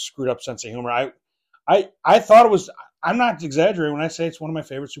got a screwed up sense of humor. I thought it was. I'm not exaggerating when I say it's one of my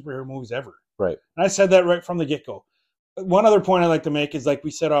favorite superhero movies ever. Right. And I said that right from the get-go. One other point I'd like to make is, like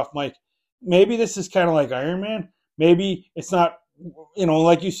we said off mic, maybe this is kind of like Iron Man. Maybe it's not,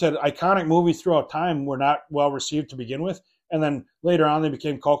 like you said, iconic movies throughout time were not well received to begin with. And then later on, they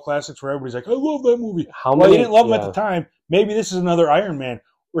became cult classics where everybody's like, I love that movie. You didn't love them at the time. Maybe this is another Iron Man.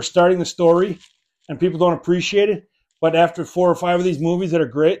 We're starting the story and people don't appreciate it. But after 4 or 5 of these movies that are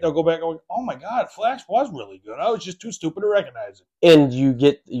great, they'll go back going, "Oh my God, Flash was really good. I was just too stupid to recognize it." And you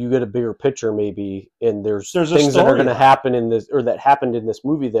get a bigger picture, maybe, and there's things that are going to happen in this, or that happened in this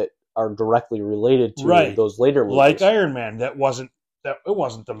movie that are directly related to those later movies, like Iron Man. It wasn't the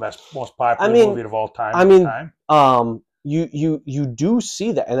most popular movie of all time. I mean, you do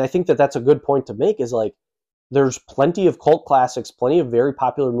see that, and I think that that's a good point to make. Is like there's plenty of cult classics, plenty of very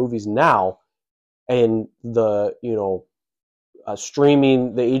popular movies now. And the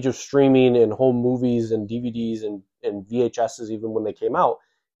streaming, the age of streaming and home movies and DVDs and VHSs, even when they came out,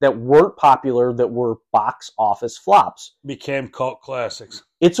 that weren't popular, that were box office flops. Became cult classics.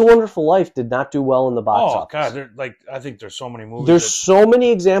 It's a Wonderful Life did not do well in the box office. Oh God, I think there's so many movies. There's so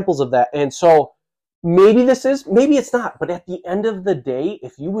many examples of that, and so maybe this is, maybe it's not. But at the end of the day,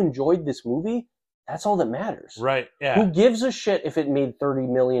 if you enjoyed this movie, that's all that matters. Right? Yeah. Who gives a shit if it made $30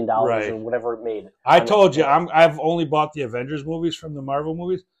 million Right. or whatever it made? I told you, I've only bought the Avengers movies from the Marvel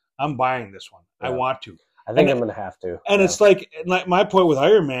movies. I'm buying this one. Yeah. I want to. I think I'm going to have to. And it's like my point with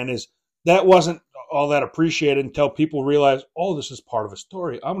Iron Man is that wasn't all that appreciated until people realized, oh, this is part of a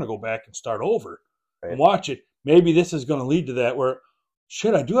story. I'm going to go back and start over and watch it. Maybe this is going to lead to that where,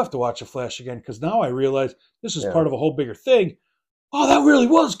 shit, I do have to watch The Flash again because now I realize this is part of a whole bigger thing. Oh, that really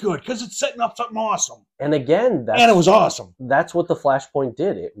was good because it's setting up something awesome. And again, it was awesome. That's what the Flashpoint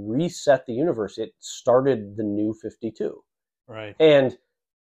did. It reset the universe. It started the new 52. Right. And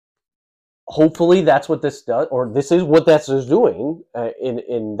hopefully that's what this does, or this is what this is doing,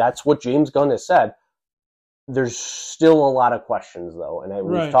 and that's what James Gunn has said. There's still a lot of questions, though, and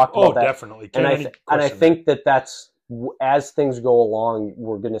we've talked about that. Definitely. And I think that's, as things go along,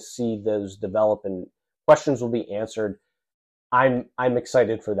 we're going to see those develop and questions will be answered. I'm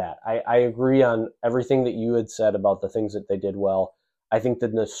excited for that. I agree on everything that you had said about the things that they did well. I think the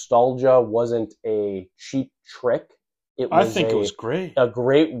nostalgia wasn't a cheap trick. It was great. A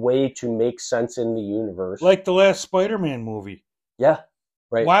great way to make sense in the universe. Like the last Spider-Man movie. Yeah.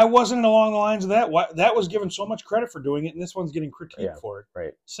 Right. Why wasn't it along the lines of that? Why, that was given so much credit for doing it, and this one's getting critiqued for it.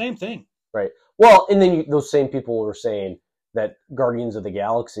 Right. Same thing. Right. Well, and then those same people were saying that Guardians of the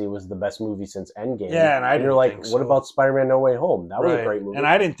Galaxy was the best movie since Endgame. Yeah, and you're like, what about Spider-Man No Way Home? That was a great movie. And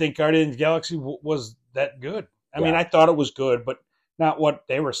I didn't think Guardians of the Galaxy was that good. I mean, I thought it was good, but not what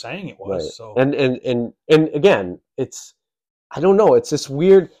they were saying it was. Right. So and again, it's, I don't know, it's this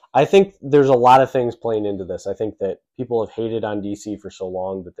weird. I think there's a lot of things playing into this. I think that people have hated on DC for so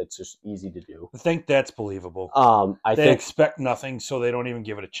long that it's just easy to do. I think that's believable. They expect nothing, so they don't even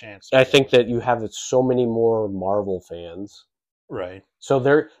give it a chance. I think that you have so many more Marvel fans. Right.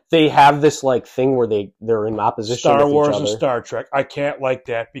 So they have this like thing where they're in opposition. Star with Wars each other. and Star Trek. I can't like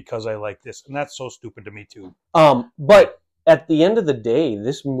that because I like this, and that's so stupid to me too. But at the end of the day,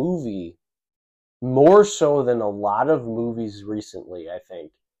 this movie, more so than a lot of movies recently, I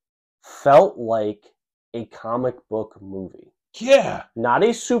think, felt like a comic book movie. Yeah. Not a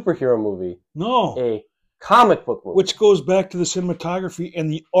superhero movie. No. A comic book movie. Which goes back to the cinematography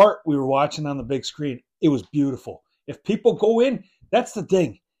and the art we were watching on the big screen. It was beautiful. If people go in, that's the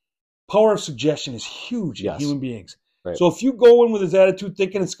thing. Power of suggestion is huge in human beings. Right. So if you go in with this attitude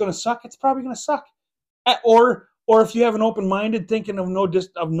thinking it's going to suck, it's probably going to suck. Or if you have an open-minded thinking of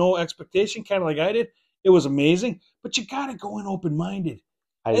no expectation, kind of like I did, it was amazing. But you got to go in open-minded.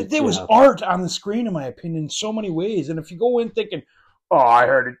 There was art on the screen, in my opinion, in so many ways. And if you go in thinking, oh, I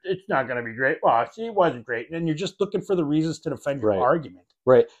heard it's not going to be great. Well, see, it wasn't great. And you're just looking for the reasons to defend your argument.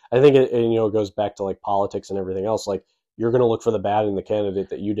 Right. I think it goes back to like politics and everything else. Like, you're going to look for the bad in the candidate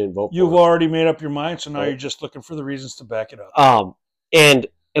that you didn't vote for. You've already made up your mind, so now you're just looking for the reasons to back it up.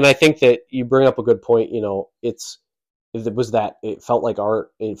 And I think that you bring up a good point. It felt like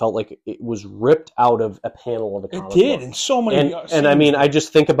art. It felt like it was ripped out of a panel of a comic book. It did, in so many. And I mean, I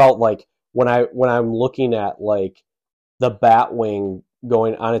just think about like when I'm looking at like the Batwing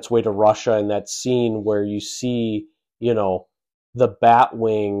going on its way to Russia, and that scene where you see, the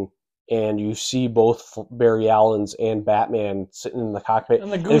Batwing, and you see both Barry Allen's and Batman sitting in the cockpit.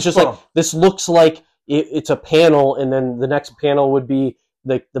 And it's just like, this looks like it's a panel, and then the next panel would be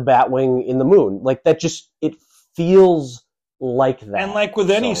the Batwing in the moon. Like that, it feels like that. And like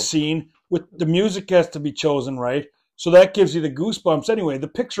with any scene, with the music has to be chosen right, so that gives you the goosebumps. Anyway, the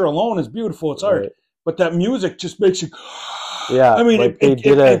picture alone is beautiful; it's art, but that music just makes you. Yeah, I mean, like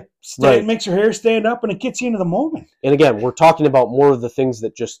it makes your hair stand up, and it gets you into the moment. And again, we're talking about more of the things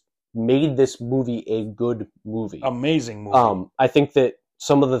that just made this movie a good movie, amazing movie. I think that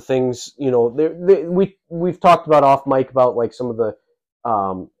some of the things, we've talked about off mic about like some of the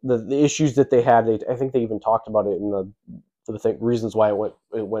issues that they had. I think they even talked about it in the reasons why it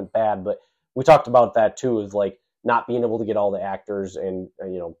went bad. But we talked about that too, is like not being able to get all the actors, and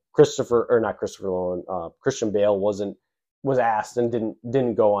Christian Bale was asked and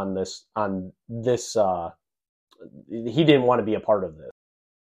didn't go on this. He didn't want to be a part of this.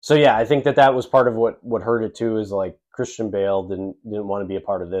 So yeah, I think that was part of what hurt it too, is like Christian Bale didn't want to be a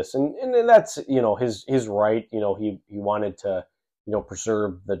part of this, and that's his right. He wanted to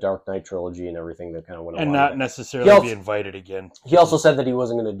preserve the Dark Knight trilogy and everything that kind of went along. And not necessarily be invited again. He also said that he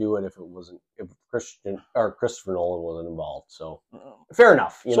wasn't going to do it if Christopher Nolan wasn't involved. So fair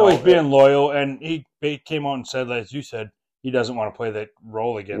enough. So he's being loyal, and he came out and said, as you said, he doesn't want to play that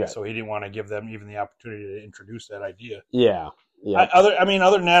role again, Yeah. so he didn't want to give them even the opportunity to introduce that idea. Yeah. Other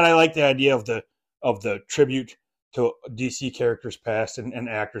than that, I like the idea of the tribute to DC characters past and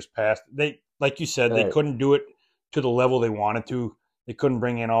actors past. They, like you said, they couldn't do it to the level they wanted to. They couldn't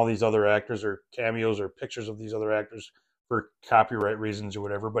bring in all these other actors or cameos or pictures of these other actors for copyright reasons or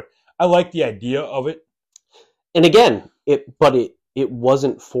whatever. But I like the idea of it. And again, it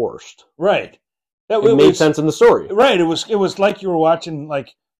wasn't forced. Right. It made sense in the story. Right. It was like you were watching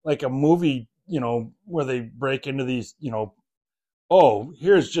like a movie, where they break into these, oh,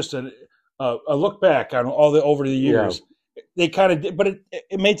 here's just a look back on all over the years. Yeah. They kind of did, but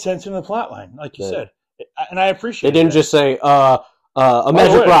it made sense in the plot line, like you said, and I appreciate. They didn't just say a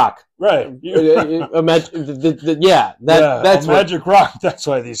magic rock, right? That's a magic rock. That's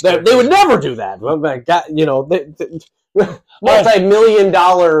why they would never do that. Oh my God,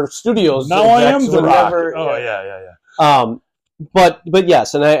 multi-million-dollar studios. Now I am the rock. But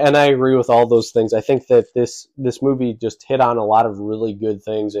yes, and I agree with all those things. I think that this movie just hit on a lot of really good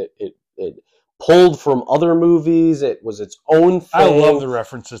things. It pulled from other movies. It was its own thing. I love the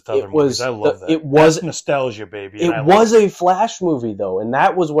references to other movies. I love that. It was That's nostalgia, baby. It was a Flash movie, though, and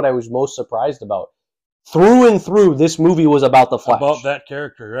that was what I was most surprised about. Through and through, this movie was about the Flash. About that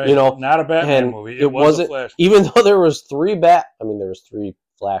character, right? Not a Batman movie. It wasn't, the Flash. Even though there was three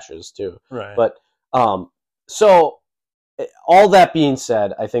Flashes too. Right. But so all that being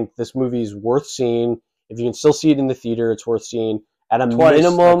said, I think this movie is worth seeing. If you can still see it in the theater, it's worth seeing. At a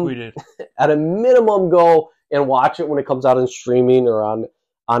minimum, go and watch it when it comes out in streaming or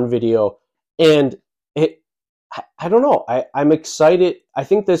on video. And I don't know. I'm excited. I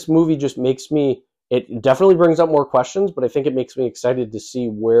think this movie just makes me. It definitely brings up more questions, but I think it makes me excited to see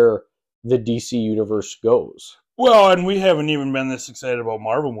where the DC universe goes. Well, and we haven't even been this excited about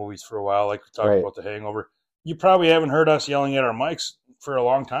Marvel movies for a while, like we talked about The Hangover. You probably haven't heard us yelling at our mics for a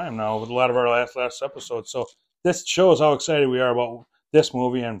long time now with a lot of our last episodes. So this shows how excited we are about this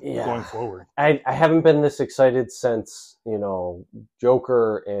movie and going forward. I haven't been this excited since,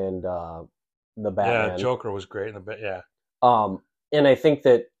 Joker and the Batman. Yeah, Joker was great. And I think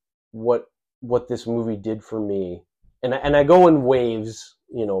that what this movie did for me, and I go in waves,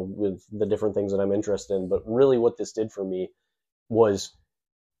 with the different things that I'm interested in, but really what this did for me was,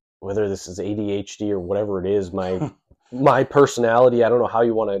 whether this is ADHD or whatever it is, my personality, I don't know how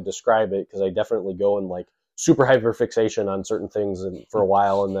you want to describe it, because I definitely go in like super hyperfixation on certain things and for a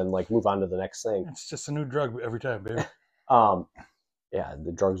while and then like move on to the next thing. It's just a new drug every time, baby. Yeah,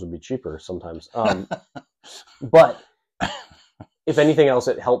 the drugs would be cheaper sometimes. But if anything else,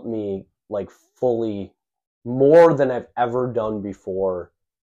 it helped me like fully, more than I've ever done before,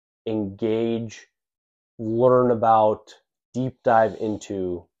 engage, learn about, deep dive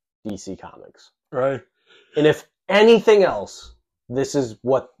into DC Comics. Right. And if anything else, this is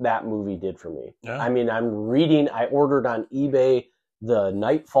what that movie did for me. Yeah. I mean, I ordered on eBay the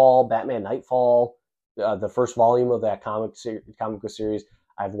Batman Nightfall, the first volume of that comic book series.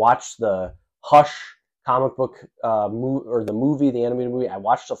 I've watched the Hush comic book or the movie, the animated movie. I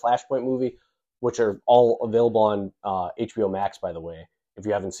watched the Flashpoint movie, which are all available on HBO Max, by the way. If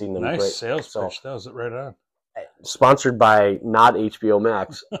you haven't seen them, nice great. Sales pitch. That was it right on. Sponsored by not HBO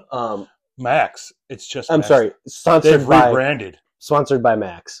Max. Max. It's just. I'm Max. Sorry. They've rebranded. Sponsored by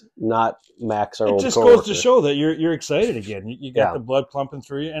Max, not Max. Our it old just coworker. goes to show that you're excited again. You got the blood pumping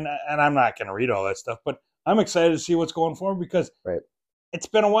through you, and I'm not going to read all that stuff, but I'm excited to see what's going forward, because it's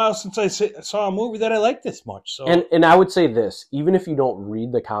been a while since I saw a movie that I liked this much. So and I would say this: even if you don't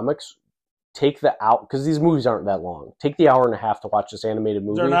read the comics, take the out, because these movies aren't that long. Take the hour and a half to watch this animated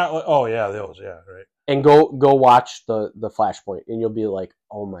movie. They're not. Those. Yeah, right. And go watch the Flashpoint, and you'll be like,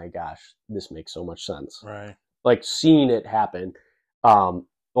 oh my gosh, this makes so much sense. Right. Like seeing it happen.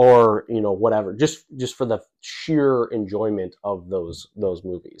 Or whatever, just for the sheer enjoyment of those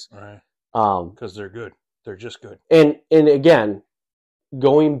movies, right? Because they're good. They're just good. And again,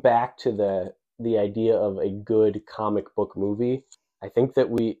 going back to the idea of a good comic book movie, I think that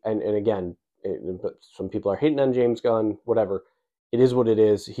and again, but some people are hating on James Gunn. Whatever, it is what it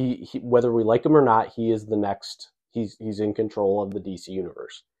is. He whether we like him or not, he is the next. He's in control of the DC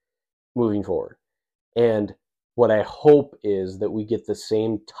universe moving forward, and what I hope is that we get the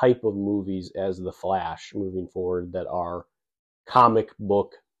same type of movies as The Flash moving forward that are comic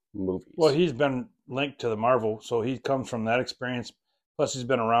book movies. Well, he's been linked to the Marvel, so he comes from that experience. Plus, he's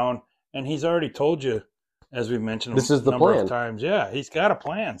been around, and he's already told you, as we've mentioned this is the number plan. Of times. Yeah, he's got a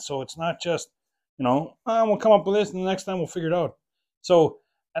plan. So it's not just, we'll come up with this, and the next time we'll figure it out. So,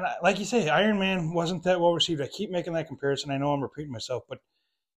 and like you say, Iron Man wasn't that well received. I keep making that comparison. I know I'm repeating myself, but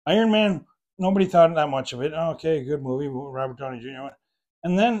Iron Man nobody thought that much of it. Oh, okay, good movie, Robert Downey Jr.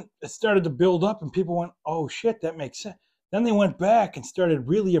 And then it started to build up, and people went, "Oh shit, that makes sense." Then they went back and started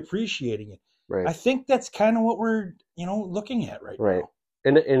really appreciating it. Right. I think that's kind of what we're looking at right now.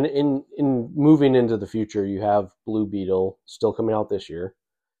 And in moving into the future, you have Blue Beetle still coming out this year.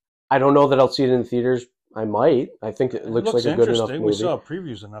 I don't know that I'll see it in the theaters. I might. I think it looks like a good enough movie. We saw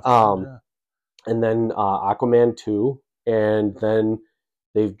previews enough. And then Aquaman 2, and then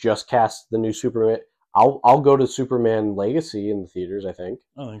they've just cast the new Superman. I'll go to Superman Legacy in the theaters, I think.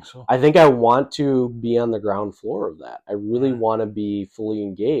 I think so. I think I want to be on the ground floor of that. I really want to be fully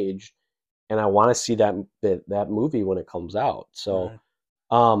engaged, and I want to see that movie when it comes out. So,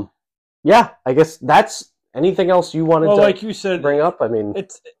 yeah, I guess that's anything else you wanted to like you said, bring up? I mean,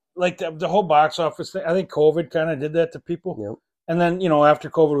 it's like the whole box office thing. I think COVID kind of did that to people. Yep. And then, after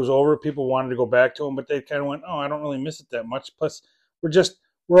COVID was over, people wanted to go back to them, but they kind of went, "Oh, I don't really miss it that much." Plus, we're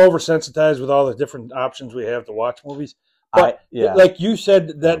oversensitized with all the different options we have to watch movies. But like you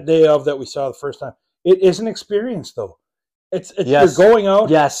said that day that we saw the first time, it is an experience, though. It's yes. You're going out.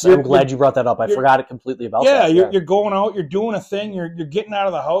 Yes, I'm glad you brought that up. I forgot it completely about that. Yeah, you're going out. You're doing a thing. You're getting out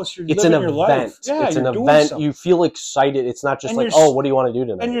of the house. You're living your life. Yeah, it's an event. Something. You feel excited. It's not just what do you want to do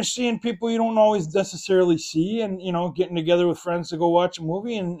tonight? And you're seeing people you don't always necessarily see, and getting together with friends to go watch a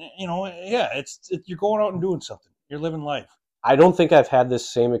movie, and you're going out and doing something. You're living life. I don't think I've had this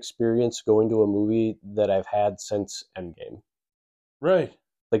same experience going to a movie that I've had since Endgame. Right.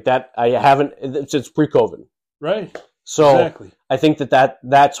 Like that, I haven't since pre-COVID. Right. So exactly. I think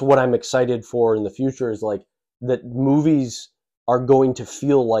that's what I'm excited for in the future is like that movies are going to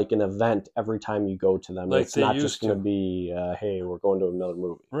feel like an event every time you go to them. Like it's not just going to be, hey, we're going to another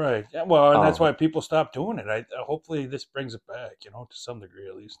movie. Right. Well, and that's why people stop doing it. Hopefully this brings it back, to some degree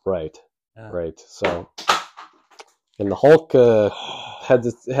at least. Right. Yeah. Right. So, and the Hulk had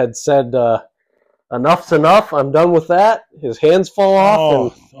said, enough's enough. I'm done with that. His hands fall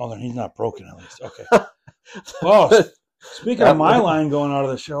off. Then he's not broken at least. Okay. Well, speaking of my line going out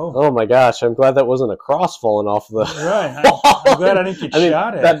of the show. Oh my gosh, I'm glad that wasn't a cross falling off the. Right. I'm glad I didn't get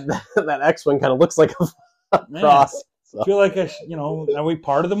shot at. That X-Wing kind of looks like a cross. So. I feel like are we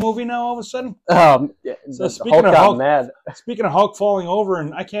part of the movie now all of a sudden? Yeah, so speaking of Hulk falling over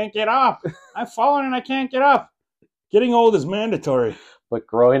and I can't get up. I've fallen and I can't get up. Getting old is mandatory. But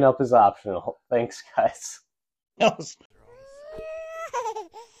growing up is optional. Thanks, guys.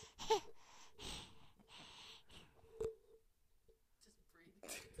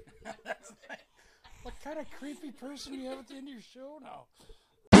 What kind of creepy person do you have at the end of your show now?